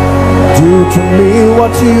 Do to me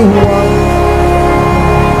what you want.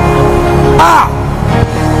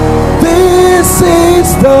 This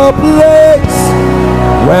is the place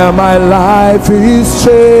where my life is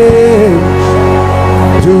changed.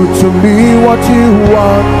 Do to me what you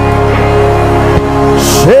want.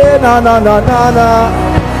 Na na na na na.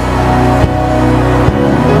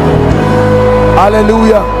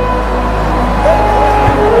 Hallelujah.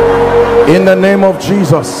 In the name of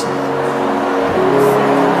Jesus.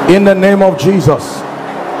 In the name of Jesus.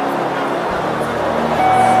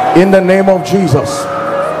 In the name of Jesus.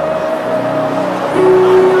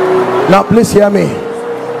 Now please hear me.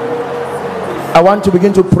 I want to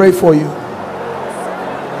begin to pray for you.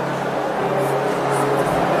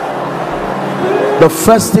 The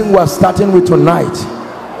first thing we're starting with tonight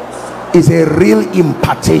is a real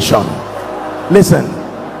impartation. Listen,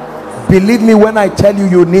 believe me when I tell you,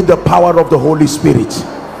 you need the power of the Holy Spirit.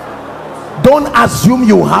 Don't assume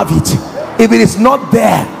you have it. If it is not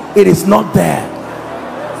there, it is not there.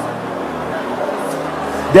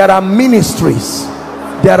 There are ministries,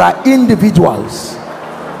 there are individuals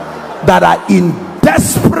that are in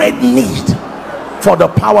desperate need for the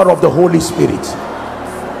power of the Holy Spirit.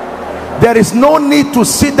 There is no need to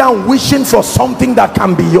sit down wishing for something that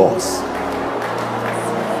can be yours.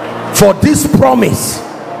 For this promise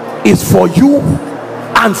is for you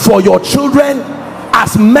and for your children,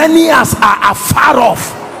 as many as are afar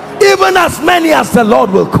off, even as many as the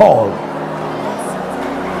Lord will call.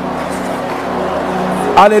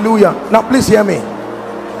 Hallelujah. Now please hear me.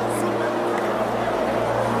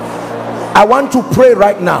 I want to pray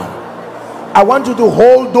right now. I want you to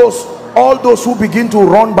hold all those who begin to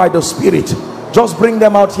run by the Spirit. Just bring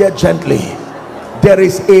them out here gently. There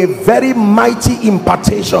is a very mighty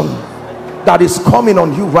impartation that is coming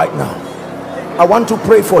on you right now. I want to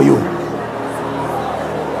pray for you.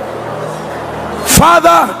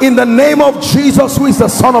 Father, in the name of Jesus, who is the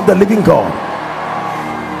Son of the living God,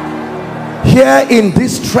 here in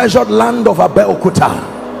this treasured land of Abeokuta,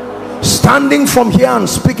 standing from here and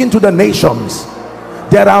speaking to the nations,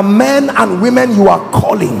 there are men and women you are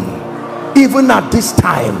calling even at this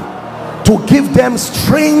time to give them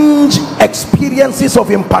strange experiences of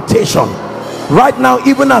impartation. Right now,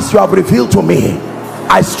 even as you have revealed to me,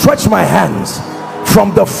 I stretch my hands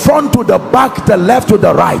from the front to the back, the left to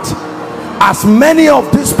the right. As many of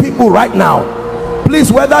these people right now, please,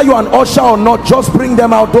 whether you're an usher or not, just bring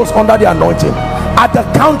them out, those under the anointing. At the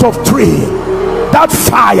count of 3, that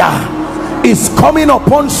fire is coming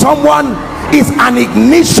upon someone. Is an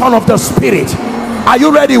ignition of the Spirit. Are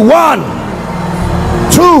you ready? 1,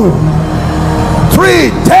 2,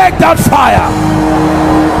 3. Take that fire.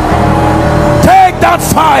 Take that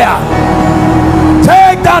fire.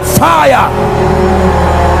 Take that fire.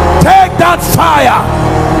 Take that fire.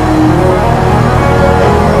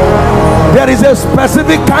 There is a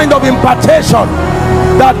specific kind of impartation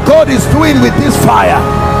that God is doing with this fire.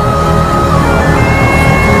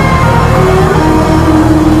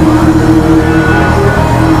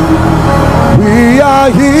 We are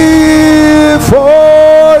here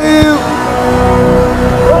for you.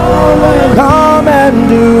 Come and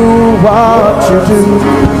do what you do.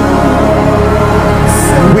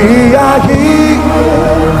 We are here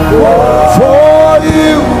for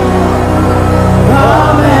you.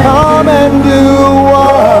 Come and do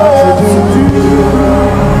what you do.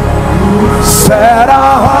 Set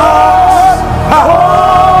our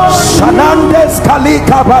hearts. Shanandes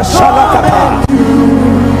kalika bashalakata.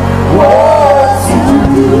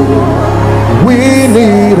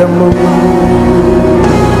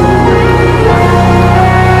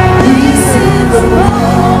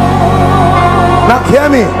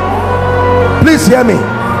 hear me.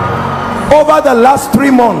 Over the last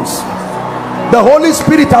 3 months, the Holy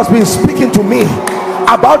Spirit has been speaking to me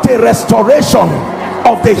about a restoration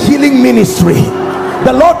of the healing ministry.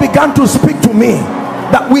 The Lord began to speak to me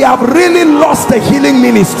that we have really lost the healing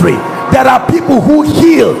ministry. There are people who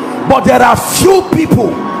heal, but there are few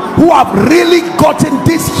people who have really gotten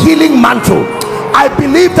this healing mantle. I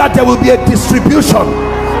believe that there will be a distribution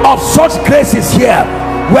of such graces here.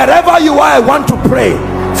 Wherever you are, I want to pray.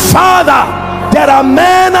 Father, there are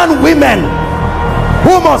men and women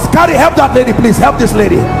who must carry, help that lady please, help this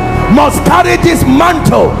lady, must carry this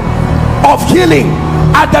mantle of healing.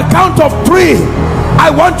 At the count of 3,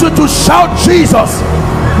 I want you to shout Jesus.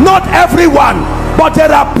 Not everyone, but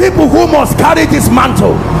there are people who must carry this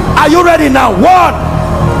mantle. Are you ready now? 1,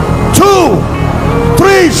 2,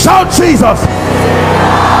 3, shout Jesus.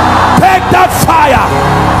 Take that fire,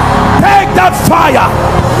 take that fire,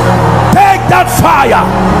 take that fire,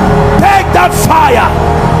 take that fire,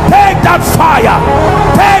 take that fire,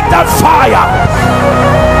 take that fire.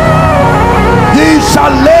 Ye shall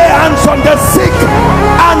lay hands on the sick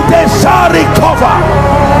and they shall recover.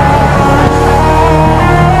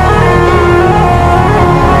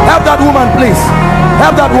 Help that woman please,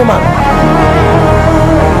 help that woman.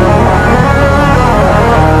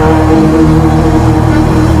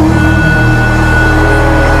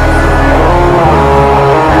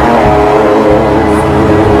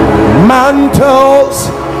 Mantles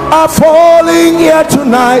are falling here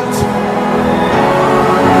tonight.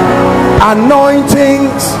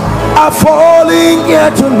 Anointings are falling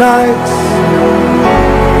here tonight.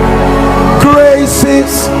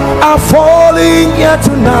 Graces are falling here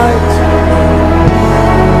tonight.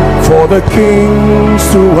 For the kings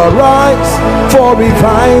to arise, for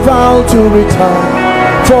revival to return,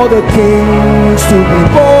 for the kings to be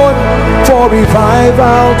born, for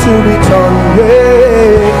revival to return. Yeah.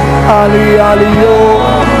 Ali, Ali, oh,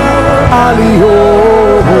 Ali,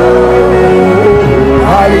 oh,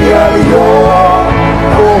 Ali, Ali, oh,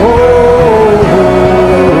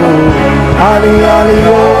 Ali, Ali,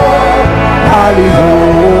 oh, Ali, oh,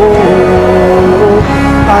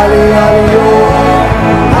 Ali, Ali, oh.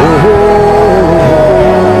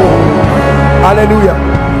 Hallelujah.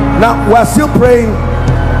 Now we're still praying.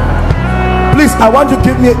 Please, I want you to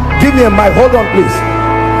give me a mic. Hold on please.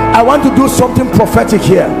 I want to do something prophetic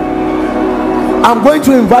here. I'm going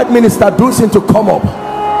to invite Minister Dunsin to come up,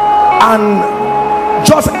 and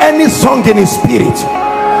just any song in his spirit.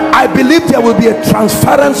 I believe there will be a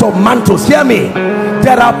transference of mantles. Hear me.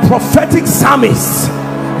 There are prophetic psalmists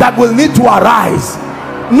that will need to arise,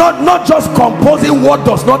 not just composing what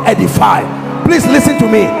does not edify. Please listen to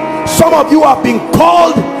me. Some of you have been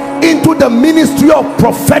called into the ministry of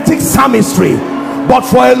prophetic psalmistry, but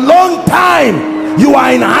for a long time you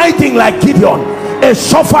are in hiding like Gideon. A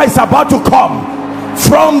shofar is about to come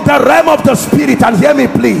from the realm of the spirit. And hear me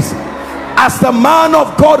please, as the man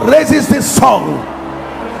of God raises this song,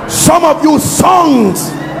 some of you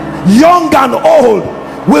songs, young and old,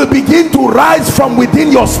 will begin to rise from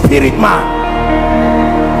within your spirit man.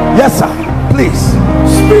 Yes sir, please.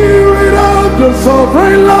 Spirit of the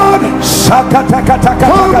sovereign Lord, come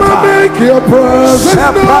and make your presence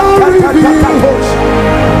now reveal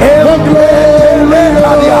the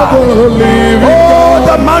glory of the living God.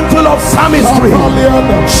 The mantle of psalmistry. Spirit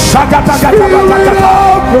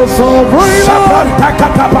of the sovereign Lord,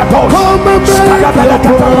 come and make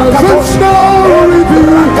your presence now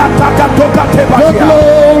reveal the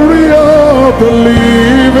glory of the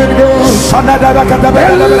living God. And let the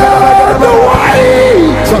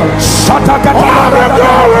weight of the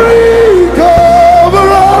glory cover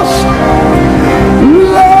us.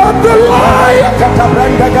 Let the light over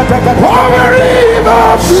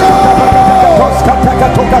us flow.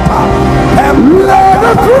 Let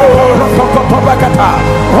the truth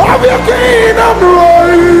of your kingdom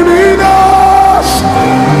reign in us.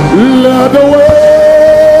 Let the weight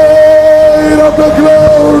of the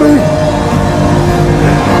glory,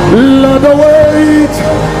 let the weight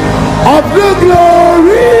of the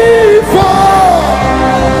glory fall.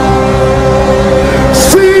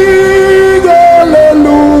 Sing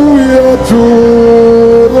hallelujah to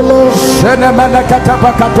the Lord. Sing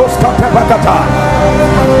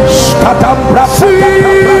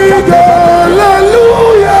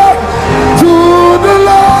hallelujah to the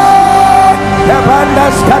Lord.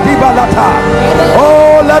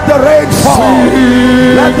 Oh, let the rain fall.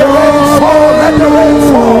 Let the rain fall. Let the rain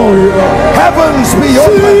fall. Heavens be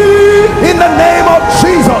open in the name of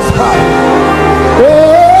Jesus Christ.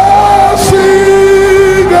 Oh,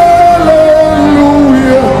 sing hallelujah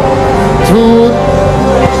to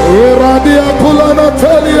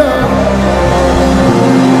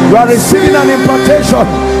You are receiving an impartation.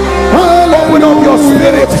 Open up your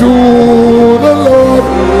spirit to the Lord.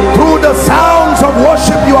 Through the sounds of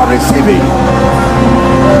worship you are receiving.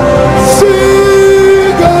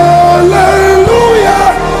 Sing hallelujah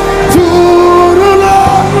to the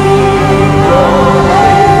Lord.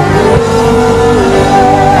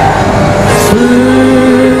 Sing,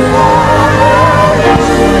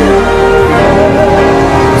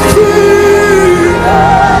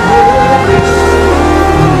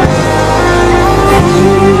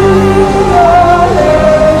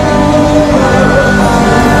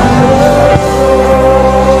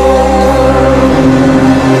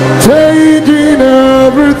 changing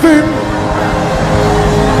everything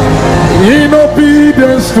in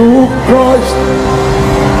obedience to Christ,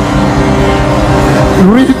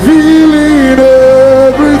 revealing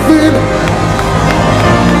everything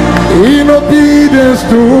in obedience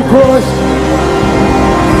to Christ,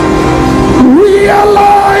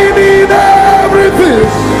 realigning everything,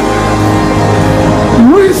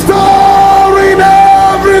 restoring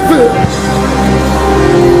everything,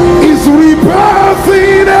 is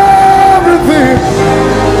rebirthing everything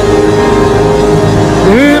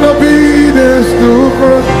in obedience to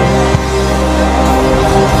Christ.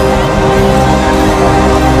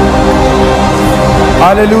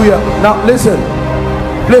 Hallelujah. Now listen,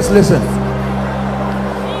 please listen.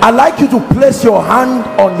 I'd like you to place your hand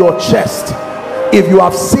on your chest if you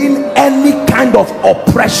have seen any kind of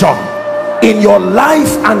oppression in your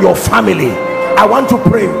life and your family. I want to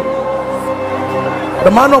pray. The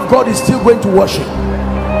man of God is still going to worship.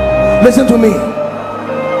 Listen to me.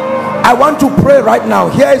 I want to pray right now.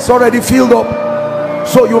 Here it's already filled up,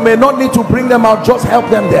 so you may not need to bring them out, just help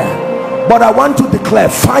them there. But I want to declare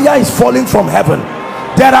fire is falling from heaven.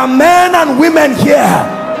 There are men and women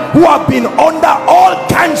here who have been under all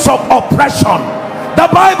kinds of oppression. The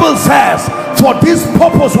Bible says, for this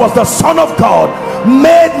purpose was the Son of God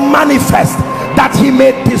made manifest, that he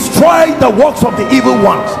may destroy the works of the evil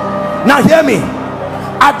ones. Now hear me.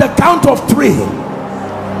 At the count of 3,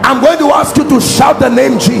 I'm going to ask you to shout the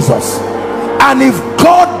name Jesus. And if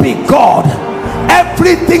God be God,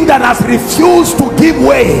 everything that has refused to give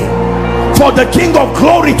way for the King of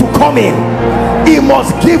Glory to come in, he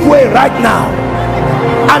must give way right now,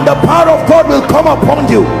 and the power of God will come upon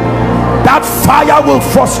you. That fire will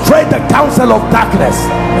frustrate the counsel of darkness.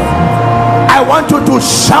 I want you to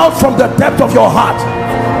shout from the depth of your heart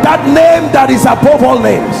that name that is above all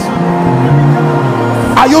names.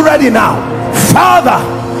 Are you ready now? Father,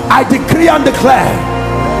 I decree and declare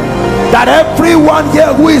that everyone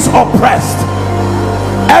here who is oppressed,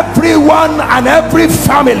 everyone and every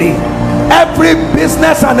family, every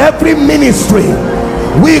business and every ministry,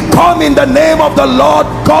 we come in the name of the Lord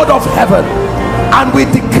God of heaven, and we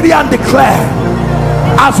decree and declare,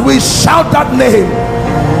 as we shout that name,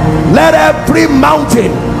 let every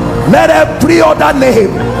mountain, let every other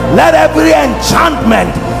name, let every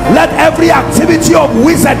enchantment, let every activity of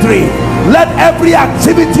wizardry, let every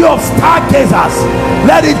activity of stargazers,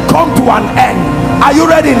 let it come to an end. Are you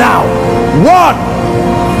ready now? 1,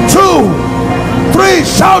 2, 3,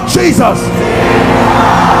 shout Jesus.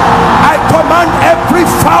 I command every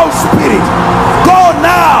foul spirit, go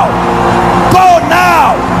now, go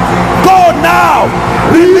now, go now.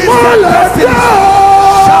 Release their destinies.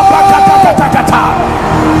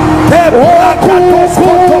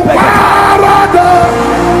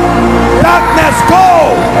 Darkness, go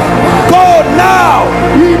now,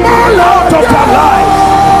 out of their lives,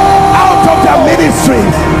 out of their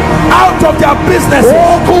ministries, out of their businesses.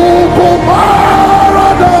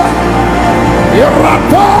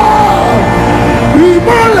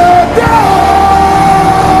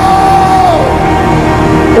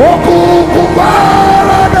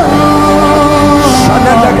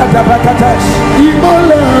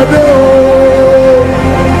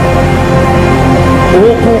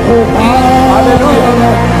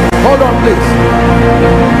 Hallelujah. Hold on, please.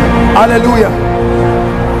 Hallelujah.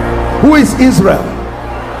 Who is Israel?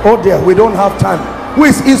 Oh dear, we don't have time. Who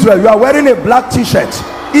is Israel? You are wearing a black t-shirt.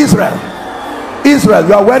 Israel,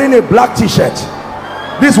 you are wearing a black t-shirt.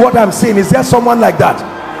 This is what I'm seeing. Is there someone like that?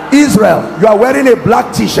 Israel, you are wearing a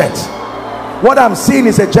black t-shirt. What I'm seeing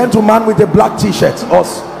is a gentleman with a black t-shirt.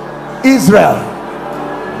 Us. Israel,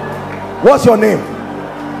 what's your name?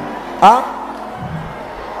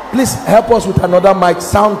 Please help us with another mic.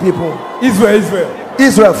 Sound people.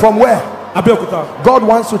 Israel, from where? God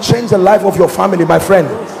wants to change the life of your family, my friend.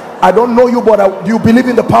 I don't know you, but you believe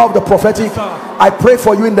in the power of the prophetic. I pray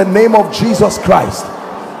for you in the name of Jesus Christ.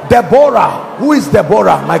 Deborah, who is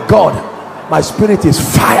Deborah? My God, my spirit is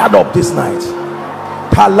fired up this night.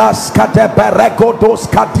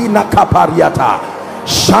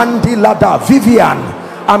 Shandilada. Vivian,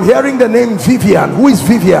 I'm hearing the name Vivian. Who is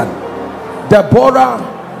Vivian? Deborah,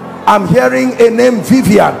 I'm hearing a name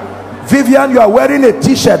Vivian. Vivian, you are wearing a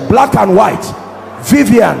t-shirt, black and white.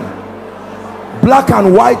 Vivian, black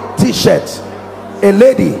and white t-shirt. A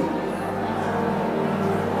lady.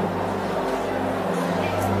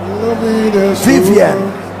 Vivian.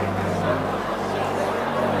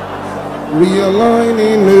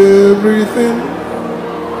 Realigning everything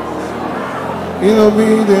in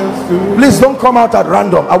obedience to. Please don't come out at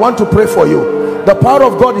random. I want to pray for you. The power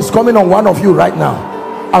of God is coming on one of you right now.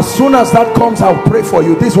 As soon as that comes, I'll pray for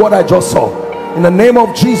you. This is what I just saw. In the name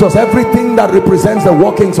of Jesus, everything that represents the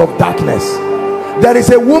workings of darkness. There is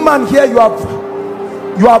a woman here. You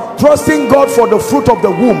are trusting God for the fruit of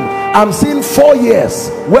the womb. I'm seeing 4 years.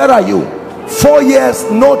 Where are you? 4 years,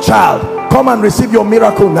 no child. Come and receive your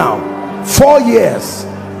miracle now. 4 years,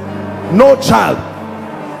 no child.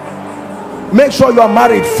 Make sure you are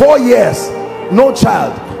married. 4 years, no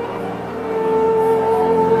child.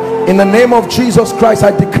 In the name of Jesus Christ,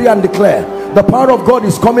 I decree and declare the power of God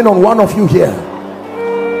is coming on one of you here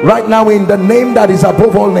right now. In the name that is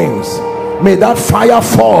above all names, may that fire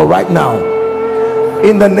fall right now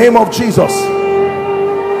in the name of Jesus.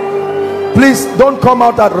 Please don't come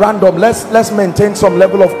out at random. Let's maintain some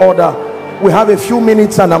level of order. We have a few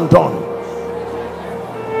minutes and I'm done.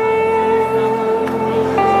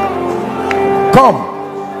 Come.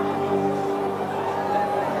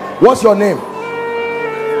 What's your name?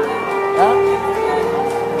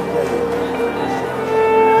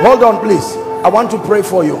 Hold on, please. I want to pray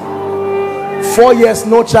for you. 4 years,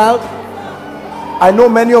 no child. I know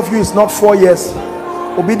many of you it's not 4 years.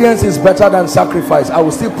 Obedience is better than sacrifice. I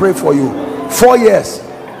will still pray for you. 4 years.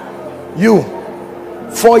 You.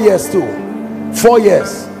 4 years too. 4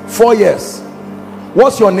 years. 4 years.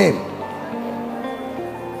 What's your name?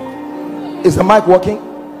 Is the mic working?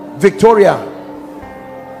 Victoria.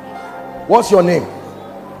 What's your name?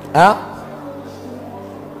 Huh?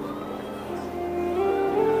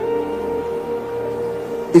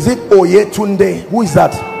 Is it Oyetunde? Who is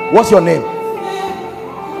that? What's your name?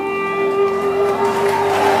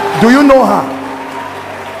 Do you know her?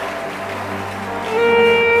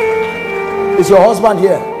 Is your husband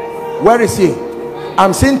here? Where is he?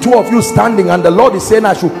 I'm seeing two of you standing and the Lord is saying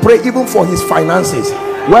I should pray even for his finances.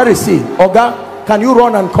 Where is he? Oga, can you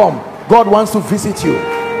run and come? God wants to visit you.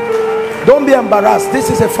 Don't be embarrassed. This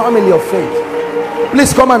is a family of faith.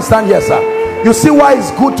 Please come and stand here, sir. You see why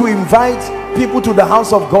it's good to invite people to the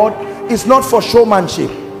house of God? It's not for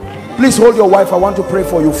showmanship. Please hold your wife. I want to pray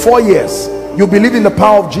for you. 4 years. You believe in the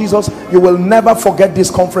power of Jesus. You will never forget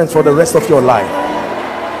this conference for the rest of your life.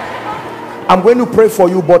 I'm going to pray for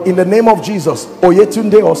you, but in the name of Jesus.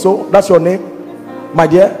 Oyetunde also, that's your name, my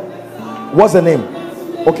dear. What's the name?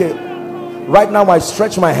 Okay, right now I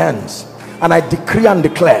stretch my hands and I decree and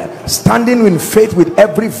declare, standing in faith with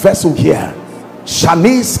every vessel here.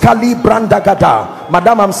 Shanice Kali Brandagada.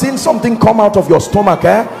 Madam, I'm seeing something come out of your stomach.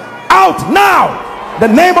 Out now, the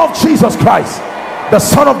name of Jesus Christ, the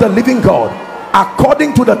Son of the living God,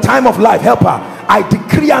 according to the time of life. Help her. I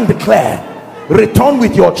decree and declare, return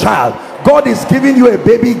with your child. God is giving you a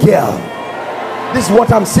baby girl. This is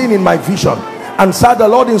what I'm seeing in my vision. And sir, the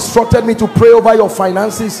Lord instructed me to pray over your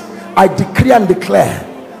finances. I decree and declare,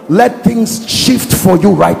 let things shift for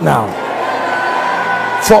you right now.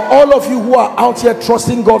 For all of you who are out here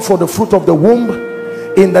trusting God for the fruit of the womb,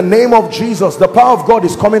 in the name of Jesus, the power of God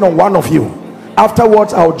is coming on one of you.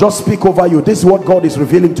 Afterwards, I'll just speak over you. This is what God is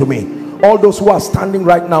revealing to me. All those who are standing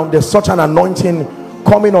right now, there's such an anointing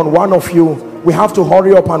coming on one of you. We have to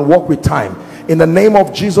hurry up and walk with time. In the name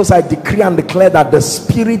of Jesus, I decree and declare that the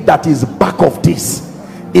spirit that is back of this,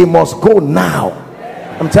 it must go now.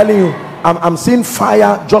 I'm telling you, I'm seeing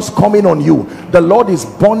fire just coming on you. The Lord is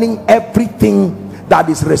burning everything that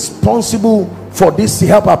is responsible for this.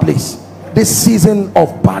 Help her, please. This season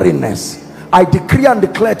of barrenness, I decree and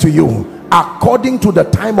declare to you, according to the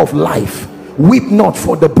time of life, weep not,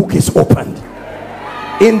 for the book is opened.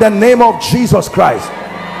 In the name of Jesus Christ.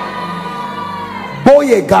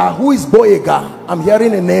 Boyega. Who is Boyega? I'm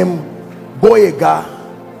hearing a name,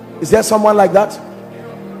 Boyega. Is there someone like that?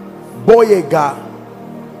 Boyega.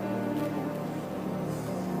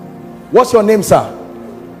 What's your name, sir?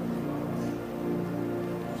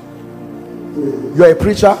 You're a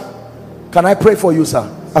preacher. Can I pray for you, sir?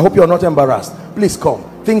 I hope you're not embarrassed. Please come.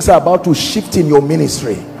 Things are about to shift in your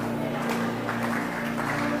ministry.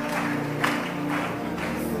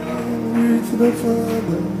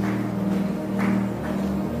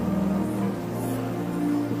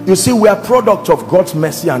 You see, we are product of God's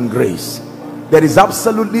mercy and grace. There is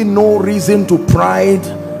absolutely no reason to pride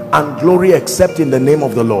and glory except in the name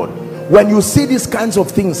of the Lord. When you see these kinds of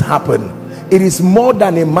things happen, it is more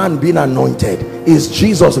than a man being anointed. It's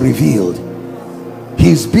Jesus revealed.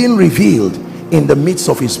 He's being revealed in the midst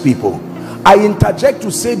of his people. I interject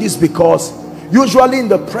to say this because usually in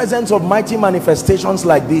the presence of mighty manifestations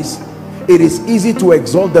like this, it is easy to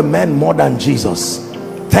exalt the man more than Jesus.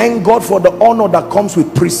 Thank God for the honor that comes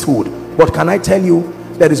with priesthood. But can I tell you,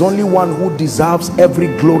 there is only one who deserves every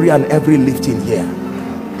glory and every lifting here.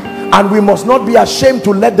 And we must not be ashamed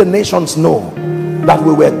to let the nations know that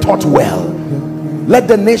we were taught well. Let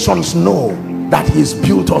the nations know that he's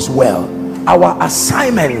built us well. Our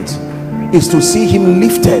assignment is to see him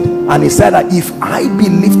lifted, and he said that if I be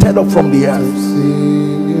lifted up from the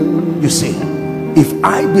earth, you see, if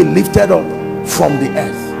I be lifted up from the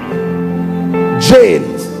earth. Jane,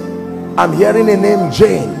 I'm hearing a name,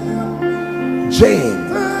 Jane. Jane.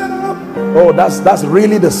 Oh, that's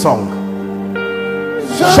really the song.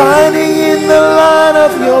 Shining in the light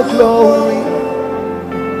of your glory,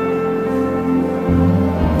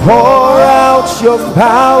 pour out your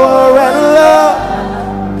power and love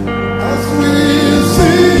As we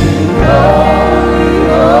sing, Holy,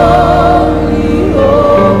 holy,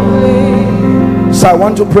 holy. So I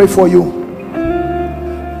want to pray for you,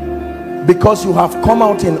 because you have come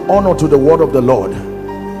out in honor to the word of the Lord.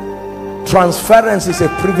 Transference is a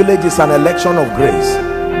privilege, it's an election of grace.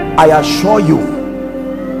 I assure you,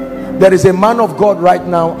 there is a man of God right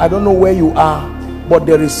now. I don't know where you are, but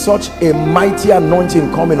there is such a mighty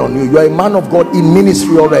anointing coming on you. You are a man of God in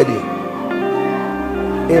ministry already.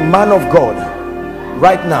 A man of God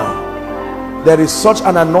right now. There is such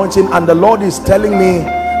an anointing, and the Lord is telling me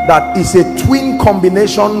that it's a twin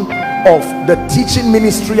combination of the teaching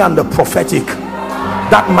ministry and the prophetic.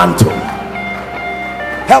 That mantle.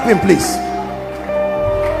 Help him, please.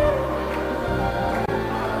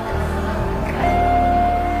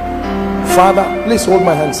 Father, please hold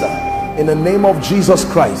my hand, sir. In the name of Jesus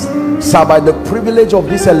Christ, sir, by the privilege of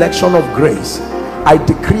this election of grace, I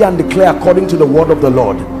decree and declare according to the word of the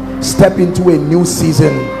Lord, step into a new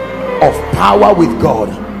season of power with God.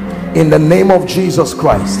 In the name of Jesus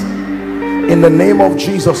Christ. In the name of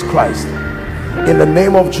Jesus Christ. In the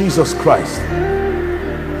name of Jesus Christ.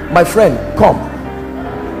 My friend, come.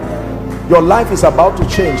 Your life is about to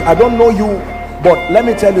change. I don't know you, but let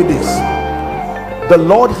me tell you this. The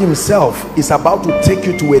Lord himself is about to take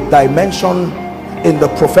you to a dimension in the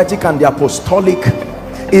prophetic and the apostolic.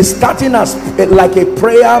 It's starting as like a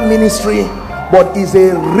prayer ministry, but is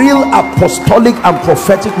a real apostolic and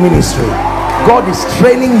prophetic ministry. God is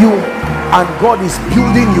training you and God is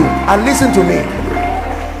building you. And listen to me,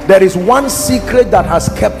 there is one secret that has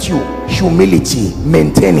kept you: humility.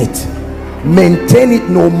 Maintain it. Maintain it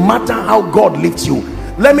no matter how God lifts you.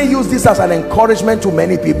 Let me use this as an encouragement to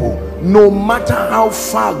many people. No matter how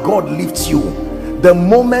far God lifts you, the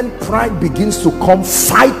moment pride begins to come,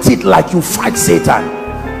 fight it like you fight Satan.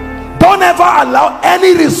 Don't ever allow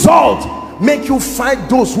any result make you fight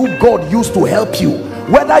those who God used to help you,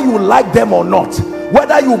 whether you like them or not,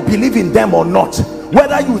 whether you believe in them or not,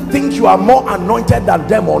 whether you think you are more anointed than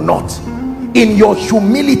them or not. In your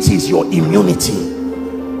humility is your immunity.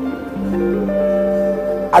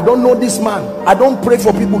 I don't know this man. I don't pray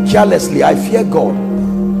for people carelessly. I fear God,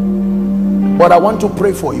 but I want to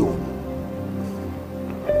pray for you.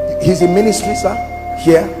 He's in ministry, sir,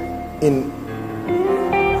 here in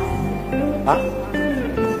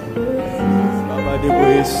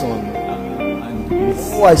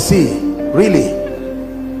oh, I see. Really,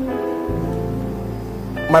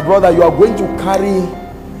 my brother, you are going to carry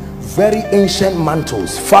very ancient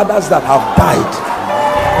mantles, fathers that have died.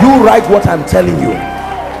 You write what I'm telling you.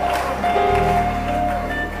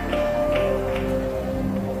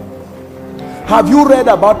 Have you read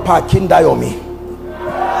about Pakindayomi?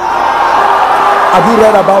 Have you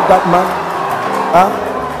read about that man?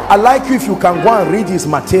 I like you if you can go and read his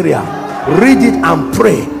material. Read it and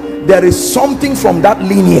pray. There is something from that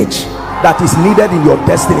lineage that is needed in your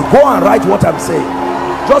destiny. Go and write what I'm saying.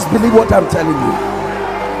 Just believe what I'm telling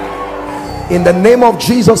you. In the name of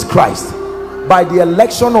Jesus Christ, by the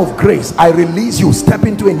election of grace, I release you. Step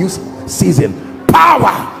into a new season.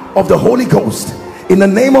 Power of the Holy Ghost. In the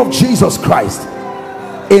name of Jesus Christ,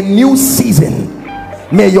 a new season.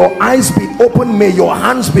 May your eyes be open, may your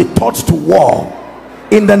hands be taught to war.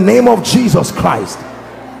 In the name of Jesus Christ.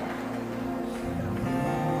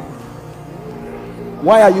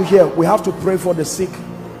 Why are you here? We have to pray for the sick.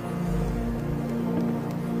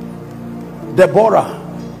 Deborah,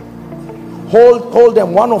 hold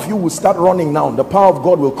them. One of you will start running now. The power of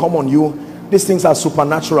God will come on you. These things are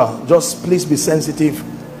supernatural. Just please be sensitive.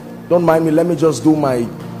 Don't mind me. Let me just do my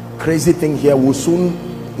crazy thing here. We'll soon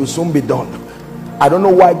will soon be done. I don't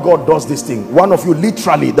know why God does this thing. One of you,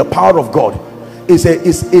 literally, the power of God is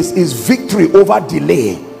victory over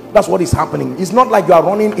delay. That's what is happening. It's not like you are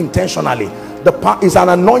running intentionally. The power is an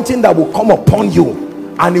anointing that will come upon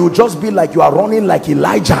you, and it will just be like you are running like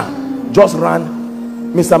Elijah. Just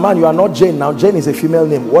run. Mr. Man, you are not Jane now. Jane is a female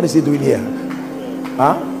name. What is he doing here?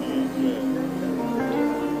 Huh?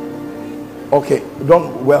 Okay,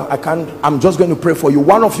 I can't. I'm just going to pray for you.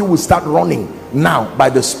 One of you will start running now by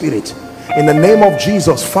the Spirit. In the name of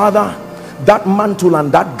Jesus, Father, that mantle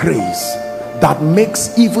and that grace that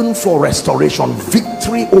makes even for restoration,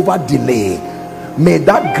 victory over delay, may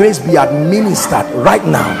that grace be administered right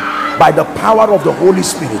now by the power of the Holy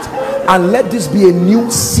Spirit. And let this be a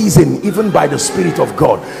new season, even by the Spirit of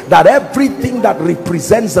God, that everything that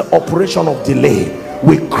represents the operation of delay,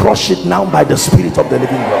 we crush it now by the Spirit of the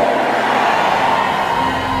living God.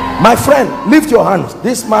 My friend, lift your hands.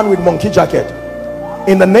 This man with monkey jacket,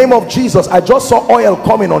 in the name of Jesus, I just saw oil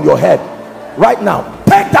coming on your head right now.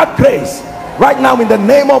 Take that grace right now in the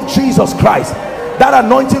name of Jesus Christ. That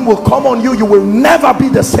anointing will come on you. You will never be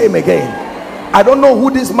the same again. I don't know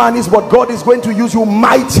who this man is, but God is going to use you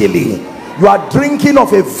mightily. You are drinking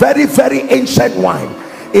of a very, very ancient wine.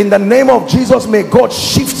 In the name of Jesus, may God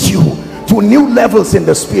shift you to new levels in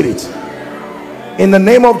the Spirit. In the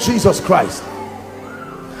name of Jesus Christ,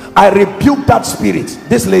 I rebuke that spirit.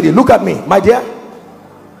 This lady, look at me, my dear.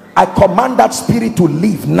 I command that spirit to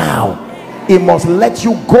leave now. It must let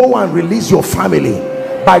you go and release your family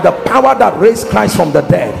by the power that raised Christ from the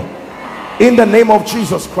dead. In the name of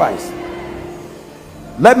Jesus Christ.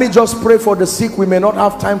 Let me just pray for the sick. We may not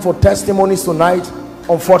have time for testimonies tonight,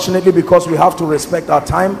 unfortunately, because we have to respect our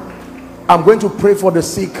time. I'm going to pray for the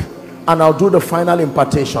sick, and I'll do the final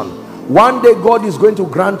impartation. One day God is going to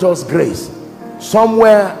grant us grace.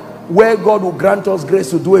 Somewhere where God will grant us grace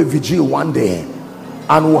to do a vigil one day,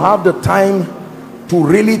 and we'll have the time to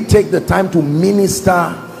really take the time to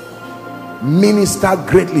minister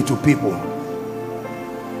greatly to people.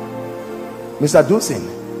 Mr.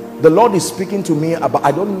 Dusin, the Lord is speaking to me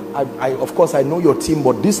about, of course I know your team,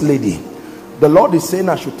 but this lady, the Lord is saying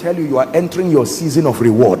I should tell you, you are entering your season of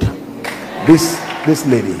reward. This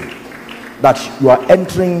lady, that you are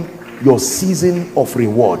entering your season of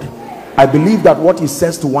reward. I believe that what he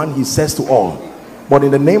says to one, he says to all. But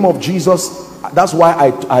in the name of Jesus, that's why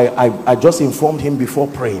I just informed him before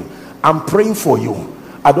praying. I'm praying for you.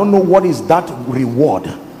 I don't know what is that reward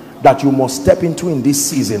that you must step into in this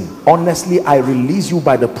season. Honestly, I release you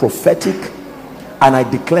by the prophetic, and I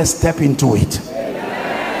declare step into it.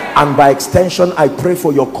 And by extension, I pray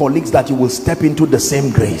for your colleagues that you will step into the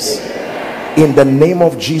same grace. In the name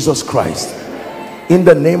of Jesus Christ. In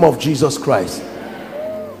the name of Jesus Christ.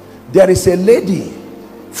 There is a lady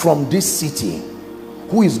from this city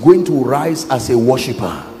who is going to rise as a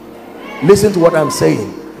worshiper. Listen to what I'm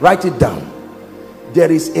saying. Write it down.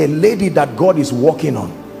 There is a lady that God is working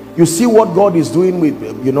on. You see what God is doing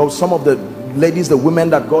with, you know, some of the ladies, the women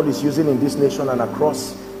that God is using in this nation and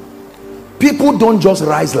across. People don't just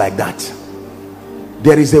rise like that.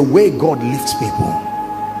 There is a way God lifts people.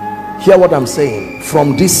 Hear what I'm saying.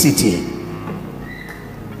 From this city,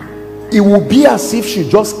 it will be as if she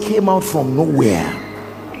just came out from nowhere.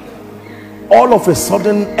 All of a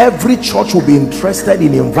sudden, every church will be interested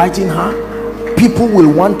in inviting her. People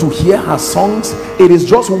will want to hear her songs. It is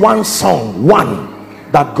just one song, one,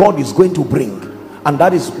 that God is going to bring, and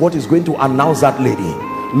that is what is going to announce that lady.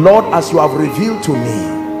 Lord, as you have revealed to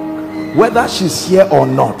me, whether she's here or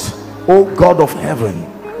not, oh God of heaven,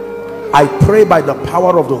 I pray by the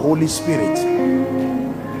power of the Holy Spirit,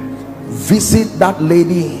 visit that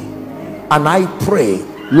lady, and I pray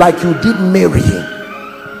like you did Mary,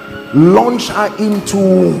 launch her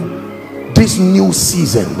into this new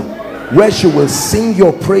season where she will sing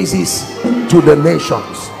your praises to the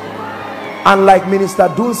nations. And like Minister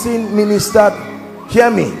Dunsin ministered, hear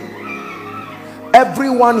me,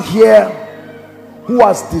 everyone here who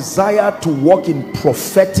has desired to walk in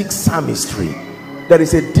prophetic psalmistry, there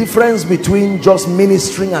is a difference between just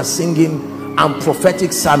ministering and singing and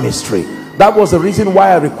prophetic psalmistry. That was the reason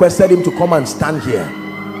why I requested him to come and stand here.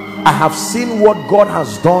 I have seen what God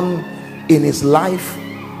has done in his life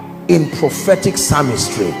in prophetic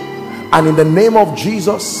psalmistry, and in the name of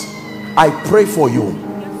Jesus, I pray for you.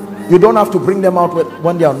 You don't have to bring them out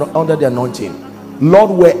when they are not under the anointing.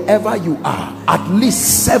 Lord, wherever you are, at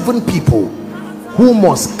least 7 people who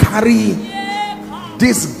must carry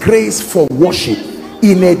this grace for worship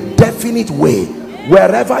in a definite way.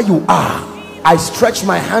 Wherever you are, I stretch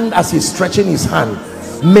my hand as he's stretching his hand.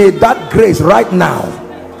 May that grace right now,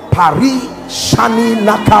 Pari Shani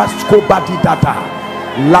Naka Skobadi Data,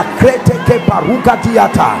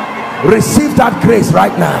 Receive that grace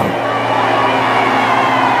right now.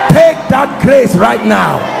 Take that grace right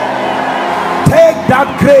now. Take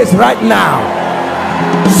that grace right now.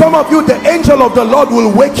 Some of you, the angel of the Lord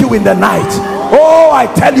will wake you in the night. Oh, I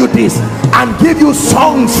tell you this, and give you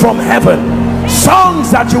songs from heaven, songs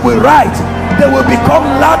that you will write. They will become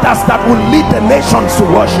ladders that will lead the nations to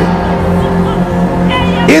worship.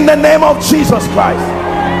 In the name of Jesus Christ.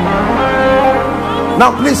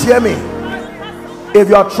 Now please hear me. If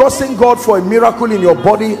you are trusting God for a miracle in your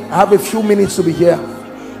body, I have a few minutes to be here.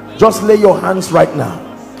 Just lay your hands right now.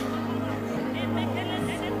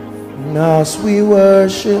 As we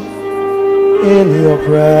worship in your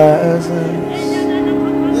presence,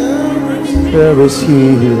 there is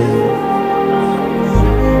healing.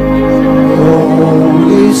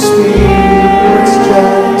 Holy Spirit's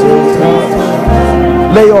gentle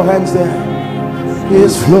touch, lay your hands there,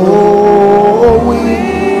 is flowing.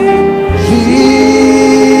 Jesus,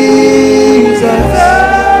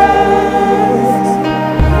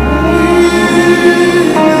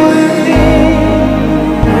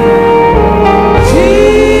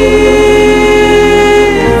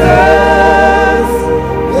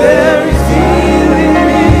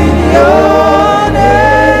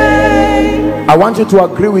 I want you to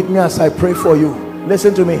agree with me as I pray for you.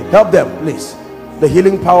 Listen to me. Help them, please. The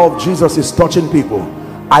healing power of Jesus is touching people.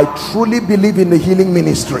 I truly believe in the healing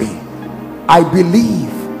ministry. I believe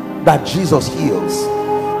that Jesus heals.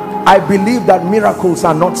 I believe that miracles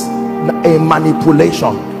are not a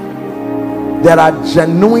manipulation. There are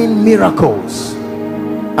genuine miracles.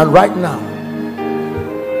 And right now,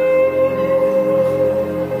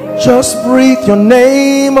 just breathe your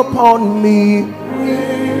name upon me.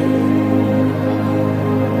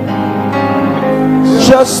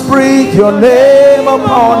 Just breathe your name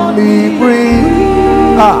upon me.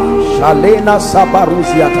 Breathe. Shalena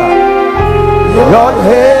Sabaruziata. Lord,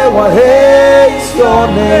 what hates your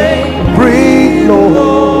name. Breathe,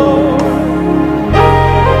 Lord.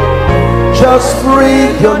 Just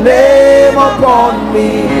breathe your name upon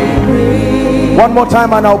me. One more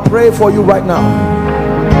time and I'll pray for you right now.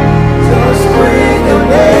 Just breathe your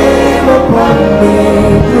name upon me.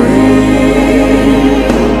 Breathe.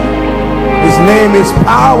 His name is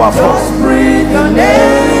powerful. Just breathe your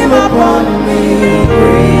name upon me.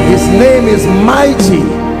 Breathe. His name is mighty,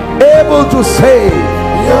 able to save,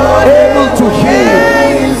 able to heal.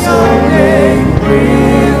 Your name,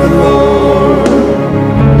 breathe, Lord.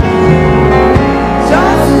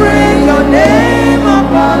 Just breathe your name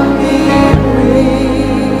upon me.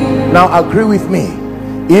 Breathe. Now agree with me.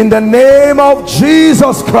 In the name of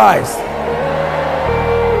Jesus Christ.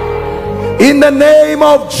 In the name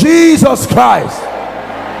of Jesus Christ.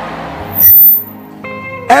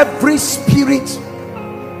 Every spirit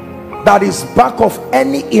that is back of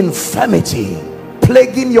any infirmity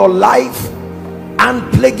plaguing your life and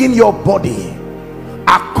plaguing your body,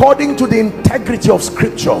 according to the integrity of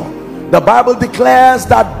scripture, the Bible declares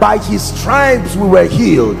that by his stripes we were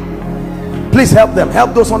healed. Please help them.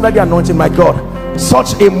 Help those under the anointing. My God,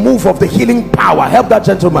 such a move of the healing power. Help that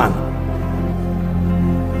gentleman.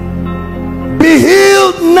 Be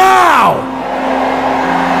healed now.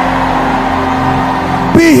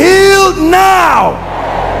 Be healed now.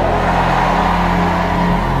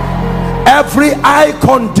 Every eye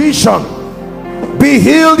condition, be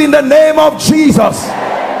healed in the name of Jesus.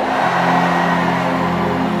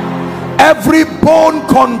 Every bone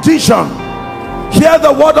condition, hear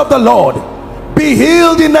the word of the Lord, be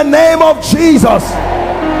healed in the name of Jesus.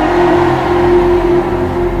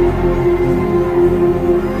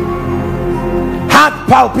 Heart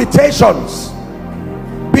palpitations,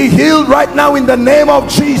 be healed right now in the name of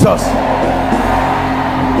Jesus.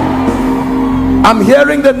 I'm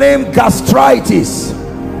hearing the name gastritis.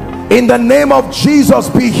 In the name of Jesus,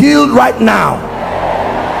 be healed right now.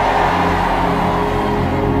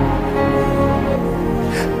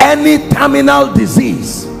 Any terminal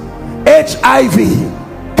disease, HIV,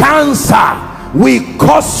 cancer, we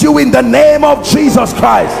curse you in the name of Jesus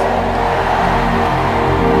Christ.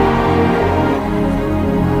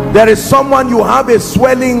 There is someone, you have a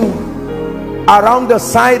swelling around the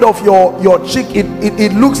side of your cheek.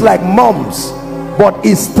 It looks like mumps, but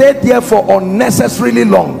it stayed there for unnecessarily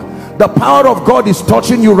long. The power of God is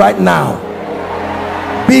touching you right now.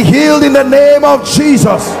 Be healed in the name of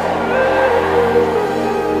Jesus.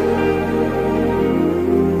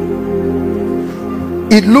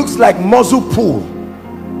 It looks like muscle pull,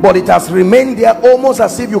 but it has remained there almost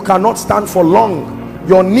as if you cannot stand for long.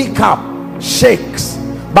 Your kneecap shakes.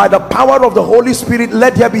 By the power of the Holy Spirit,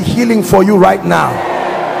 let there be healing for you right now.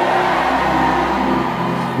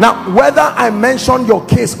 Now, whether I mention your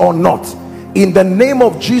case or not, in the name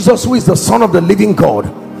of Jesus, who is the Son of the living God,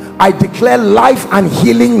 I declare life and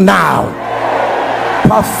healing now,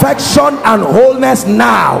 perfection and wholeness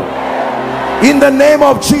now, in the name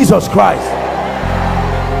of Jesus Christ.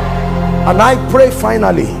 And I pray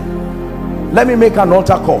finally, let me make an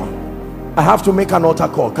altar call. I have to make an altar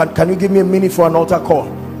call. Can you give me a minute for an altar call?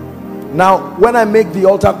 Now, when I make the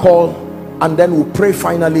altar call, and then we'll pray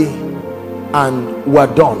finally, and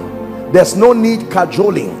we're done. There's no need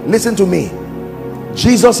cajoling. Listen to me.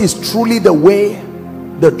 Jesus is truly the way,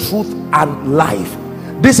 the truth, and life.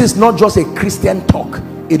 This is not just a Christian talk.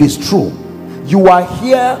 It is true. You are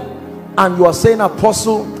here and you are saying,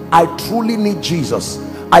 Apostle, I truly need Jesus.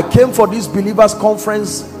 I came for this believers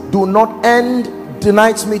conference. Do not end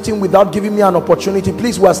tonight's meeting without giving me an opportunity.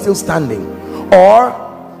 Please, we are still standing. Or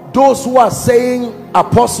those who are saying,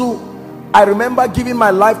 Apostle, I remember giving my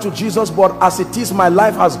life to Jesus, but as it is, my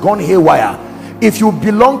life has gone haywire. If you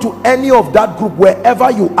belong to any of that group, wherever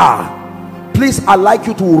you are, please, I'd like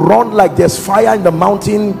you to run like there's fire in the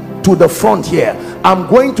mountain to the front here. I'm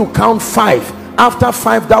going to count 5. After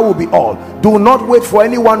 5, that will be all. Do not wait for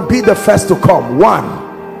anyone. Be the first to come.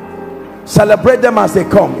 1. Celebrate them as they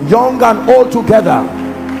come, young and old together.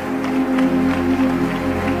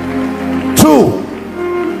 2.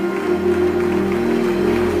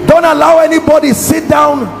 Don't allow anybody sit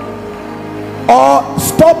down or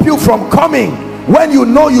stop you from coming when you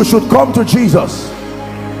know you should come to Jesus.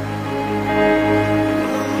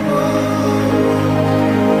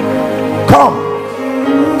 Come,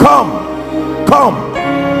 come, come,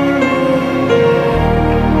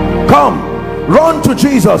 come, run to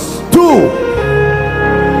Jesus. 2.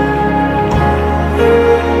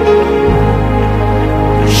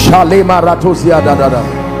 Shalema Ratosia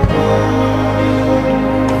Dadada.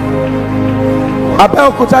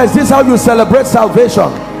 Abelkuta, is this how you celebrate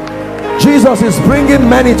salvation? Jesus is bringing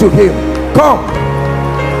many to him. Come.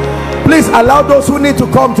 Please allow those who need to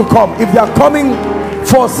come to come. If they are coming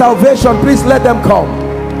for salvation, please let them come.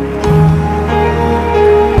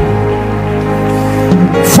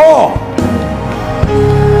 4.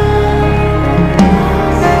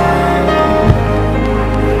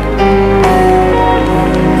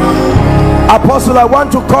 Apostle, I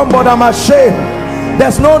want to come, but I'm ashamed.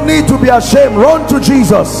 There's no need to be ashamed. Run to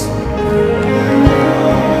Jesus.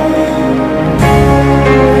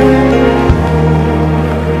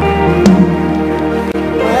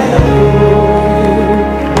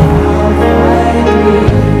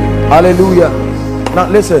 Hallelujah. Now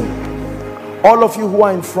listen, all of you who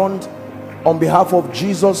are in front, on behalf of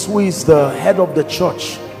Jesus, who is the head of the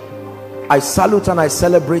church, I salute and I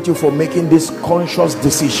celebrate you for making this conscious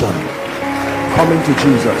decision, coming to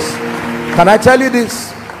Jesus. Can I tell you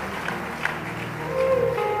this?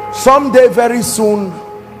 Someday very soon,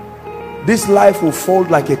 this life will fold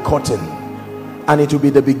like a curtain, and it will be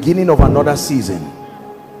the beginning of another season.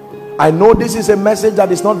 I know this is a message that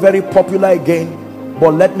is not very popular again,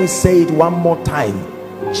 but let me say it one more time.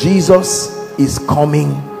 Jesus is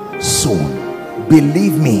coming soon.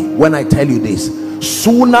 Believe me when I tell you this.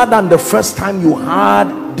 Sooner than the first time you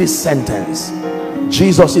heard this sentence,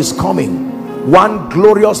 Jesus is coming. One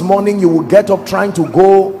glorious morning, you will get up trying to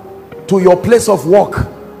go to your place of work.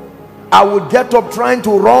 I would get up trying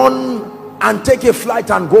to run and take a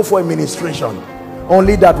flight and go for a ministration,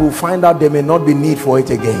 only that we'll find out there may not be need for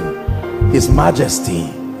it again. His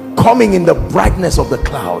Majesty coming in the brightness of the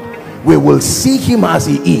cloud. We will see him as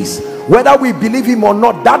he is, whether we believe him or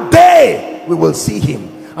not. That day we will see him.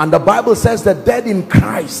 And the Bible says the dead in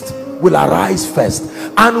Christ will arise first,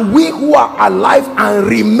 and we who are alive and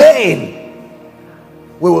remain,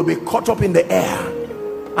 we will be caught up in the air,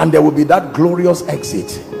 and there will be that glorious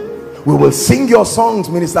exit. We will sing your songs,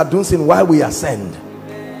 Minister Dunsin, while we ascend.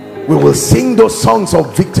 We will sing those songs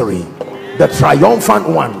of victory, the triumphant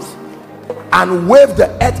ones, and wave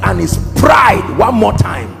the earth and his pride one more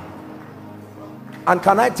time. And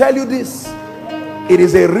can I tell you this? It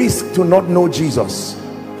is a risk to not know Jesus.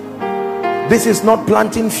 This is not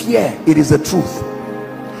planting fear, it is the truth.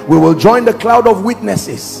 We will join the cloud of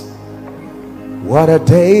witnesses. What a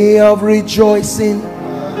day of rejoicing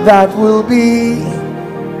that will be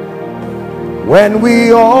when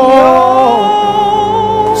we all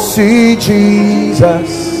see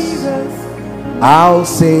Jesus. I'll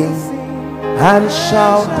sing and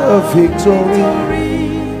shout the victory.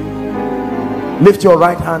 Lift your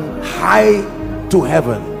right hand high to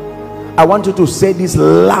heaven. I want you to say this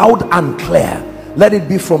loud and clear. Let it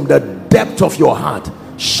be from the depth of your heart.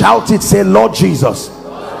 Shout it. Say, Lord Jesus,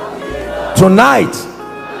 tonight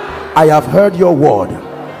I have heard your word.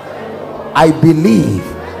 I believe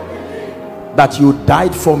that you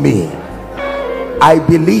died for me. I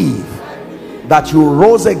believe that you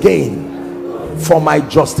rose again for my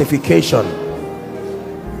justification.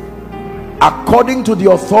 According to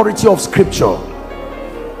the authority of scripture,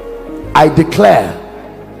 I declare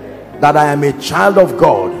that I am a child of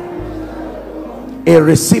God, a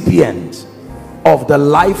recipient of the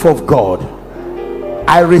life of God.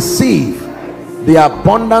 I receive the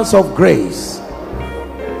abundance of grace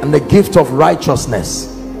and the gift of righteousness,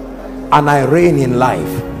 and I reign in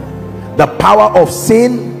life. The power of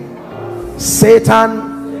sin,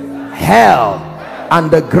 Satan, hell, and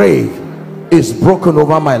the grave is broken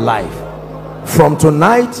over my life. From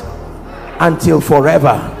tonight until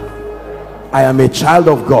forever, I am a child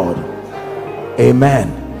of God.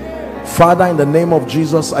 Amen. Father, in the name of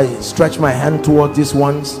Jesus, I stretch my hand toward these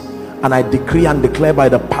ones, and I decree and declare by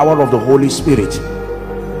the power of the Holy Spirit,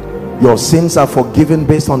 your sins are forgiven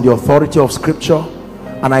based on the authority of scripture,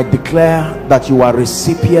 and I declare that you are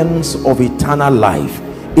recipients of eternal life,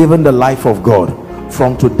 even the life of God.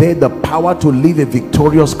 From today, the power to live a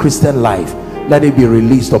victorious Christian life, let it be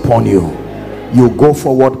released upon you. You go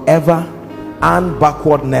forward ever and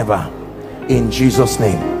backward never, in Jesus'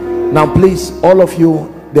 name. Now please, all of you,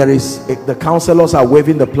 the counselors are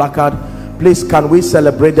waving the placard. Please, can we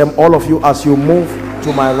celebrate them, all of you, as you move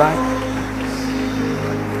to my right?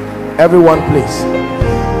 Everyone, please.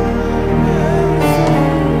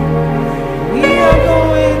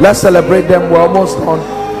 Let's celebrate them. We're almost done.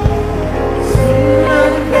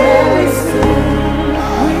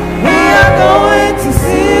 We are going to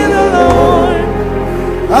see the Lord.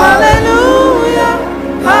 Hallelujah,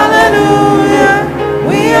 hallelujah.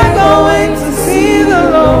 We are going to see the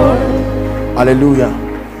Lord. Hallelujah.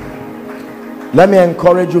 Let me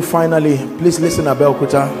encourage you finally. Please listen,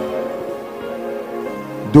 Abeokuta.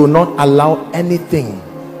 Do not allow anything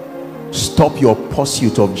stop your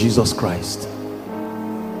pursuit of Jesus Christ.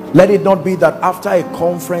 Let it not be that after a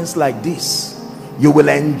conference like this, you will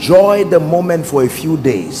enjoy the moment for a few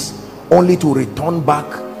days, only to return back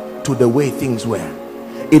to the way things were.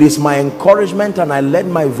 It is my encouragement, and I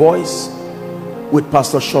lend my voice with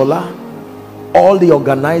Pastor Shola, all the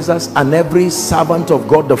organizers, and every servant of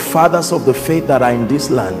God, the fathers of the faith that are in this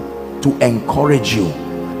land, to encourage you.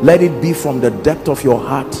 Let it be from the depth of your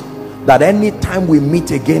heart that any time we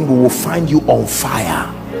meet again, we will find you on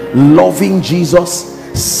fire, loving Jesus,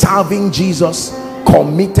 serving Jesus,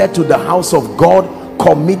 committed to the house of God,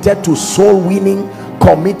 committed to soul winning,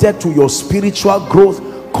 committed to your spiritual growth,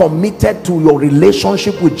 committed to your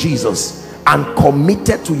relationship with Jesus, and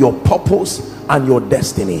committed to your purpose and your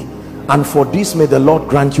destiny. And for this, may the Lord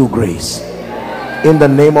grant you grace in the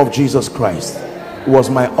name of Jesus Christ. It was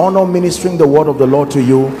my honor ministering the word of the Lord to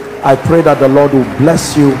you. I pray that the Lord will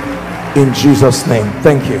bless you in Jesus' name.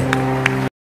 Thank you.